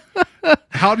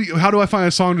how do I find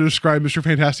a song to describe Mr.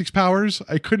 Fantastic's powers?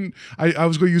 I couldn't. I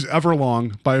was going to use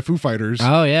Everlong by Foo Fighters.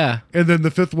 Oh yeah. And then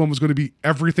the fifth one was going to be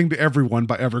Everything to Everyone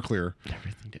by Everclear.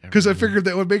 Everything to Everyone. Because I figured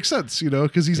that would make sense,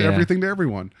 because he's everything to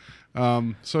everyone.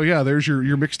 So yeah, there's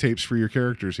your mixtapes for your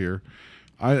characters here.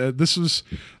 This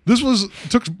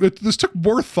took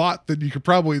more thought than you could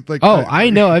probably like. Oh, I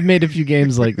know. I've made a few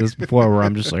games like this before where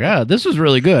I'm just like, this was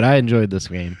really good. I enjoyed this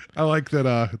game. I like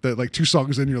that. That like 2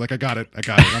 songs in, you're like, I got it.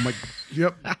 I'm like,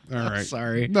 yep. All right.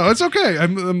 Sorry. No, it's okay.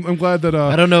 I'm glad that.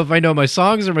 I don't know if I know my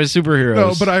songs or my superheroes.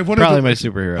 No, but I wanted probably my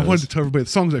superheroes. I wanted to tell everybody the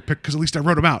songs I picked because at least I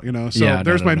wrote them out. So yeah,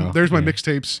 there's my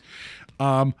mixtapes.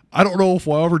 I don't know if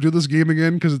I'll ever do this game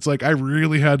again because it's like I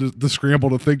really had to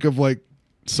scramble to think of like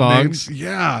songs. Names.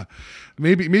 Yeah.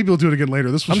 Maybe we'll do it again later.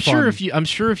 This was fun. I'm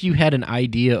sure if you had an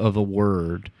idea of a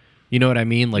word, you know what I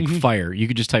mean? Like fire. You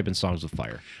could just type in songs with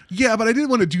fire. Yeah, but I didn't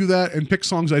want to do that and pick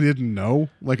songs I didn't know.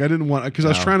 Like I didn't want because I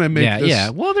was trying to make this. Yeah.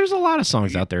 Well, there's a lot of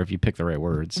songs out there if you pick the right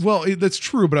words. Well, that's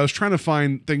true, but I was trying to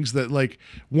find things that like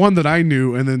one that I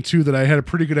knew and then 2 that I had a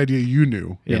pretty good idea you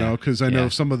knew, because I know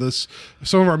some of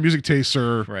our music tastes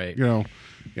are right.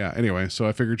 Yeah, anyway, so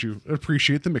I figured you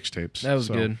appreciate the mixtapes. That was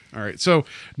good. All right, so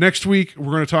next week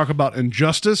we're going to talk about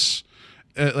injustice,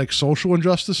 like social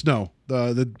injustice. No,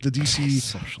 the DC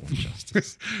social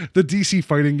injustice, the DC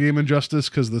fighting game Injustice,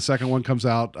 because the second one comes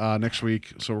out next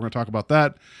week. So we're going to talk about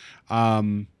that.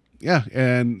 Yeah,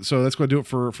 and so that's going to do it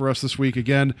for us this week.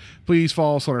 Again, please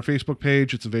follow us on our Facebook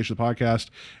page. It's Invasion of the Podcast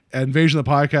at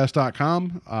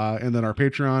invasionofthepodcast.com, and then our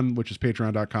Patreon, which is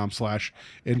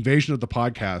patreon.com/invasion of the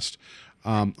podcast.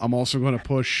 I'm also going to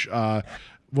push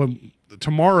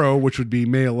tomorrow, which would be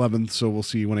May 11th, so we'll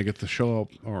see when I get the show up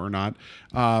or not.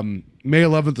 May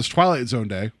 11th is Twilight Zone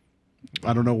Day.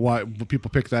 I don't know why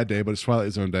people pick that day, but it's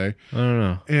Twilight Zone Day. I don't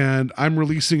know. And I'm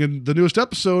releasing the newest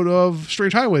episode of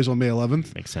Strange Highways on May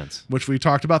 11th. Makes sense. Which we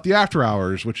talked about the After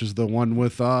Hours, which is the one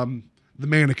with the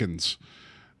mannequins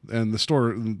and the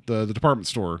store, the department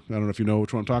store. I don't know if you know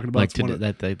which one I'm talking about. Like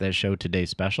that show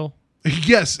Today's Special?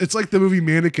 Yes, it's like the movie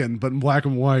Mannequin, but in black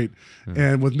and white,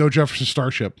 and with no Jefferson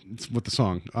Starship with the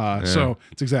song. So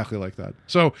it's exactly like that.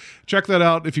 So check that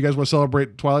out if you guys want to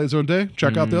celebrate Twilight Zone Day.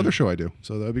 Check out the other show I do.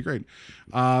 So that would be great.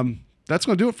 That's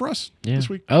going to do it for us this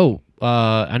week. Oh,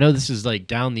 I know this is like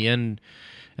down the end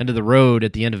of the road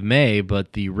at the end of May,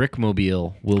 but the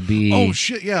Rickmobile will be. Oh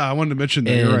shit! Yeah, I wanted to mention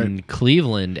that. You're in right.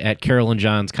 Cleveland at Carol and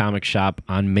John's Comic Shop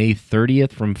on May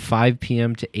 30th from 5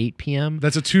 p.m. to 8 p.m.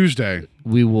 That's a Tuesday.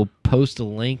 We will post a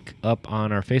link up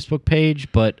on our Facebook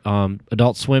page, but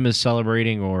Adult Swim is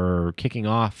celebrating or kicking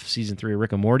off season 3 of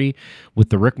Rick and Morty with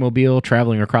the Rickmobile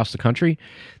traveling across the country.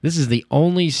 This is the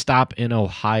only stop in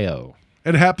Ohio.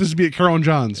 It happens to be at Carol and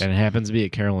John's. And it happens to be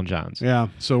at Carol and John's. Yeah,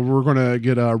 so we're going to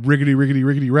get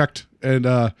riggedy wrecked and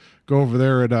go over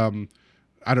there and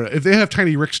I don't know if they have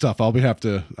Tiny Rick stuff. I might have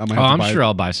to. I'm sure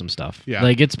I'll buy some stuff. Yeah,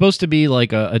 like it's supposed to be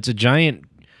like it's a giant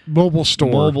mobile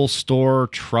store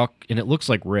truck, and it looks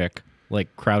like Rick,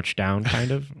 like crouched down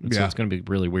kind of. So it's going to be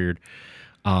really weird.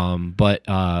 But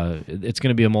it's going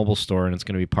to be a mobile store, and it's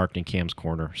going to be parked in Cam's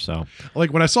Corner. So,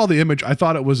 like when I saw the image, I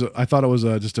thought it was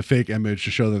just a fake image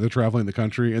to show that they're traveling the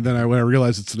country, and then when I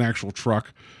realized it's an actual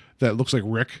truck that looks like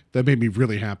Rick, that made me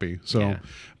really happy. So,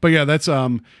 but yeah, that's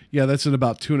in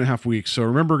about 2.5 weeks. So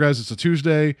remember, guys, it's a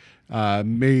Tuesday,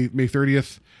 May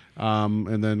 30th,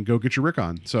 and then go get your Rick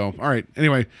on. So, all right.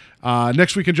 Anyway,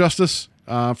 next week Injustice.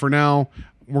 For now,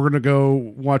 we're gonna go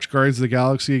watch Guardians of the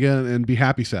Galaxy again and be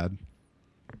happy sad.